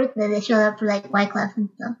afterwards that they showed up for like Wyclef and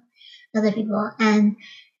stuff, other people, and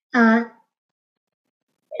it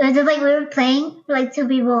was just like we were playing for like two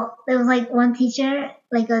people. There was like one teacher,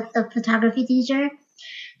 like a photography teacher,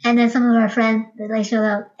 and then some of our friends that like showed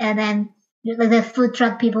up, and then like the food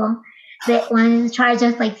truck people that wanted to charge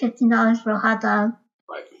us like $15 for a hot dog.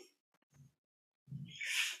 Right.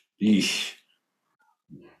 Yeesh.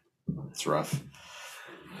 That's rough.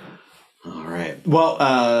 All right. Well,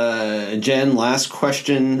 Jen, last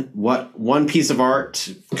question. What one piece of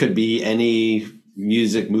art, could be any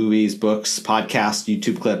music, movies, books, podcasts,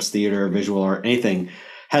 YouTube clips, theater, visual art, anything,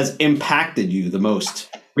 has impacted you the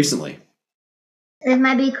most recently? It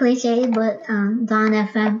might be cliche, but Dawn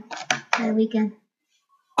FM by The Weeknd.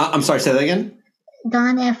 I'm sorry, say that again?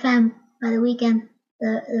 Dawn FM by The Weeknd,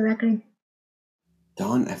 the record.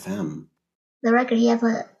 Dawn FM. The record, he has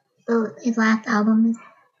his last album.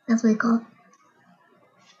 That's what it's called.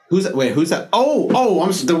 Who's that? Wait, who's that?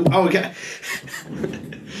 Okay.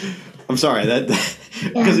 I'm sorry that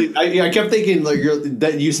because I kept thinking like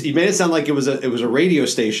you made it sound like it was a radio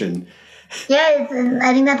station. Yeah,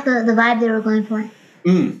 I think that's the vibe they were going for.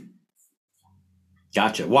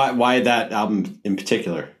 Gotcha. Why that album in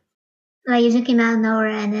particular? Like it just came out of nowhere,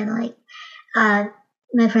 and then like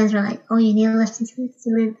my friends were like, "Oh, you need to listen to this,"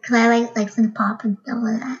 because I like synth pop and stuff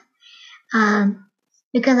like that.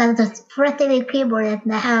 Because I'm the frustrated keyboardist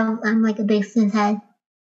and I'm like a big synth head.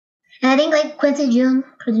 And I think like Quincy Jones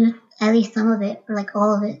produced at least some of it, or like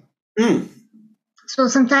all of it. So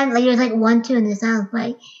sometimes like there's like 1, 2 and it sounds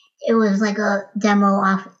like it was like a demo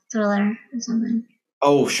off Thriller or something.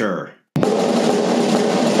 Oh, sure.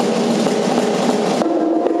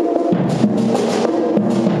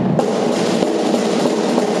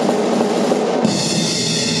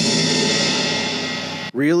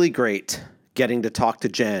 Really great getting to talk to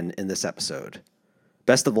Jen in this episode.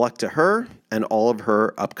 Best of luck to her and all of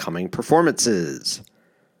her upcoming performances.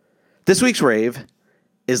 This week's rave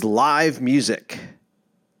is live music.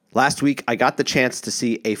 Last week, I got the chance to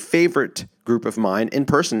see a favorite group of mine in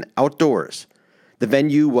person outdoors. The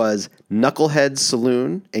venue was Knucklehead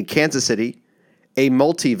Saloon in Kansas City, a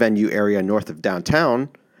multi-venue area north of downtown,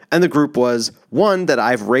 and the group was one that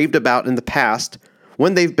I've raved about in the past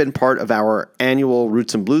when they've been part of our annual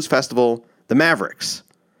Roots and Blues Festival, the Mavericks.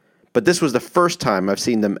 But this was the first time I've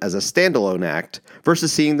seen them as a standalone act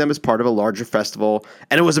versus seeing them as part of a larger festival,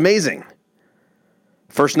 and it was amazing.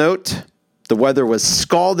 First note, the weather was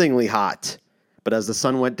scaldingly hot, but as the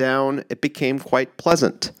sun went down, it became quite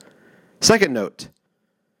pleasant. Second note,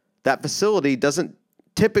 that facility doesn't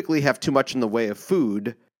typically have too much in the way of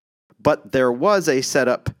food, but there was a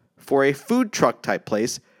setup for a food truck type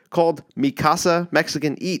place called Mi Casa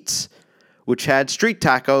Mexican Eats, which had street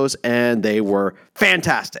tacos, and they were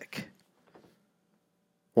fantastic.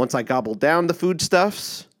 Once I gobbled down the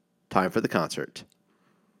foodstuffs, time for the concert.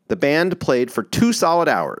 The band played for 2 solid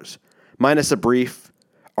hours, minus a brief,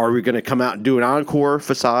 "Are we going to come out and do an encore?"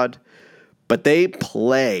 facade. But they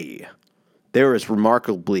play. There is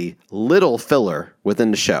remarkably little filler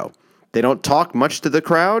within the show. They don't talk much to the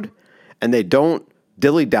crowd, and they don't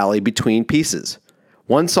dilly-dally between pieces.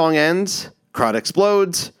 One song ends, crowd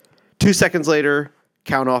explodes, 2 seconds later,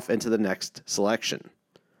 count off into the next selection.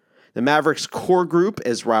 The Mavericks core group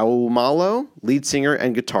is Raul Malo, lead singer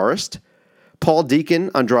and guitarist, Paul Deacon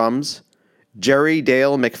on drums, Jerry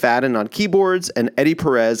Dale McFadden on keyboards, and Eddie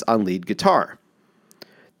Perez on lead guitar.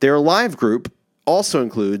 Their live group also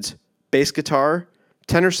includes bass guitar,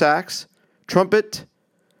 tenor sax, trumpet,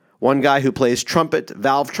 one guy who plays trumpet,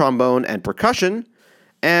 valve trombone, and percussion,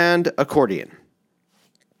 and accordion.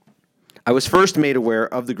 I was first made aware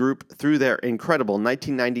of the group through their incredible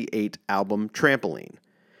 1998 album Trampoline,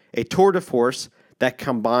 a tour de force that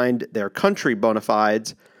combined their country bona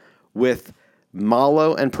fides with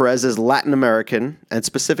Malo and Perez's Latin American, and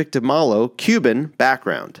specific to Malo, Cuban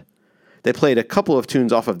background. They played a couple of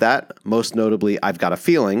tunes off of that, most notably I've Got a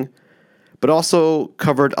Feeling, but also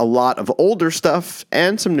covered a lot of older stuff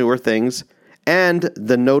and some newer things, and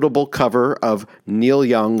the notable cover of Neil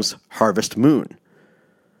Young's Harvest Moon.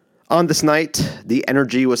 On this night, the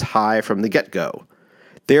energy was high from the get-go.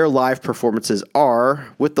 Their live performances are,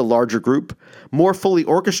 with the larger group, more fully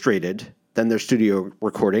orchestrated than their studio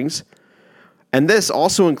recordings, and this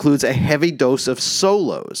also includes a heavy dose of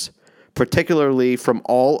solos, particularly from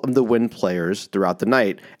all of the wind players throughout the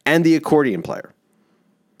night and the accordion player.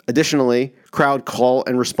 Additionally, crowd call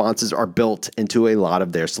and responses are built into a lot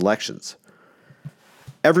of their selections.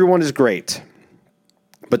 Everyone is great,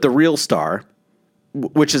 but the real star,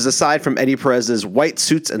 which is aside from Eddie Perez's white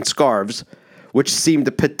suits and scarves, which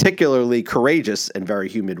seemed particularly courageous in very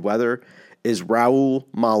humid weather, is Raul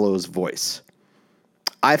Malo's voice.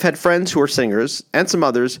 I've had friends who are singers, and some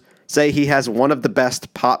others, say he has one of the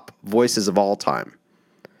best pop voices of all time.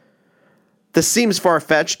 This seems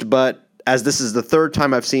far-fetched, but as this is the third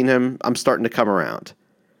time I've seen him, I'm starting to come around.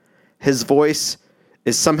 His voice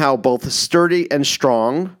is somehow both sturdy and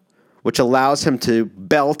strong, which allows him to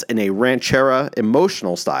belt in a ranchera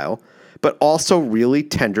emotional style, but also really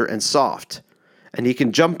tender and soft. And he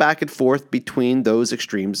can jump back and forth between those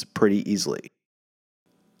extremes pretty easily.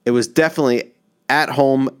 It was definitely at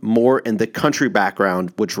home more in the country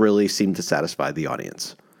background, which really seemed to satisfy the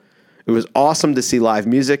audience. It was awesome to see live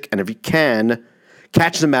music, and if you can,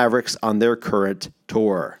 catch the Mavericks on their current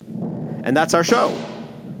tour. And that's our show.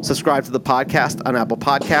 Subscribe to the podcast on Apple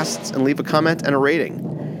Podcasts and leave a comment and a rating.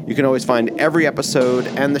 You can always find every episode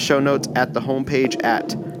and the show notes at the homepage at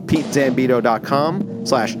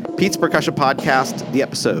PeteZambito.com/Pete's Percussion Podcast, the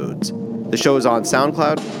episodes. The show is on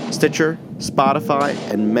SoundCloud, Stitcher, Spotify,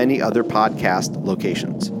 and many other podcast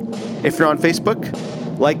locations. If you're on Facebook,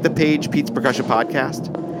 like the page Pete's Percussion Podcast.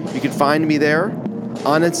 You can find me there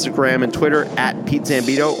on Instagram and Twitter at Pete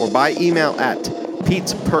Zambito or by email at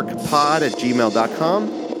petesperkpod@gmail.com.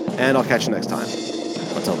 And I'll catch you next time.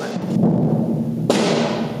 Until then.